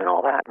talk to them and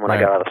all that. When I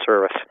got out of the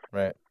service,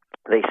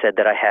 they said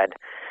that I had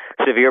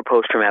severe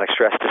post-traumatic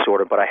stress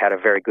disorder, but I had a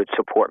very good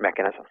support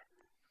mechanism.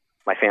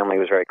 My family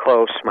was very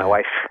close. My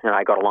wife and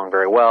I got along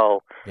very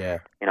well. Yeah.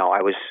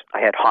 I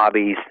had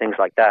hobbies, things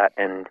like that,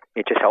 and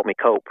it just helped me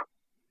cope.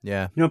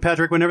 Yeah.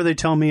 Patrick, whenever they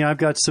tell me I've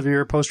got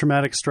severe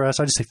post-traumatic stress,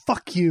 I just say,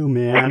 fuck you,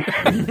 man.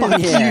 Fuck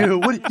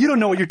you. You don't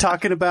know what you're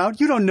talking about.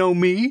 You don't know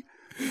me.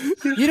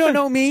 You don't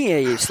know me. Yeah,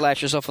 you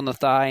slash yourself on the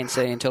thigh and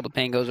say until the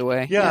pain goes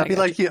away. Yeah, I'd be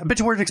like, I bet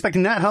you weren't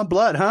expecting that, huh?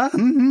 Blood, huh?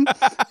 Mm-hmm.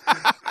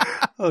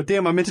 Oh,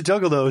 damn, I meant to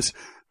juggle those,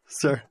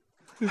 sir.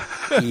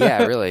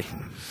 Yeah, really.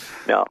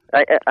 No,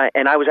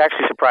 I was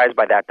actually surprised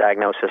by that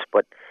diagnosis,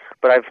 but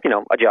I've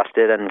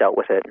adjusted and dealt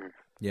with it.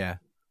 Yeah.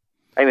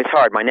 It's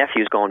hard. My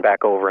nephew's going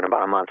back over in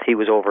about a month. He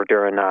was over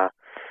during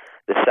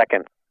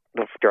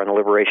during the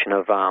liberation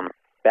of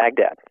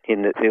Baghdad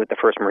in the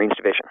 1st Marines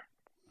Division.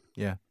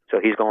 Yeah. So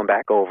he's going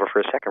back over for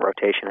a second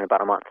rotation in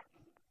about a month.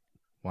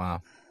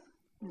 Wow.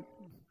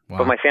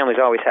 But my family's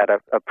always had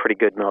a pretty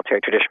good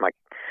military tradition. My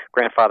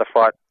grandfather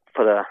fought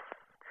for the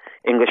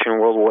English in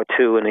World War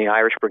II and the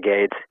Irish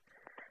Brigades.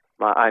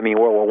 World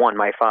War I.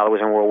 My father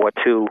was in World War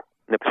II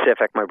in the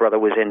Pacific. My brother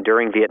was in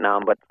during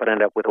Vietnam, but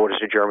ended up with orders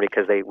to Germany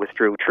because they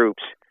withdrew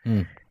troops.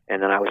 And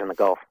then I was in the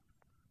Gulf.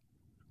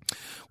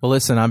 Well,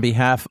 listen, on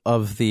behalf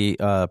of the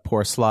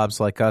poor slobs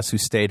like us who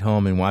stayed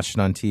home and watched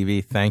it on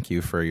TV, thank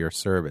you for your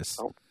service.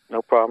 Oh,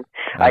 no problem.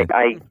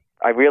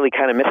 I really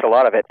kind of miss a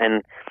lot of it,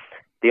 and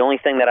the only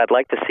thing that I'd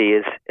like to see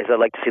is I'd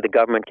like to see the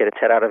government get its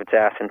head out of its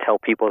ass and tell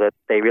people that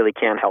they really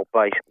can help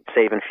by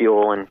saving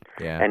fuel and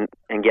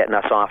getting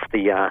us off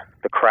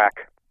the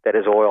crack that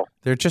is oil.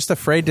 They're just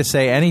afraid to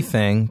say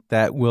anything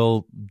that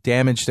will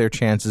damage their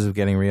chances of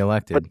getting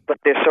reelected. But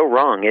they're so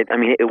wrong. It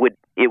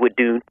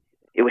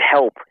would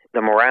help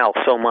the morale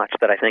so much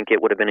that I think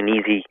it would have been an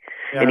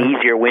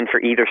easier win for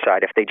either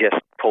side if they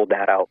just pulled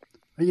that out.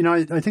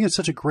 I think it's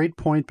such a great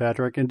point,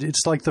 Patrick, and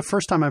it's like the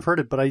first time I've heard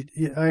it, but I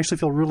actually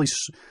feel really,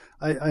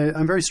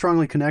 I'm very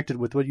strongly connected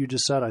with what you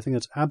just said. I think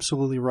it's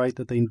absolutely right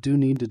that they do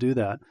need to do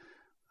that.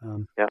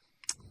 Yeah.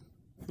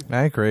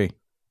 I agree.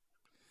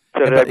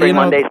 So did I bring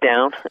Mondays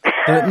down?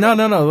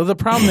 No. The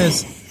problem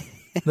is,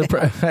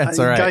 that's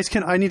all right. Guys,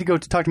 I need to go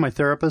talk to my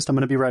therapist. I'm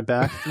going to be right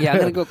back. Yeah, I'm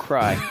going to go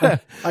cry.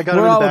 I got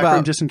him in the back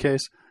room just in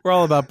case. We're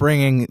all about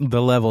bringing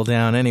the level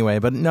down anyway.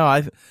 But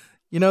no,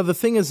 the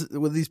thing is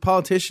with these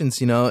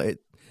politicians, it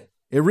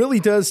really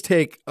does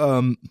take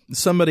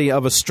somebody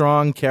of a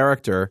strong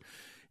character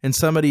and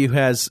somebody who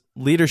has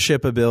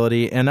leadership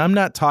ability. And I'm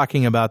not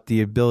talking about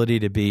the ability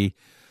to be,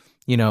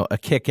 a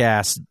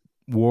kick-ass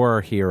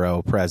war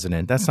hero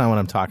president. That's not what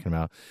I'm talking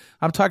about.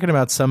 I'm talking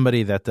about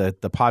somebody that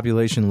the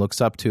population looks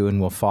up to and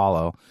will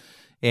follow.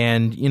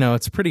 And, you know,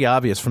 it's pretty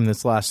obvious from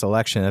this last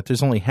election that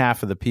there's only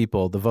half of the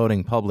people, the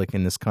voting public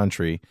in this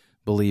country,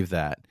 believe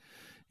that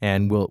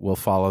and will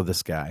follow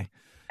this guy.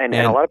 And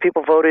a lot of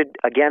people voted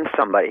against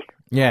somebody.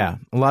 Yeah,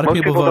 a lot of Most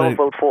people voted, don't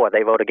vote for,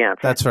 they vote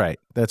against. That's right.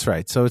 That's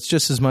right. So it's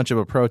just as much of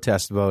a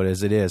protest vote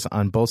as it is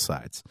on both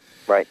sides.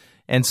 Right.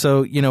 And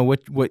so, you know,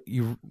 what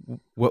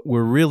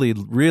we're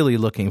really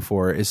looking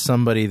for is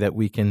somebody that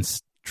we can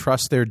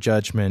trust their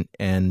judgment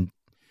and,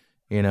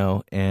 you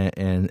know,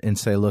 and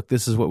say, look,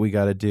 this is what we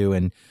got to do,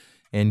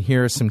 and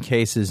here are some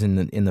cases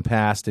in the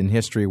past in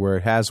history where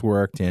it has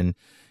worked, and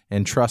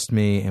trust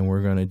me, and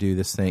we're going to do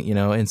this thing, you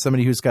know, and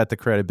somebody who's got the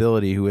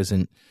credibility, who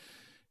isn't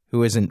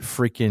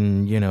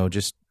freaking, you know,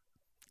 just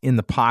in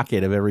the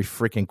pocket of every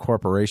freaking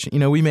corporation. You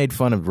know, we made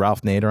fun of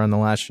Ralph Nader on the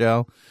last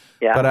show.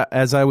 Yeah. But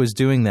as I was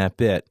doing that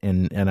bit,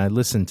 and I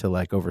listened to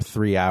like over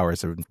 3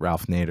 hours of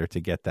Ralph Nader to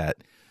get that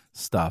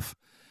stuff.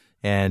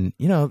 And,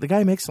 you know, the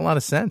guy makes a lot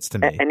of sense to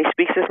me. And he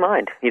speaks his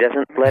mind. He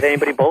doesn't let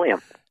anybody bully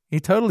him. He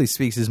totally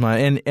speaks his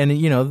mind. And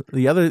you know,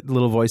 the other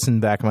little voice in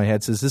the back of my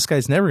head says, this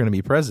guy's never going to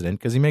be president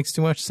because he makes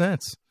too much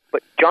sense.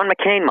 But John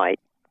McCain might.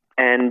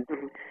 And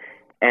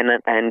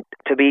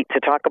to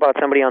talk about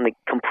somebody on the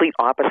complete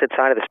opposite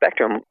side of the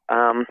spectrum,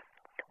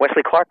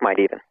 Wesley Clark might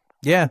even.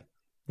 Yeah.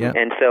 Yeah.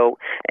 And so,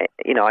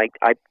 you know, I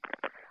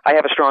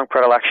have a strong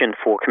predilection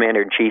for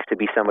Commander-in-Chief to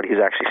be somebody who's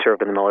actually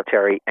served in the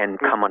military and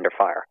come under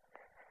fire.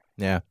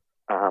 Yeah.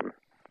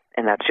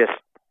 And that's just,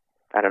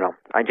 I don't know.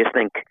 I just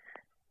think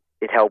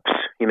it helps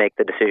you make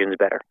the decisions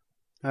better.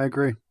 I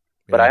agree.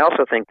 But I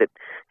also think that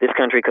this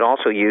country could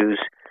also use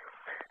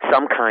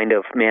some kind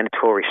of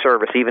mandatory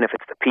service, even if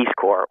it's the Peace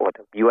Corps or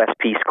the U.S.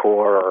 Peace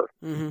Corps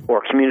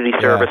or community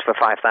service for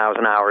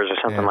 5,000 hours or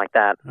something like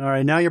that. All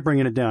right, now you're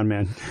bringing it down,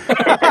 man.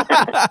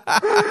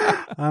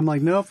 I'm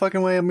like, no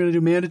fucking way I'm going to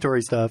do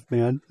mandatory stuff,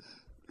 man.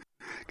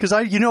 Because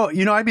I'd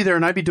be there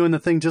and I'd be doing the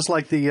thing just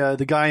like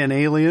the guy in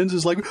Aliens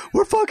is like,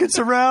 we're fucking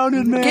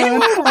surrounded, man. Game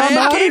over, man. I'm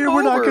out Game here. over.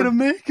 We're not going to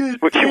make it.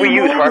 Should we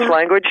use harsh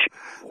language?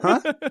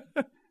 Huh?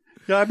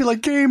 Yeah, I'd be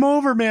like, game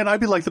over, man.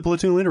 I'd be like the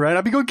platoon leader, right?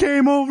 I'd be going,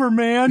 game over,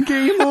 man.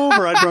 Game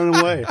over. I'd run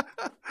away.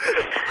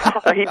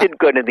 He did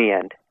good in the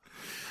end.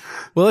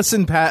 Well,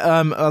 listen, Pat,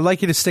 I'd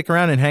like you to stick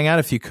around and hang out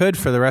if you could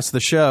for the rest of the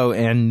show.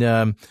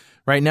 And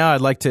right now,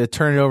 I'd like to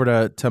turn it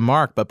over to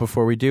Mark. But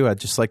before we do, I'd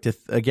just like to,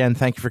 again,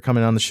 thank you for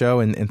coming on the show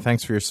and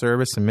thanks for your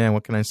service. And, man,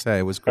 what can I say?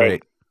 It was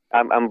great. Hey,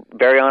 I'm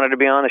very honored to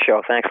be on the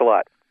show. Thanks a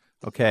lot.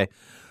 Okay.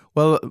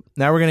 Well,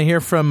 now we're going to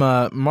hear from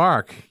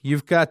Mark.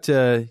 You've got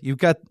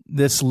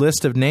this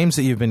list of names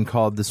that you've been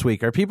called this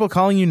week. Are people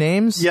calling you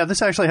names? Yeah,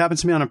 this actually happens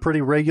to me on a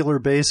pretty regular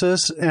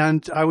basis,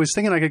 and I was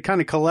thinking I could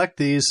kind of collect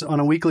these on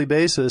a weekly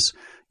basis.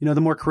 You know,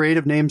 the more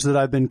creative names that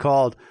I've been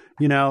called.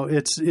 You know,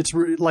 it's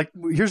like,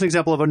 here's an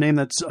example of a name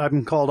that's I've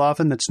been called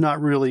often that's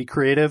not really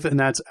creative, and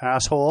that's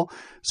asshole.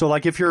 So,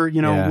 like, if you're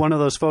one of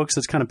those folks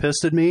that's kind of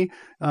pissed at me,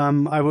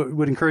 I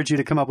would encourage you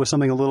to come up with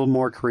something a little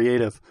more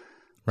creative.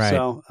 Right.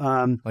 So,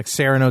 like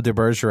Cyrano de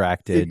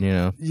Bergerac did, you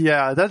know.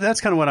 Yeah,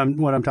 that's kind of what I'm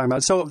talking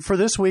about. So for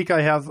this week,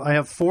 I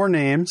have 4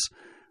 names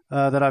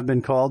that I've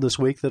been called this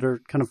week that are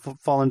kind of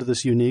fall into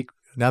this unique.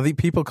 Now, the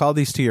people call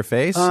these to your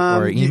face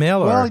or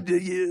email or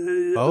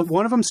both?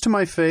 One of them's to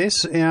my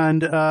face,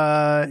 and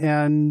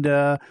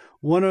the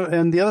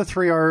other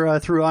 3 are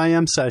through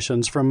IM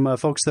sessions from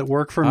folks that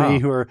work for me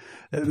who are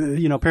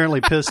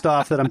apparently pissed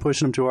off that I'm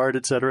pushing them too hard,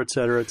 et cetera, et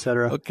cetera, et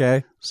cetera.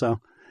 Okay. So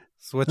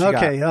what you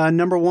got?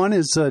 Number 1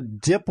 is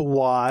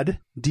Dipwad,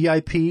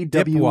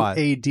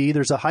 DIPWAD.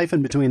 There's a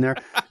hyphen between there.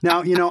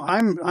 Now,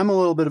 I'm a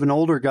little bit of an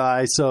older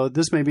guy, so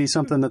this may be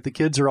something that the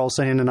kids are all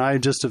saying, and I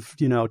just have,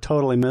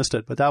 totally missed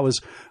it. But that was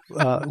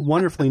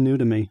wonderfully new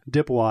to me,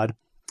 Dipwad.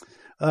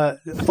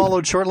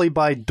 Followed shortly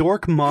by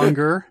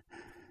Dorkmonger.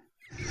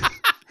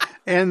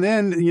 And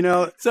then,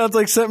 sounds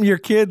like something your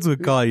kids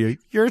would call you.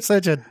 You're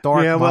such a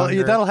dork. Yeah, well,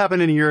 that'll happen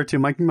in a year or two.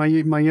 My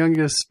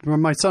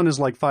son is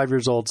like 5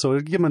 years old, so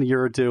give him a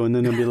year or two, and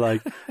then he'll be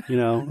like,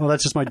 well,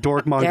 that's just my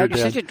dork monger. Yeah, you're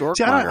such a dork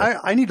monger.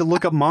 I need to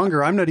look up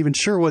monger. I'm not even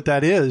sure what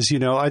that is.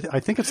 I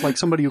think it's like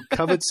somebody who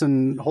covets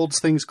and holds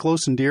things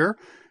close and dear.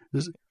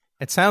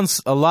 It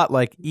sounds a lot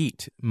like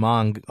eat,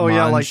 Oh,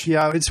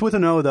 yeah, it's with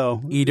an O,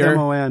 though. Eater.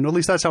 M-O-N. At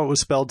least that's how it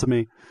was spelled to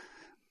me.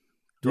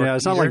 Dork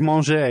it's not like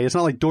manger. It's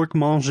not like dork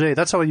manger.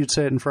 That's how you'd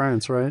say it in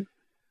France, right?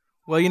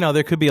 Well,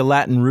 there could be a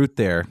Latin root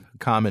there,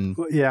 common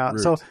root.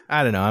 So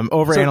I don't know. I'm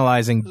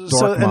overanalyzing dorkmonger.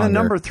 So, and then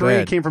number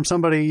 3 came from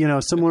somebody,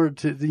 similar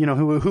to,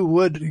 who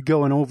would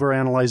go and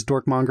overanalyze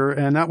dorkmonger,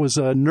 and that was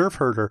Nerf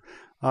Herder,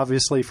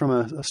 obviously from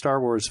a Star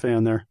Wars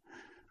fan there.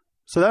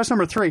 So that was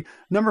number 3.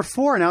 Number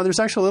 4, now there's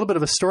actually a little bit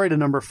of a story to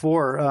number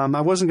 4.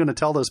 I wasn't going to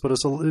tell this, but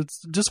it's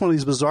just one of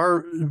these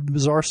bizarre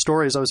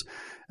stories. I was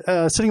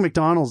sitting at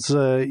McDonald's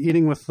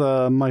eating with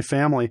my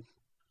family,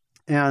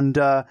 and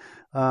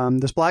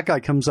this black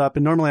guy comes up,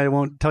 and normally I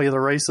won't tell you the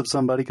race of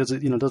somebody because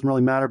it doesn't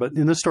really matter, but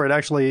in this story it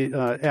actually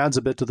adds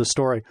a bit to the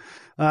story.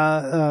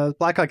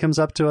 Black guy comes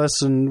up to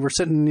us, and we're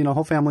sitting,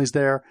 whole family's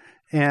there,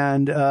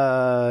 And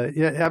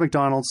at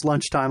McDonald's,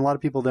 lunchtime, a lot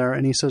of people there.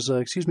 And he says,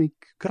 excuse me,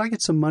 could I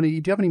get some money?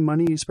 Do you have any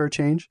money, spare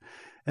change?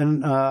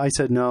 And I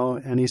said, no.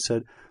 And he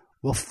said,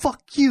 well,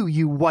 fuck you,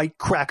 you white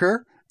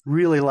cracker.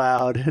 Really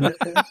loud. And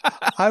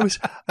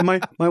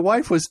my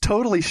wife was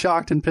totally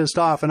shocked and pissed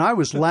off. And I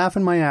was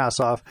laughing my ass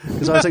off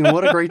because I was thinking,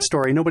 what a great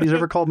story. Nobody's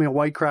ever called me a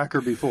white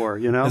cracker before,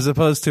 you know? As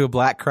opposed to a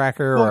black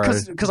cracker or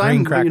a green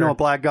I'm, cracker. you know, a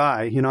black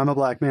guy. You know, I'm a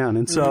black man.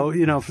 And so,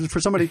 you know,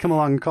 for somebody to come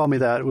along and call me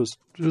that, it was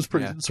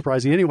pretty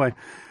surprising. Anyway,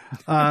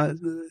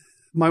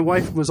 my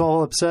wife was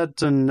all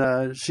upset,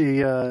 and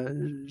she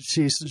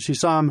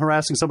saw him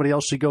harassing somebody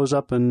else. She goes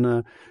up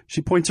and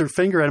she points her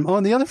finger at him. Oh,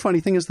 and the other funny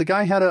thing is the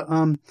guy had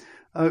a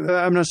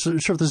I'm not sure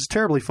if this is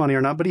terribly funny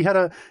or not, but he had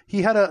a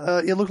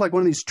it looked like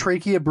one of these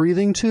trachea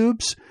breathing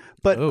tubes,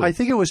 but I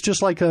think it was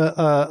just like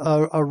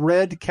a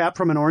red cap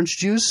from an orange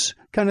juice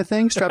kind of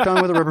thing strapped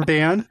on with a rubber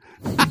band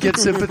to get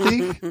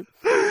sympathy.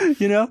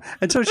 You know,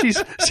 and so she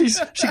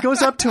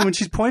goes up to him and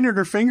she's pointing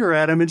her finger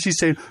at him and she's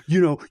saying, you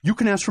know, you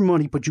can ask for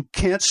money, but you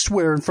can't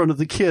swear in front of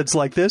the kids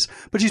like this.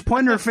 But she's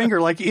pointing her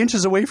finger like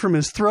inches away from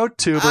his throat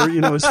tube, or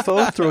you know, his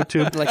faux throat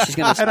tube. Like she's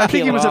gonna and I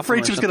think he was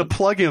afraid she was going to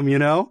plug him, you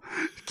know,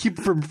 keep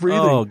him from breathing.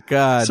 Oh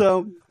God!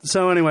 So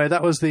anyway,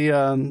 that was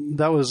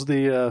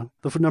the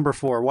number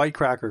 4, white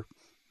cracker.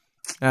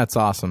 That's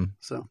awesome.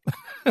 So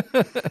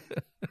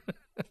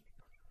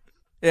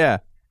yeah.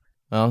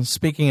 Well,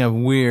 speaking of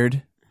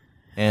weird.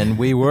 And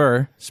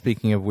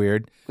speaking of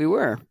weird. We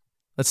were.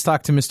 Let's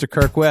talk to Mr.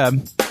 Kirk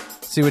Webb.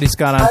 See what he's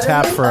got on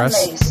tap for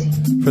us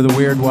for the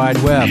Weird Wide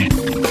Web.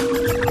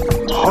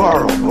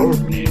 Horrible.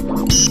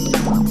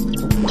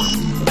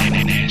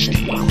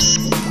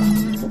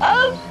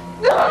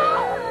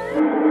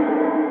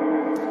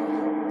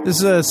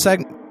 This is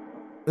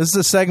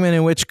a segment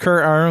in which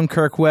our own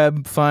Kirk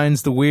Webb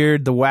finds the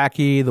weird, the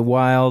wacky, the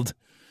wild,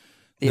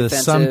 the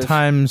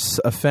sometimes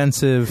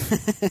offensive.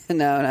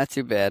 No, not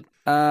too bad.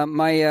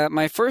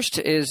 My first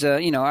is,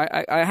 I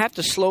have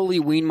to slowly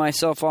wean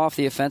myself off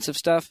the offensive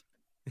stuff.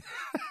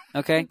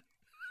 Okay?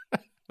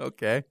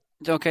 Okay.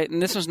 Okay,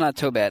 and this one's not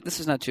too bad. This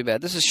is not too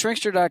bad. This is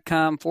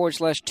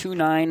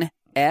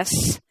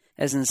shrinkster.com/29S,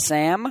 as in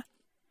Sam.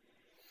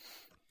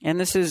 And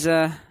this is,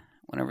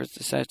 whenever it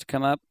decides to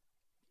come up.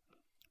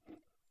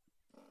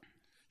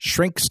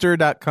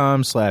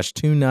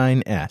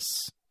 Shrinkster.com/29S.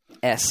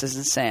 S as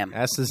in Sam.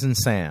 S as in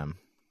Sam.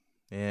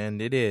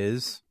 And it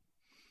is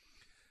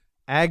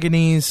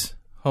Agony's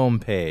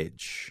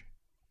homepage.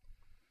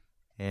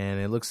 And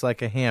it looks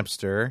like a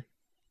hamster.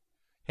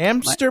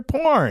 Hamster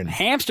porn.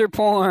 Hamster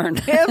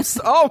porn.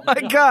 Oh, my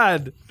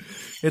God.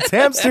 It's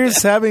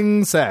hamsters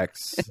having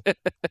sex.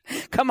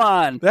 Come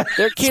on.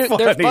 They're cute.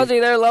 Funny. They're fuzzy.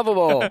 They're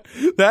lovable.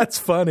 That's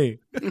funny.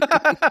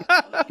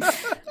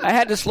 I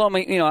had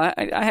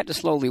to I had to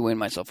slowly wean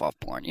myself off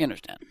porn. You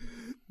understand?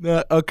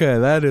 Okay,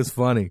 that is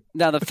funny.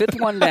 Now, the fifth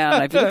one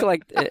down, if you look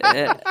like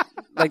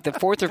the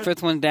fourth or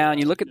fifth one down,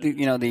 you look at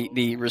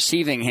the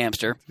receiving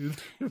hamster,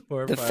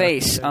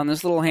 face on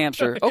this little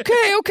hamster.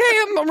 Okay,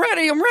 I'm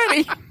ready.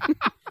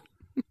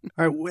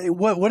 All right, wait,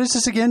 what is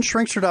this again?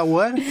 Shrinkster.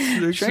 What?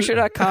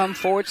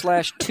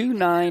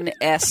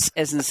 Shrinkster.com/29S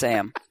as in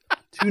Sam.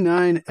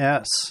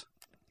 29S.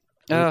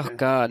 Oh,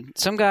 God.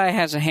 Some guy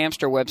has a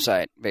hamster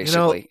website,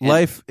 basically. You know,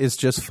 life is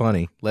just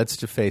funny. Let's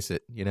just face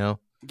it, you know?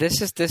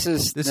 This is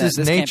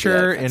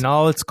nature in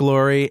all its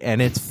glory,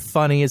 and it's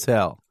funny as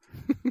hell.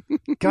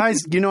 Guys,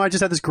 I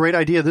just had this great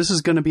idea. This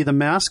is going to be the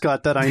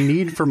mascot that I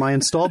need for my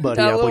Install Buddy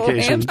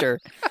application. Hamster.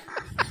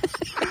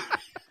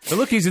 But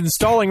look, he's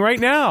installing right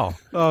now.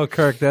 Oh,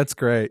 Kirk, that's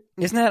great.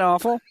 Isn't that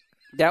awful?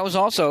 That was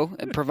also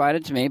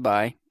provided to me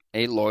by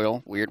a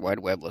loyal Weird Wide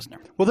Web listener.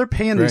 Well, they're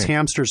paying these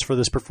hamsters for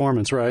this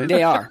performance, right?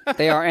 They are.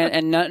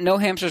 And no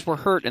hamsters were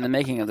hurt in the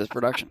making of this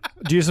production.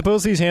 Do you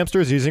suppose these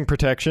hamsters using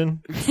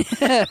protection?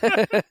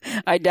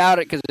 I doubt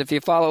it, because if you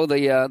follow the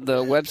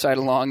website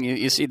along,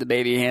 you see the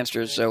baby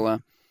hamsters. So,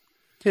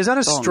 is that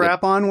a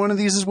strap-on one of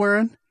these is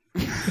wearing?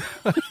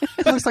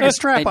 It looks like a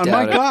strap-on.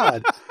 My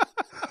God.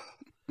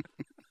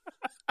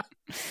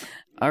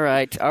 All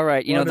right.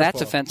 Wonderful. That's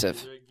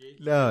offensive.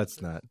 No,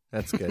 it's not.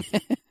 That's good.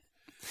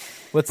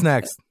 What's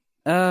next?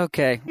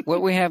 Okay.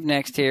 What we have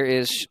next here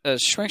is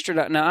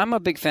Shrinkster. Now, I'm a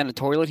big fan of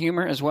toilet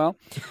humor as well.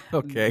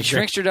 Okay.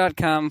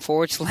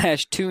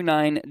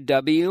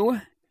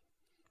 Shrinkster.com/29W.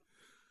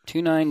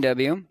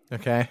 29W.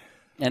 Okay.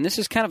 And this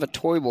is kind of a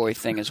toy boy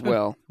thing as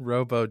well.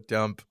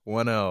 Robo-Dump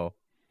 1.0.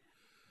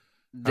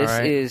 This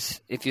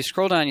is, if you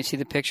scroll down, you see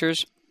the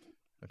pictures.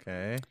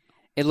 Okay.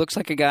 It looks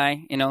like a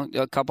guy,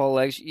 a couple of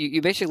legs.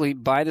 You basically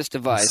buy this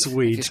device.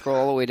 Sweet. If you scroll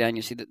all the way down,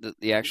 you see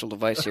the actual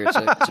device here. It's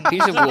a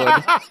piece of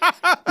wood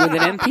with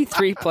an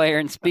MP3 player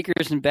and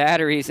speakers and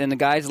batteries and the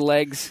guy's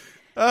legs.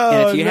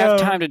 And if you have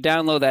time to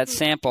download that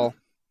sample,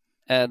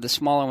 the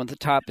smaller one at the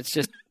top, it's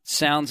just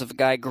sounds of a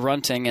guy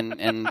grunting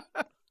and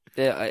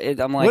I'm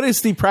like, what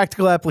is the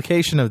practical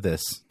application of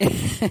this?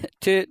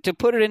 to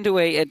put it into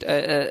a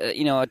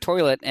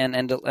toilet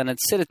and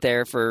sit it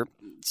there for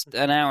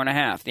an hour and a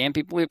half. The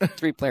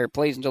MP3 player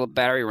plays until the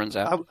battery runs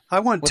out. I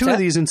want two of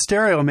these in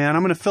stereo, man.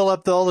 I'm going to fill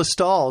up all the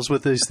stalls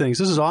with these things.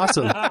 This is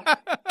awesome.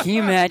 Can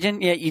you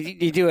imagine? Yeah,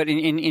 you do it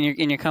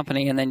in your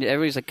company, and then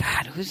everybody's like,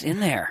 God, who's in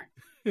there?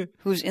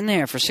 Who's in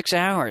there for 6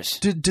 hours?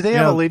 Do they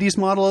have a ladies'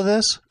 model of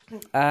this?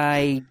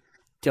 I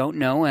don't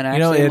know, and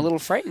actually I'm a little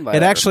frightened by it.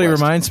 It actually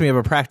reminds me of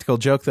a practical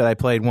joke that I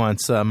played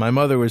once. My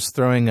mother was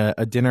throwing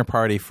a dinner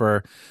party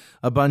for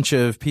a bunch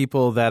of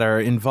people that are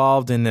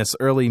involved in this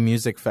early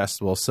music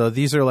festival. So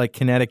these are like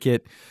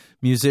Connecticut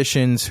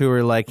musicians who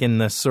are like in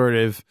the sort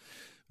of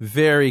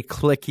very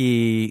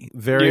clicky,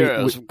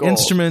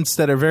 instruments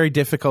that are very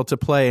difficult to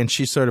play, and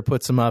she sort of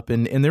puts them up,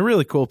 and they're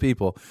really cool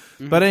people.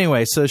 Mm-hmm. But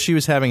anyway, so she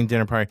was having a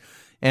dinner party.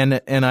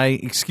 And I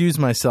excused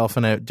myself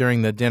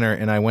during the dinner,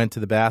 and I went to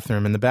the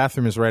bathroom. And the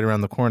bathroom is right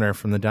around the corner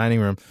from the dining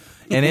room.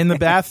 And in the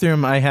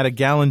bathroom, I had a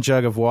gallon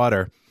jug of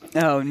water.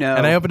 Oh, no.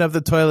 And I opened up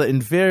the toilet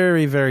and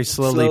very, very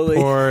slowly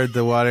poured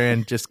the water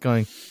in, just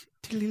going...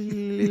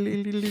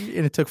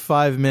 And it took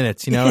 5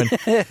 minutes, And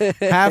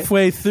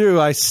halfway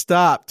through, I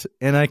stopped,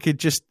 and I could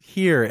just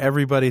hear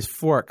everybody's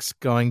forks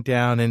going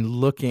down and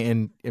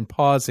looking and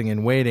pausing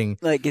and waiting.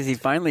 Like, is he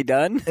finally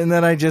done? And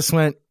then I just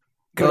went...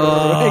 again.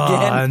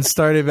 And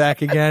started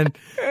back again.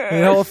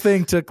 And the whole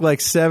thing took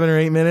like 7 or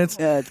 8 minutes.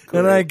 Yeah,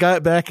 and I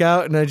got back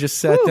out and I just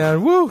sat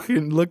down,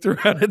 and looked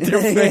around at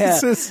their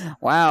faces. Yeah.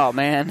 Wow,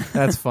 man.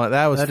 That's fun.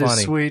 That was funny. That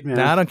is sweet, man.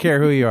 Now, I don't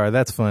care who you are.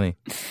 That's funny.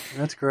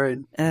 That's great.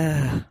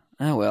 Oh,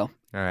 well.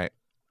 All right.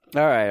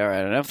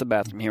 Enough the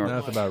bathroom humor.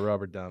 Enough about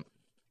rubber dump.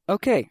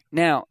 Okay.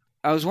 Now,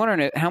 I was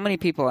wondering how many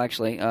people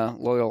actually,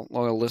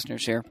 loyal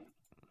listeners here,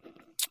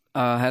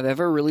 have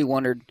ever really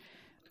wondered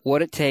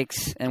what it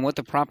takes and what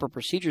the proper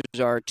procedures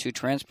are to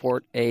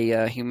transport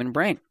a human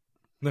brain.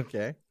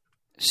 Okay.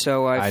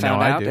 So I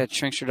found out at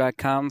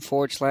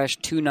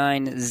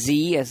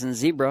shrinkster.com/29Z as in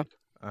zebra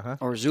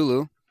or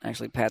Zulu.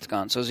 Actually, Pat's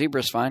gone, so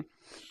zebra's fine.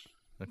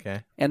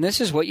 Okay. And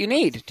this is what you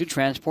need to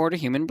transport a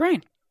human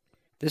brain.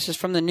 This is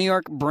from the New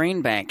York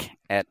Brain Bank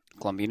at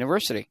Columbia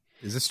University.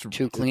 Is this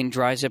 2 clean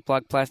dry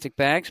Ziploc plastic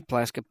bags, a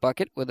plastic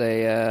bucket with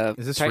a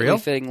tightly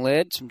fitting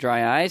lid, some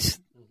dry ice.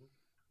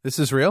 This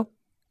is real?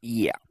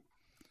 Yeah.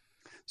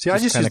 See, I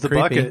just use the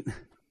bucket.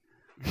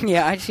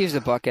 Yeah, I just use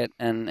the bucket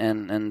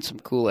and some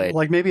Kool-Aid.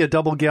 Like maybe a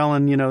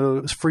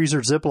double-gallon,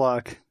 freezer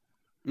Ziploc.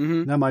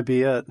 Mm-hmm. That might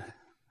be it.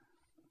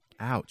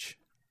 Ouch.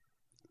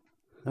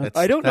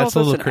 I don't know if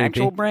there's an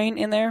actual brain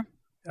in there.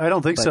 I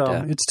don't think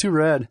so. It's too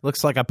red.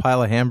 Looks like a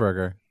pile of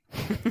hamburger.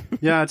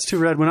 Yeah, it's too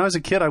red. When I was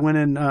a kid, I went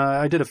in,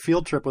 I did a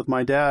field trip with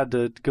my dad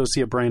to go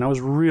see a brain. I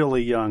was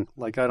really young,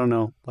 like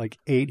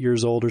 8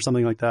 years old or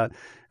something like that,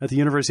 at the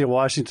University of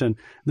Washington.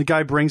 The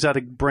guy brings out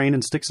a brain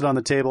and sticks it on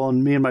the table,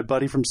 and me and my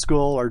buddy from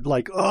school are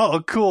like,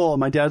 oh, cool.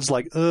 And my dad's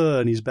like,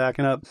 and he's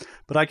backing up.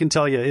 But I can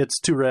tell you, it's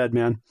too red,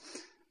 man.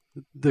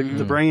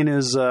 The brain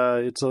is,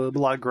 it's a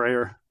lot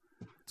grayer.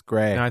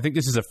 Gray. No, I think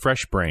this is a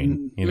fresh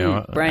brain,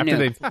 brand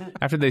new.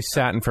 After they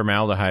sat in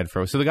formaldehyde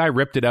so the guy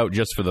ripped it out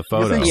just for the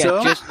photo. You think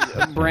so? Just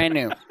brand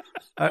new.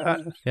 Yeah,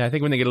 I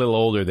think when they get a little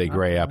older, they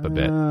gray up a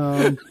bit.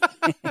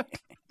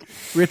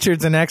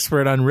 Richard's an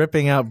expert on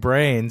ripping out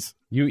brains.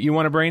 You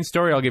want a brain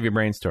story? I'll give you a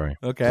brain story.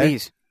 Okay.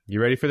 Please. You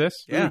ready for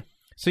this? Yeah.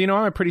 So,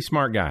 I'm a pretty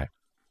smart guy.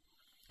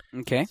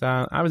 Okay.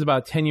 So I was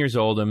about 10 years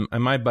old, and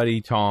my buddy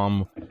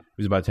Tom, who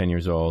was about 10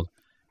 years old,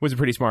 was a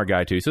pretty smart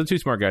guy, too. So the two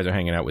smart guys are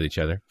hanging out with each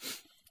other.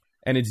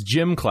 And it's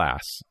gym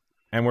class,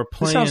 and we're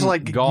playing golf. It sounds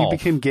like you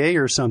became gay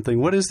or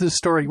something. What is this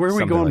story? Where are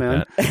we going,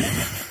 man?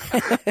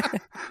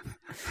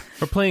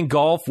 We're playing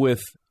golf with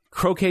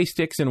croquet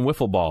sticks and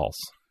wiffle balls.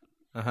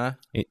 Uh-huh.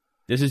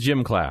 This is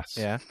gym class.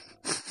 Yeah.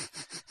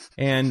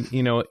 And,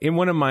 in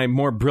one of my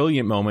more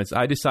brilliant moments,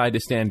 I decide to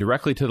stand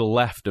directly to the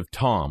left of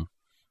Tom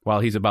while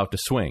he's about to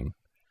swing.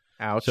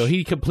 Ouch. So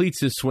he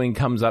completes his swing,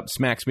 comes up,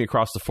 smacks me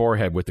across the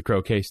forehead with the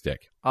croquet stick.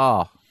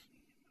 Oh.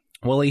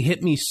 Well, he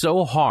hit me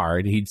so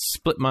hard, he'd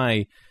split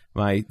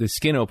the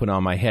skin open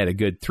on my head a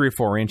good 3 or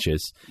 4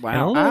 inches. Wow.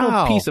 And a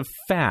little piece of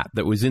fat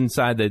that was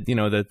inside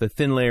the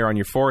thin layer on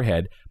your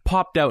forehead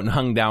popped out and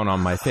hung down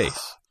on my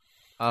face.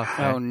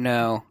 Okay. Oh,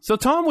 no. So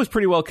Tom was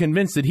pretty well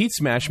convinced that he'd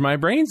smash my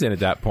brains in at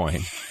that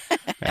point.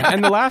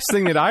 And the last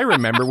thing that I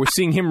remember was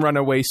seeing him run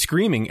away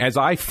screaming as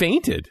I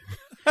fainted,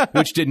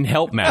 which didn't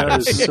help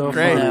matters. That is so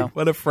great. Funny.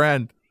 What a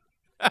friend.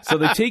 So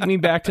they take me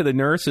back to the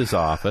nurse's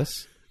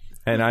office.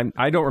 And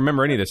I don't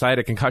remember any of this. I had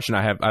a concussion.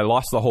 I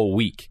lost the whole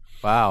week.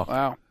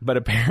 Wow. But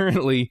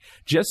apparently,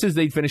 just as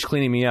they'd finished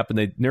cleaning me up and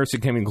the nurse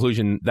came to the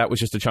conclusion that was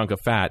just a chunk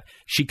of fat,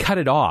 she cut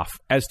it off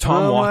as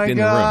Tom walked in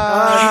the room.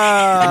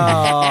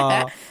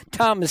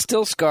 Tom is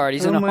still scarred.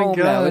 He's in a home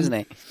now, isn't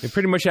he? They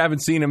pretty much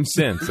haven't seen him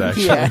since,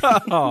 actually. Yeah.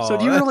 So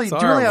do you really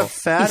have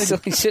fat?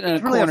 He's sitting in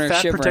a corner corner have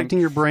fat shivering. Protecting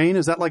your brain?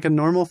 Is that like a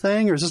normal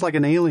thing, or is this like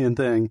an alien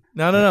thing?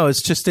 No.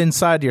 It's just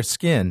inside your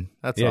skin.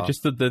 That's all.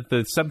 Just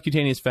the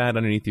subcutaneous fat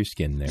underneath your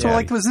skin there. So,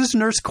 was this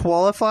nurse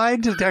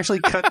qualified to actually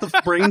cut the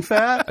brain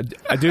fat?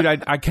 Dude,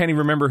 I can't even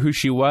remember who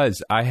she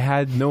was. I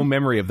had no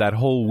memory of that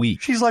whole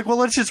week. She's like, well,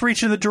 let's just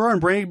reach in the drawer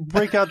and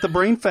break out the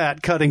brain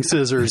fat cutting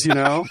scissors,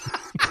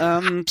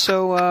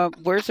 So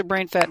where's the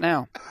brain fat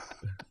now?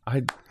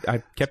 I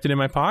kept it in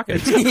my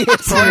pocket.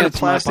 It's probably a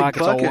plastic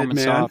pocket's all bucket, warm and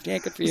man. soft. Yeah,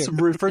 good for you. Some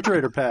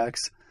refrigerator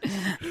packs.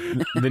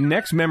 The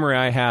next memory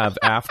I have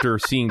after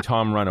seeing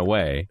Tom run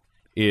away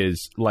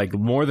is like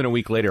more than a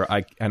week later.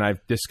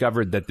 I've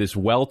discovered that this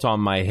welt on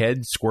my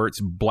head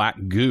squirts black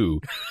goo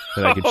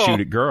that I could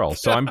shoot at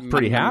girls. So I'm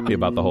pretty happy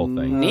about the whole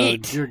thing.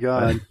 Neat. Dear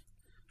God.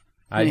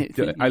 I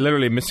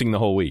literally missing the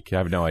whole week. I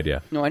have no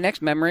idea. No, my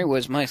next memory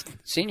was my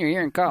senior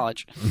year in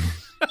college.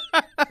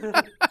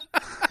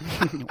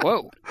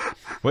 Whoa!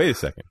 Wait a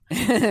second.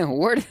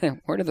 Where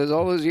did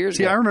all those years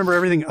See, go? I remember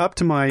everything up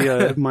to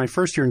my my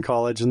first year in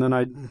college, and then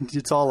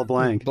it's all a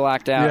blank.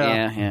 Blacked out.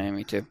 Yeah,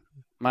 me too.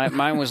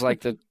 Mine was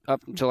like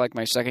up until like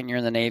my second year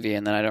in the Navy,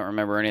 and then I don't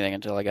remember anything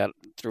until I got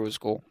through with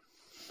school.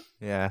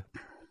 Yeah.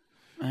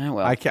 Well,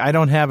 I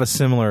don't have a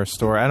similar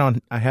story.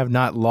 I have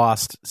not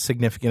lost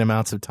significant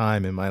amounts of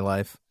time in my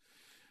life.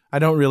 I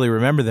don't really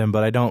remember them,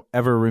 but I don't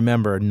ever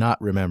remember not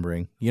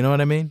remembering. You know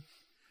what I mean?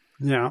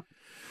 Yeah.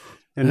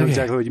 I know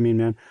exactly what you mean,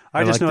 man.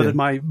 I just know that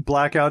my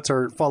blackouts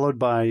are followed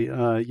by,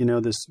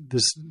 this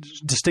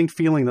distinct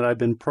feeling that I've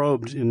been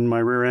probed in my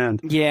rear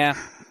end. Yeah.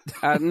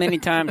 Many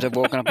times I've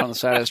woken up on the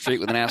side of the street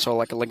with an asshole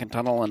like a Lincoln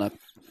Tunnel and a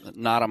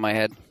knot on my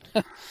head.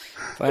 If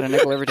I had a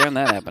nickel every time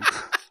that happened.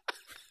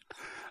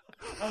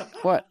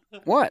 What?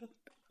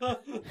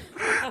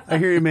 I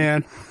hear you,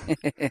 man.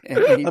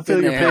 I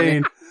feel your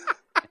pain.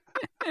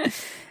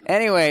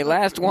 Anyway,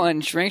 last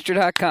one,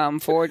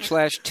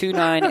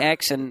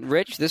 Shrinkster.com/29X. And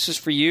Rich, this is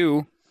for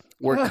you.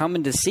 We're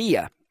coming to see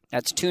ya.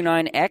 That's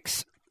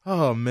 29X.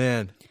 Oh,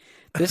 man.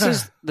 This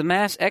is the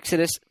mass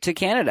exodus to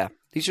Canada.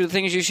 These are the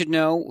things you should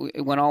know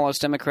when all us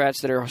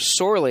Democrats that are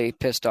sorely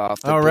pissed off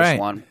that Bush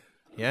won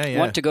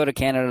want to go to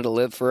Canada to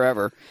live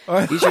forever.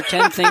 These are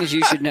 10 things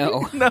you should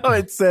know. No,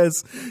 it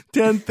says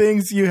 10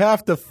 things you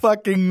have to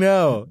fucking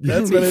know.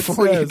 That's what it says.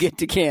 Before you get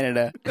to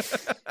Canada.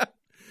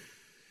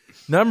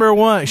 Number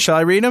 1. Shall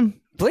I read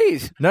them?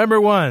 Please.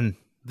 Number 1.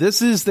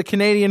 This is the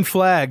Canadian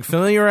flag.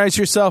 Familiarize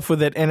yourself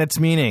with it and its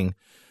meaning.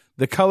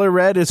 The color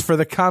red is for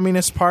the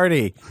Communist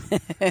Party,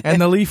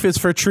 and the leaf is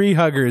for tree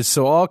huggers,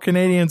 so all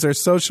Canadians are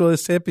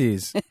socialist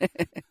hippies.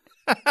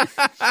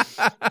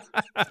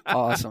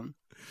 Awesome.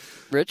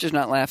 Rich is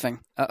not laughing.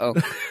 Uh-oh.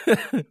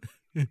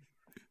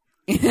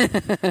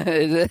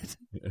 Is it?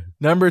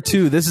 Number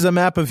 2. This is a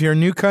map of your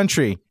new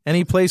country.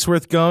 Any place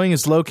worth going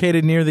is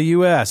located near the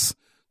U.S.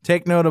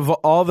 Take note of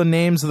all the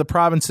names of the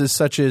provinces,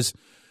 such as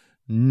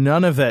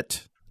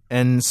Nunavut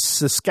and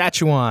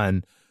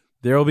Saskatchewan.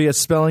 There will be a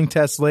spelling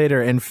test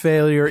later, and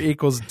failure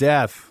equals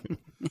death.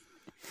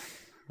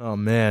 Oh,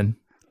 man.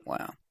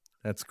 Wow.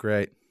 That's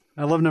great.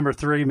 I love number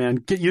 3, man.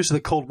 Get used to the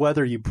cold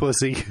weather, you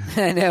pussy.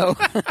 I know.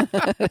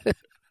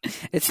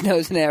 It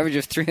snows an average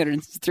of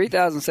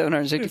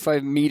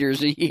 3,765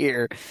 meters a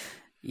year.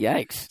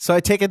 Yikes. So I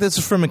take it this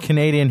is from a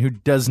Canadian who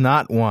does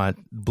not want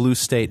blue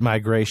state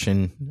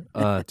migration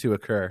to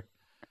occur.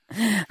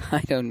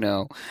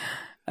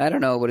 I don't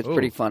know, but it's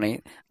pretty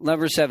funny.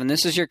 Number 7,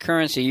 this is your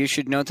currency. You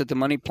should note that the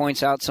money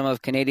points out some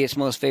of Canada's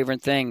most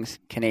favorite things.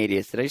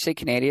 Canadians. Did I say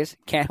Canadians?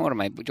 What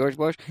am I, George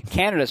Bush?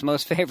 Canada's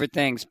most favorite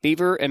things,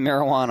 beaver and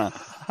marijuana.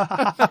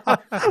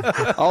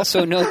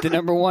 Also note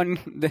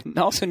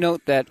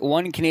that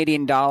one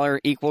Canadian dollar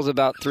equals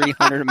about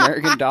 300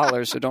 American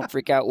dollars, so don't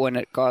freak out when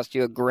it costs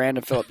you $1,000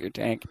 to fill up your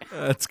tank.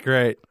 That's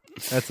great.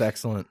 That's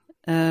excellent.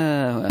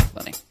 That's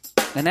funny.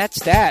 And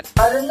that's that.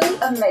 Utterly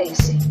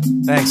amazing.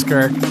 Thanks,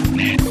 Kirk.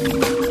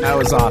 That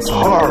was awesome.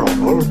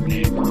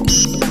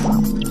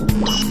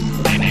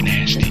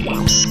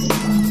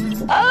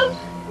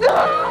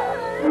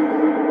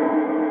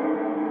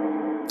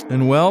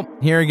 And well,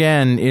 here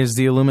again is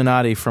the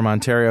Illuminati from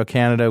Ontario,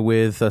 Canada,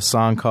 with a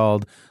song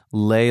called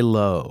Lay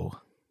Low.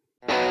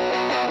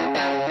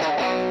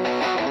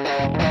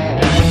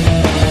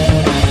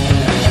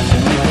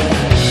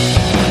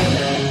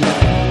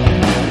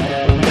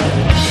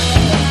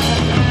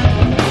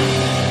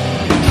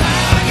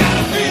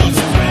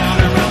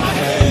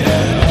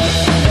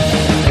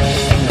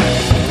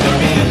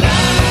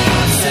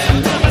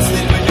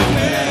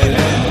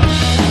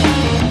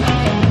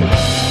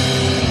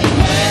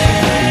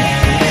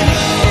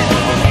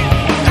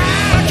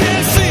 I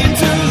can't seem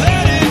to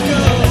let it go.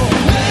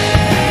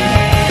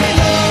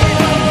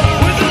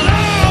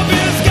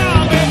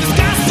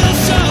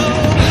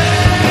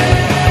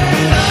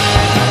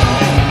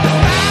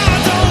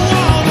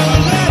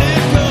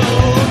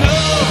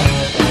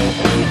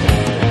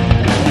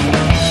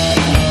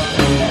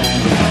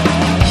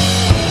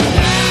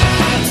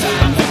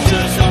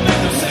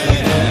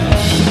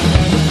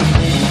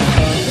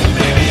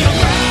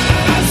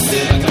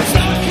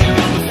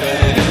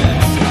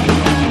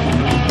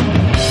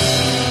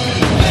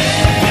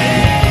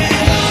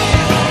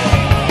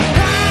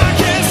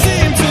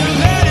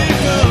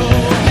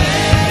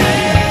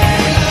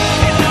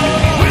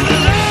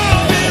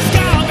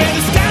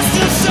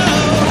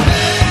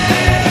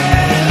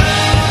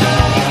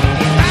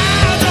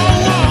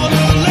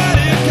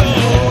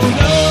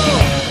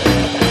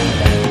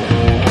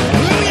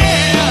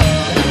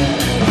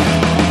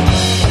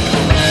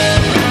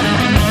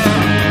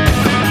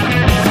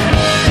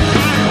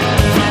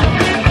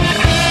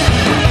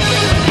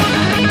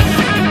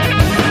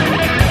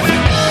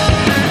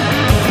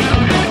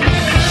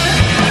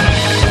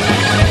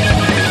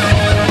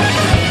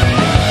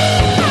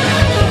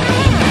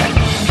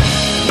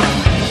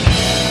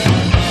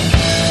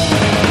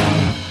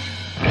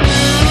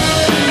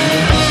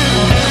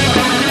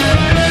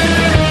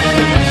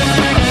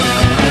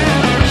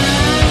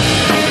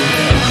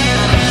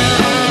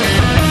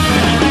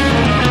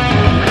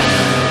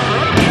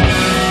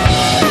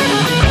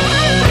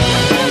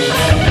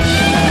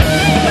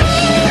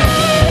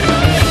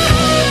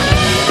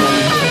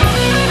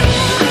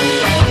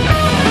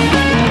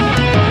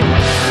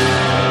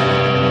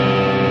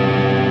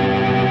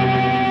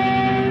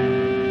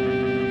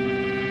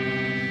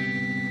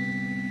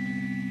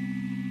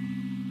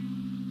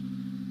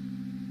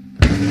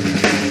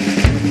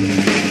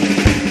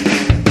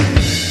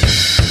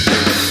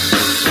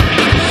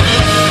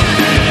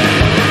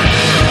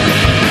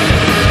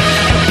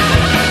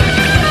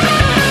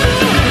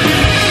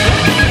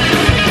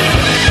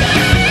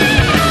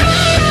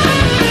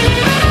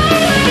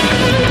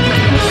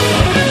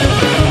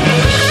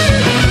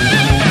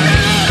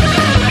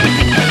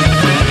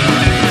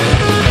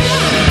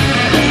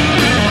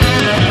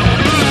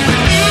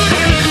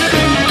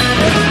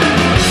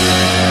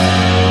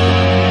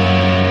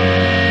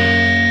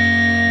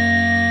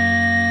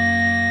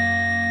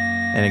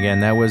 And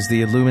again, that was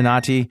the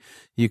Illuminati.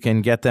 You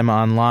can get them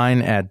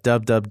online at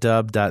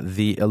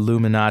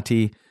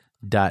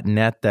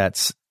www.theilluminati.net.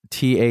 That's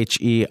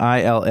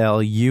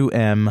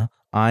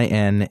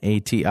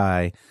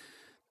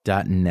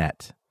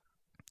TheIlluminati.net.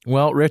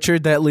 Well,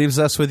 Richard, that leaves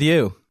us with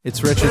you.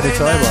 It's Richard the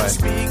Toy Boy.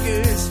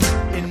 Speakers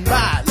in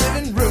my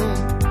living room.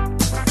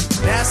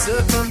 NASA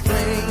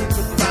complains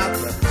about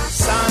the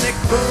sonic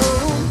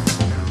boom.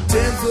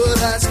 10-foot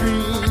high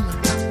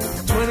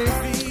screen, 20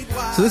 feet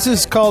wide. So this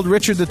is called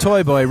Richard the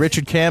Toy Boy.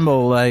 Richard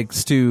Campbell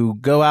likes to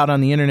go out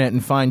on the internet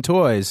and find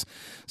toys.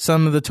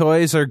 Some of the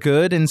toys are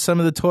good, and some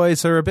of the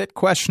toys are a bit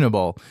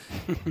questionable.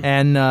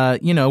 And,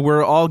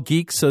 we're all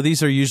geeks, so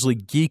these are usually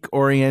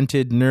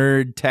geek-oriented,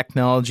 nerd,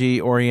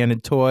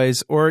 technology-oriented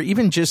toys, or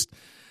even just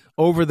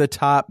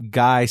over-the-top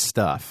guy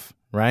stuff,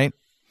 right?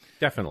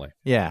 Definitely.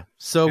 Yeah.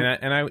 So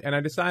and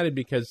I decided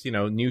because,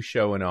 new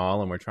show and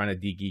all, and we're trying to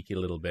de-geek it a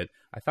little bit,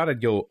 I thought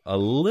I'd go a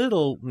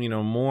little,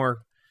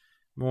 more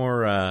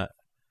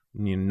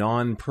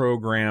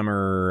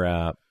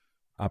non-programmer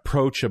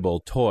approachable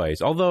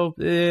toys. Although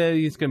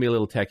it's going to be a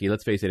little techie.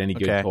 Let's face it, any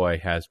good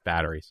toy has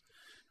batteries,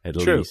 at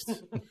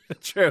least.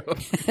 True.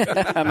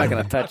 I'm not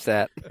going to touch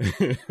that.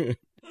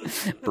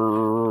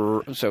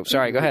 So,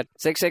 sorry, go ahead.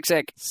 Sick.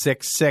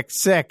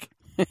 666.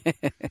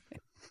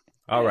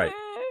 All right.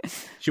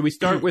 Should we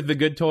start with the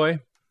good toy?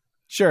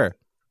 Sure.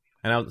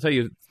 And I'll tell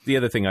you the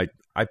other thing. I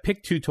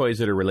picked two toys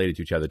that are related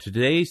to each other.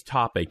 Today's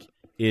topic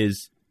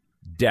is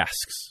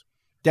desks.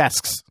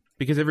 Desks.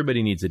 Because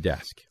everybody needs a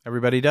desk.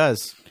 Everybody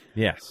does.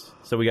 Yes.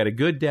 So we got a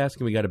good desk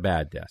and we got a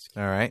bad desk.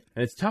 All right.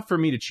 And it's tough for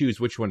me to choose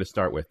which one to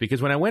start with.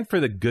 Because when I went for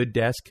the good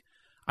desk,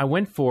 I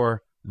went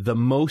for the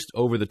most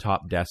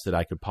over-the-top desk that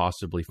I could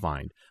possibly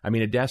find. I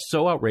mean, a desk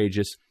so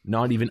outrageous,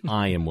 not even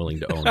I am willing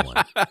to own one.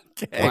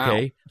 Okay?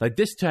 Wow. Like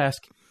this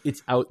desk,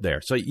 it's out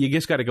there. So you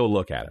just got to go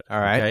look at it. All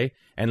right. Okay?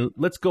 And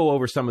let's go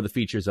over some of the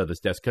features of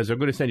this desk because I'm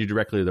going to send you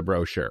directly to the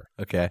brochure.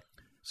 Okay.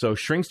 So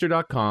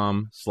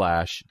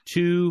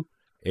Shrinkster.com/2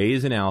 A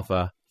as in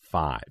alpha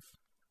 5.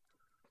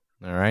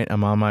 All right.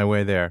 I'm on my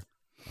way there.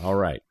 All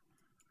right.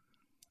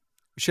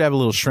 We should have a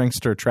little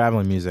Shrinkster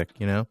traveling music,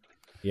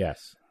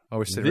 Yes. Oh,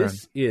 we're sitting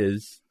This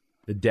is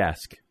the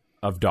desk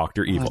of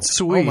Dr. Evil. That's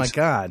sweet. Oh, my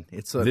God.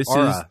 It's an This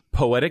aura. is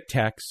Poetic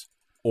Tech's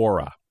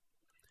Aura.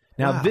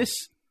 Now, Wow.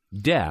 this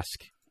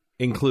desk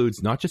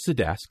includes not just the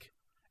desk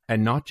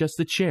and not just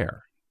the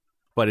chair,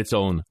 but its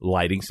own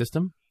lighting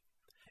system,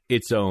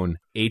 its own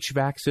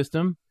HVAC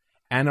system,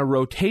 and a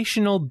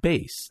rotational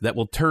base that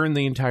will turn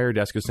the entire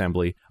desk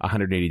assembly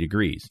 180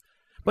 degrees.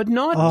 But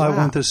not I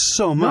want this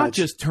so much. Not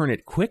just turn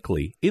it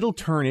quickly. It'll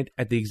turn it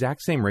at the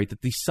exact same rate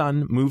that the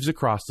sun moves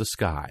across the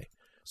sky.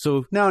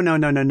 So No,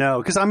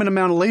 because I'm going to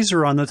mount a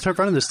laser on the front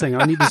of this thing.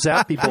 I need to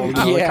zap people,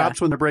 the cops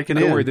when they're breaking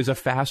in. Don't worry, there's a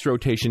fast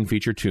rotation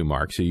feature too,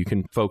 Mark, so you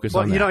can focus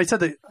on that.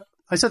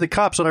 I said the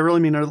cops. What I really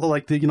mean are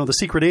like the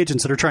secret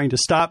agents that are trying to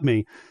stop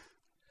me.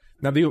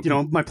 Now,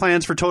 my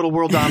plans for total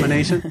world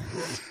domination.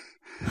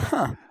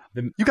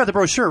 You got the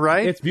brochure,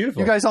 right? It's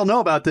beautiful. You guys all know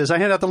about this. I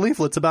hand out the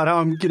leaflets about how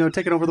I'm,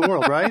 taking over the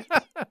world, right?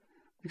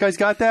 You guys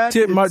got that?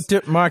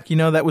 Mark,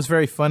 that was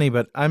very funny,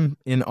 but I'm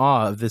in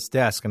awe of this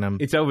desk, and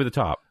It's over the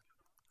top.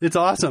 It's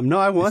awesome. No,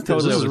 I want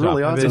this. Totally This is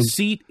really awesome. The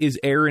seat is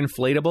air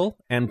inflatable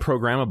and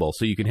programmable,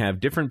 so you can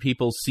have different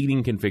people's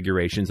seating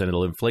configurations, and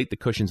it'll inflate the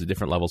cushions at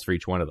different levels for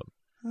each one of them.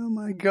 Oh,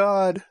 my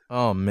God.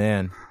 Oh,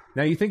 man.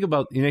 Now, you think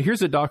about,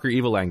 here's a Dr.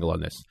 Evil angle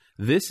on this.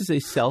 This is a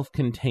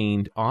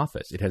self-contained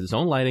office. It has its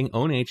own lighting,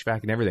 own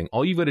HVAC, and everything.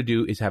 All you've got to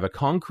do is have a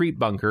concrete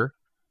bunker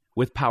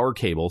with power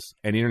cables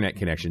and internet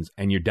connections,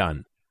 and you're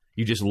done.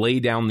 You just lay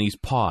down these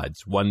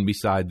pods, one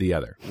beside the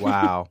other.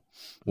 Wow.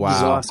 This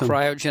is awesome.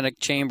 Cryogenic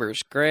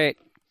chambers. Great.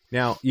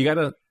 Now, you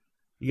gotta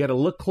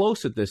look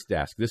close at this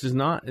desk. This is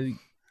not...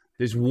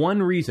 There's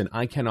one reason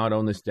I cannot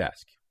own this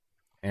desk.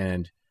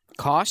 And...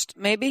 Cost,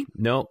 maybe?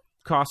 No.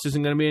 Cost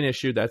isn't going to be an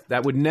issue.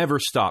 That would never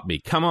stop me.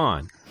 Come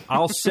on.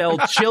 I'll sell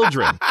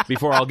children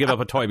before I'll give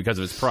up a toy because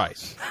of its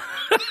price.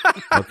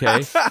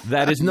 Okay?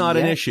 That is not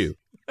an issue.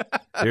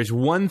 There's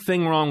one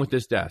thing wrong with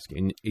this desk,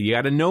 and you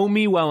got to know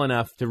me well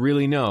enough to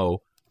really know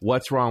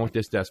what's wrong with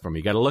this desk for me.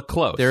 You got to look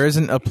close. There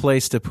isn't a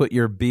place to put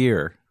your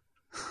beer.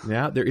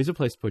 Yeah, there is a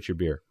place to put your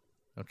beer.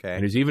 Okay.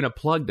 And there's even a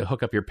plug to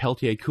hook up your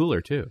Peltier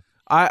cooler, too.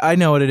 I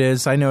know what it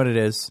is.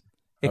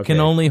 It can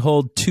only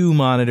hold 2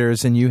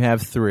 monitors, and you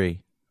have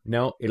 3.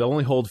 No, it'll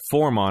only hold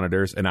 4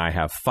 monitors, and I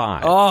have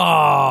 5.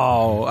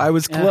 Oh, I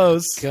was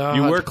close. God.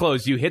 You were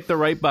close. You hit the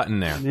right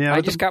button there. Yeah,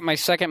 I just got my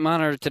second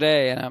monitor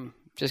today, and I'm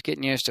just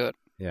getting used to it.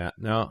 Yeah,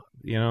 no,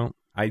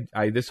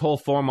 I this whole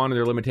 4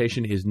 monitor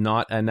limitation is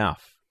not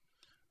enough.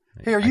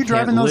 Hey, are you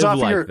driving those off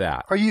like your?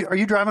 That. Are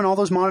you driving all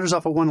those monitors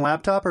off of one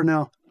laptop or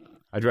no?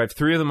 I drive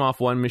 3 of them off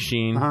one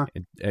machine,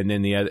 and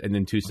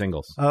then 2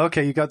 singles. Oh,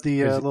 okay, you got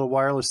the little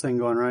wireless thing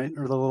going, right?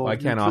 Or the little. Well, I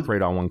can't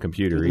operate on one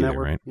computer either,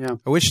 network. right? Yeah.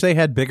 I wish they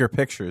had bigger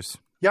pictures.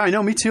 Yeah, I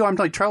know. Me too. I'm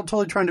like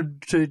totally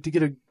trying to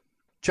get a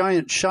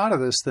giant shot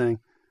of this thing.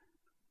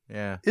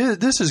 Yeah.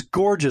 This is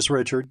gorgeous,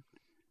 Richard.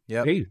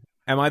 Yep. Hey,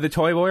 Am I the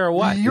toy boy or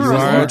what? You're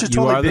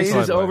totally this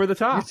is over the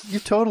top.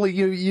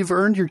 You've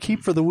earned your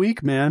keep for the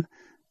week, man.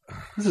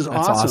 This is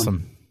That's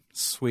awesome.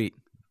 Sweet.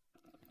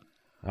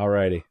 All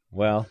righty.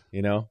 Well,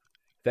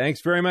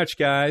 thanks very much,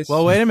 guys.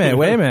 Well, wait a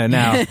minute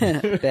now.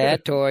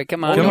 Bad toy.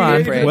 Come on.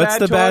 What's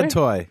the bad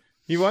toy?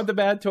 You want the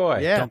bad toy?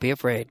 Yeah. Don't be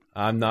afraid.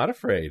 I'm not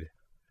afraid.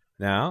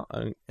 Now,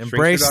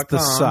 embrace the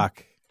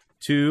suck.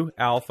 2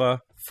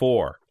 Alpha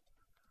 4.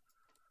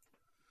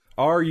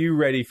 Are you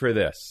ready for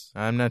this?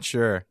 I'm not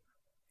sure.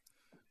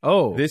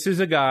 Oh. This is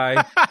a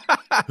guy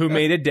who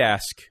made a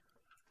desk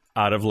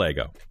out of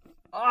Lego.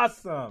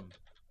 Awesome.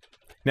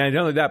 Now,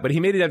 not only that, but he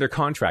made it under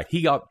contract.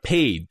 He got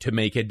paid to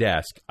make a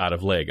desk out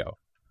of Lego.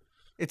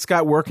 It's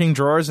got working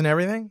drawers and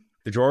everything?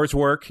 The drawers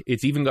work.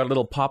 It's even got a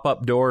little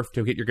pop-up door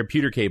to get your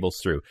computer cables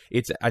through.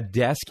 It's a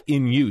desk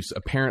in use,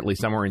 apparently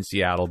somewhere in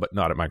Seattle, but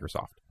not at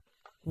Microsoft.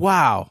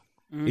 Wow.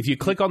 If you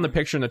click on the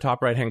picture in the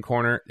top right-hand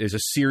corner, there's a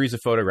series of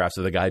photographs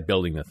of the guy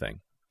building the thing.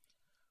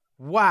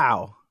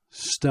 Wow.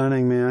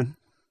 Stunning, man.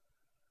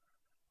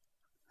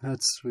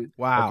 That's sweet.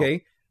 Wow.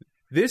 Okay.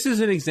 This is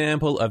an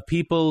example of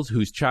people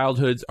whose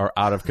childhoods are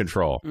out of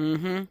control.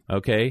 Mm-hmm.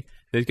 Okay?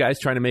 This guy's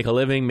trying to make a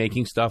living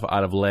making stuff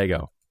out of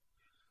Lego.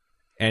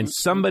 And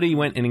somebody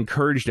went and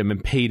encouraged him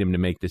and paid him to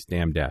make this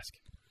damn desk.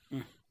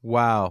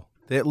 Wow.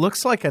 It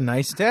looks like a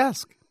nice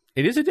desk.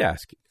 It is a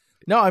desk.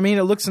 No, I mean,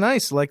 it looks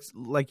nice, like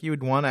you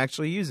would want to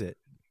actually use it.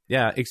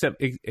 Yeah,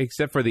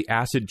 except for the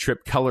acid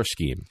trip color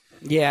scheme.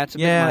 Yeah, it's a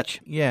bit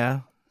much. Yeah,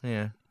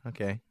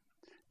 okay.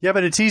 Yeah,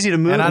 but it's easy to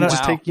move And and, I don't-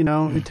 just take,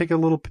 you take a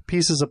little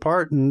pieces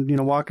apart and,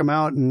 walk them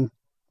out and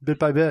bit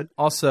by bit.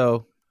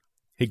 Also,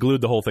 he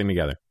glued the whole thing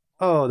together.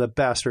 Oh, the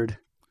bastard.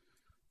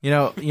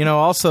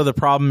 Also the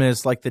problem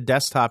is like the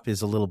desktop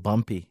is a little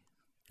bumpy.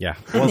 Yeah.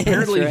 Well,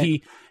 apparently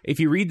right. if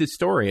you read the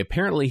story,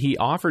 apparently he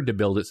offered to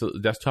build it so the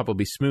desktop will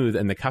be smooth,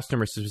 and the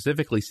customer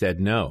specifically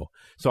said no.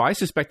 So I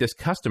suspect this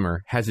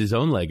customer has his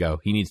own Lego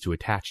he needs to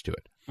attach to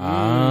it.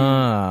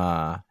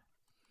 Ah.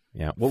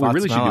 Yeah. What we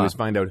really should do is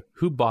find out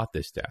who bought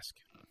this desk.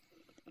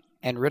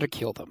 And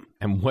ridicule them.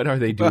 And what are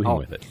they doing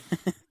with it?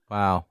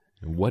 Wow.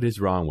 And what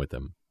is wrong with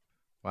them?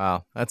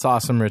 Wow. That's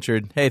awesome,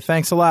 Richard. Hey,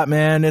 thanks a lot,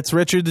 man. It's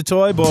Richard the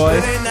Toy Boy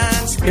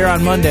here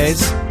on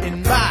Mondays.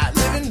 In my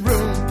living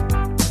room,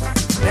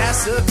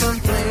 NASA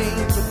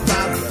complains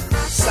about the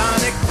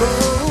sonic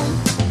boom.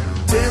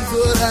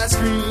 10-foot high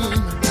screen,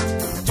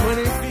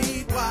 20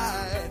 feet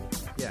wide.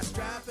 Yeah.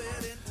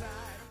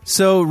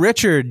 So,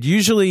 Richard,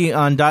 usually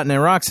on .NET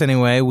Rocks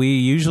anyway, we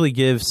usually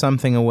give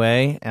something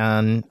away,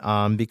 and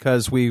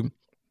because we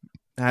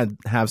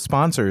have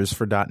sponsors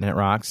for .NET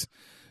Rocks,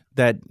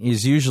 that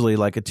is usually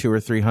like a $200 or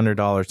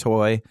 $300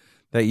 toy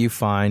that you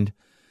find.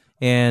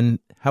 And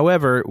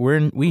however,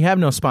 we have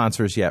no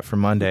sponsors yet for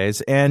Mondays,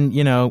 and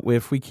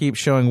if we keep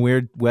showing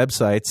weird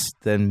websites,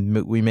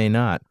 then we may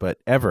not, but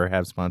ever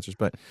have sponsors.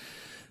 But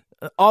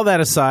all that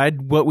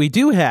aside, what we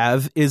do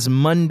have is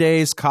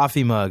Mondays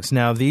coffee mugs.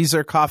 Now, these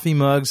are coffee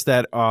mugs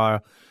that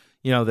are,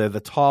 they're the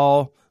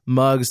tall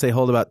mugs. They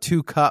hold about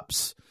 2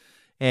 cups,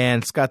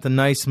 and it's got the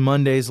nice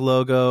Mondays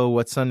logo,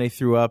 What Sunday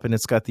Threw Up, and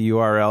it's got the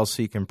URL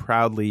so you can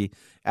proudly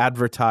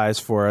advertise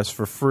for us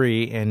for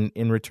free, and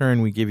in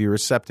return, we give you a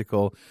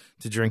receptacle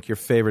to drink your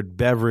favorite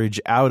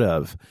beverage out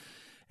of.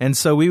 And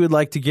so we would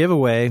like to give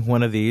away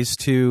one of these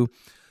to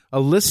a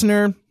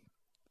listener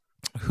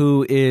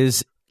who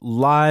is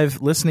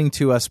listening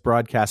to us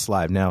broadcast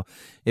live. Now,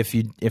 if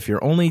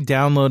you're only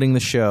downloading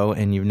the show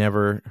and you've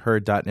never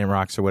heard .NET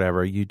Rocks or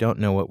whatever, you don't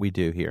know what we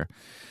do here.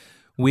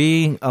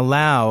 We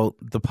allow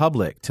the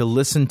public to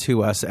listen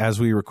to us as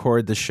we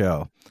record the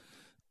show.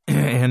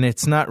 And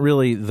it's not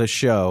really the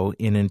show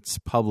in its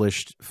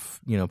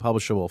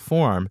publishable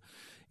form.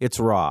 It's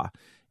raw.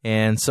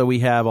 And so we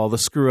have all the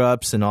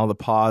screw-ups and all the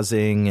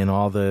pausing and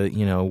all the,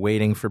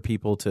 waiting for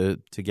people to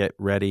get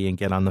ready and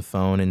get on the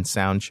phone and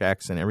sound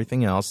checks and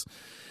everything else.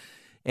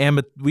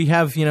 But we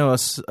have, a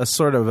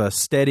sort of a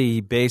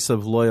steady base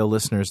of loyal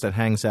listeners that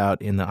hangs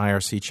out in the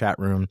IRC chat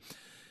room.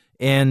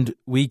 And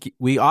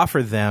we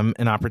offer them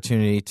an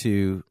opportunity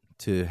to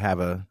have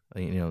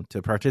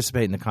to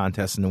participate in the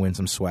contest and to win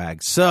some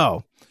swag.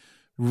 So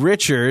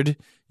Richard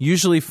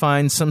usually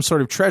finds some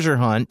sort of treasure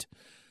hunt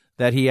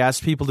that he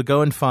asks people to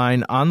go and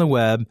find on the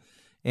web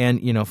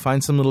and,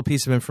 find some little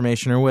piece of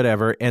information or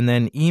whatever, and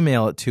then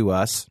email it to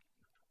us.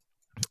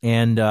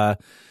 And the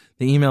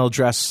email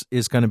address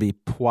is going to be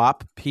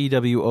PWOP,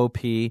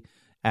 P-W-O-P,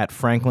 at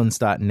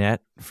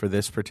franklins.net for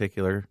this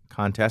particular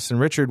contest. And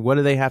Richard, what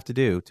do they have to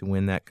do to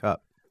win that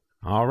cup?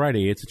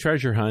 Alrighty, it's a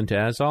treasure hunt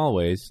as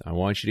always. I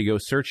want you to go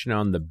searching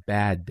on the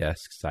Bad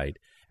Desk site,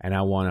 and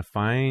I want to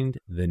find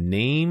the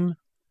name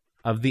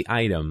of the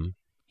item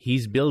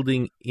he's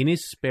building in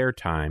his spare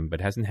time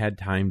but hasn't had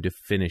time to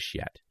finish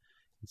yet.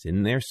 It's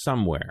in there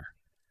somewhere.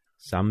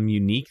 Some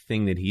unique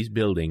thing that he's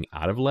building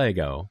out of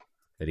Lego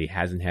that he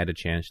hasn't had a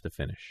chance to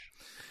finish.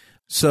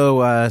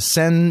 So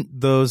send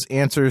those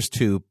answers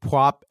to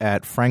PWOP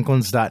at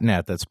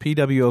franklins.net. That's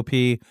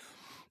P-W-O-P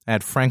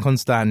at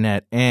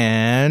franklins.net.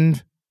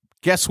 And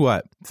guess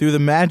what? Through the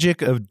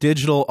magic of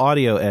digital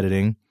audio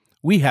editing,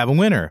 we have a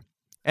winner.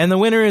 And the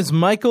winner is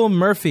Michael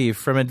Murphy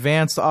from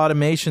Advanced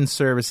Automation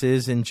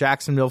Services in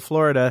Jacksonville,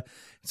 Florida.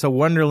 It's a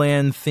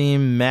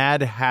Wonderland-themed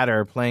Mad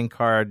Hatter, playing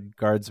card,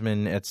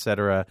 guardsman,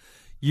 etc.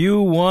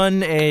 You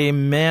won a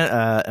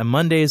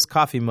Monday's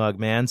coffee mug,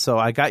 man. So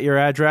I got your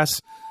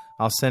address.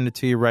 I'll send it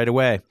to you right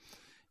away.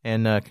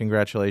 And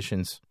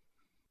congratulations.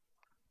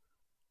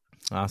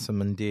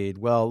 Awesome indeed.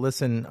 Well,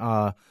 listen,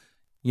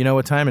 you know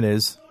what time it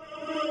is.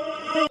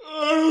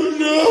 Oh,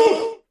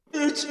 no.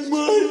 It's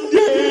Monday.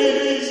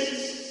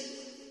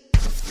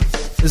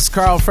 This is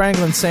Carl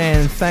Franklin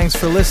saying thanks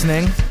for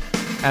listening.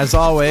 As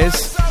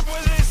always,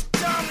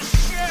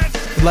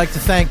 I'd like to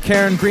thank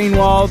Karen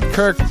Greenwald,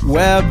 Kirk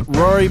Webb,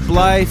 Rory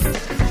Blythe,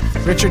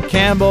 Richard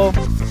Campbell,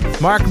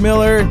 Mark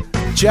Miller,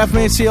 Jeff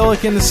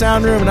Maciolik in the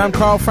sound room, and I'm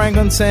Carl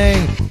Franklin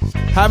saying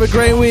have a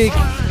great week,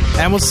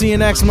 and we'll see you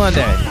next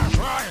Monday.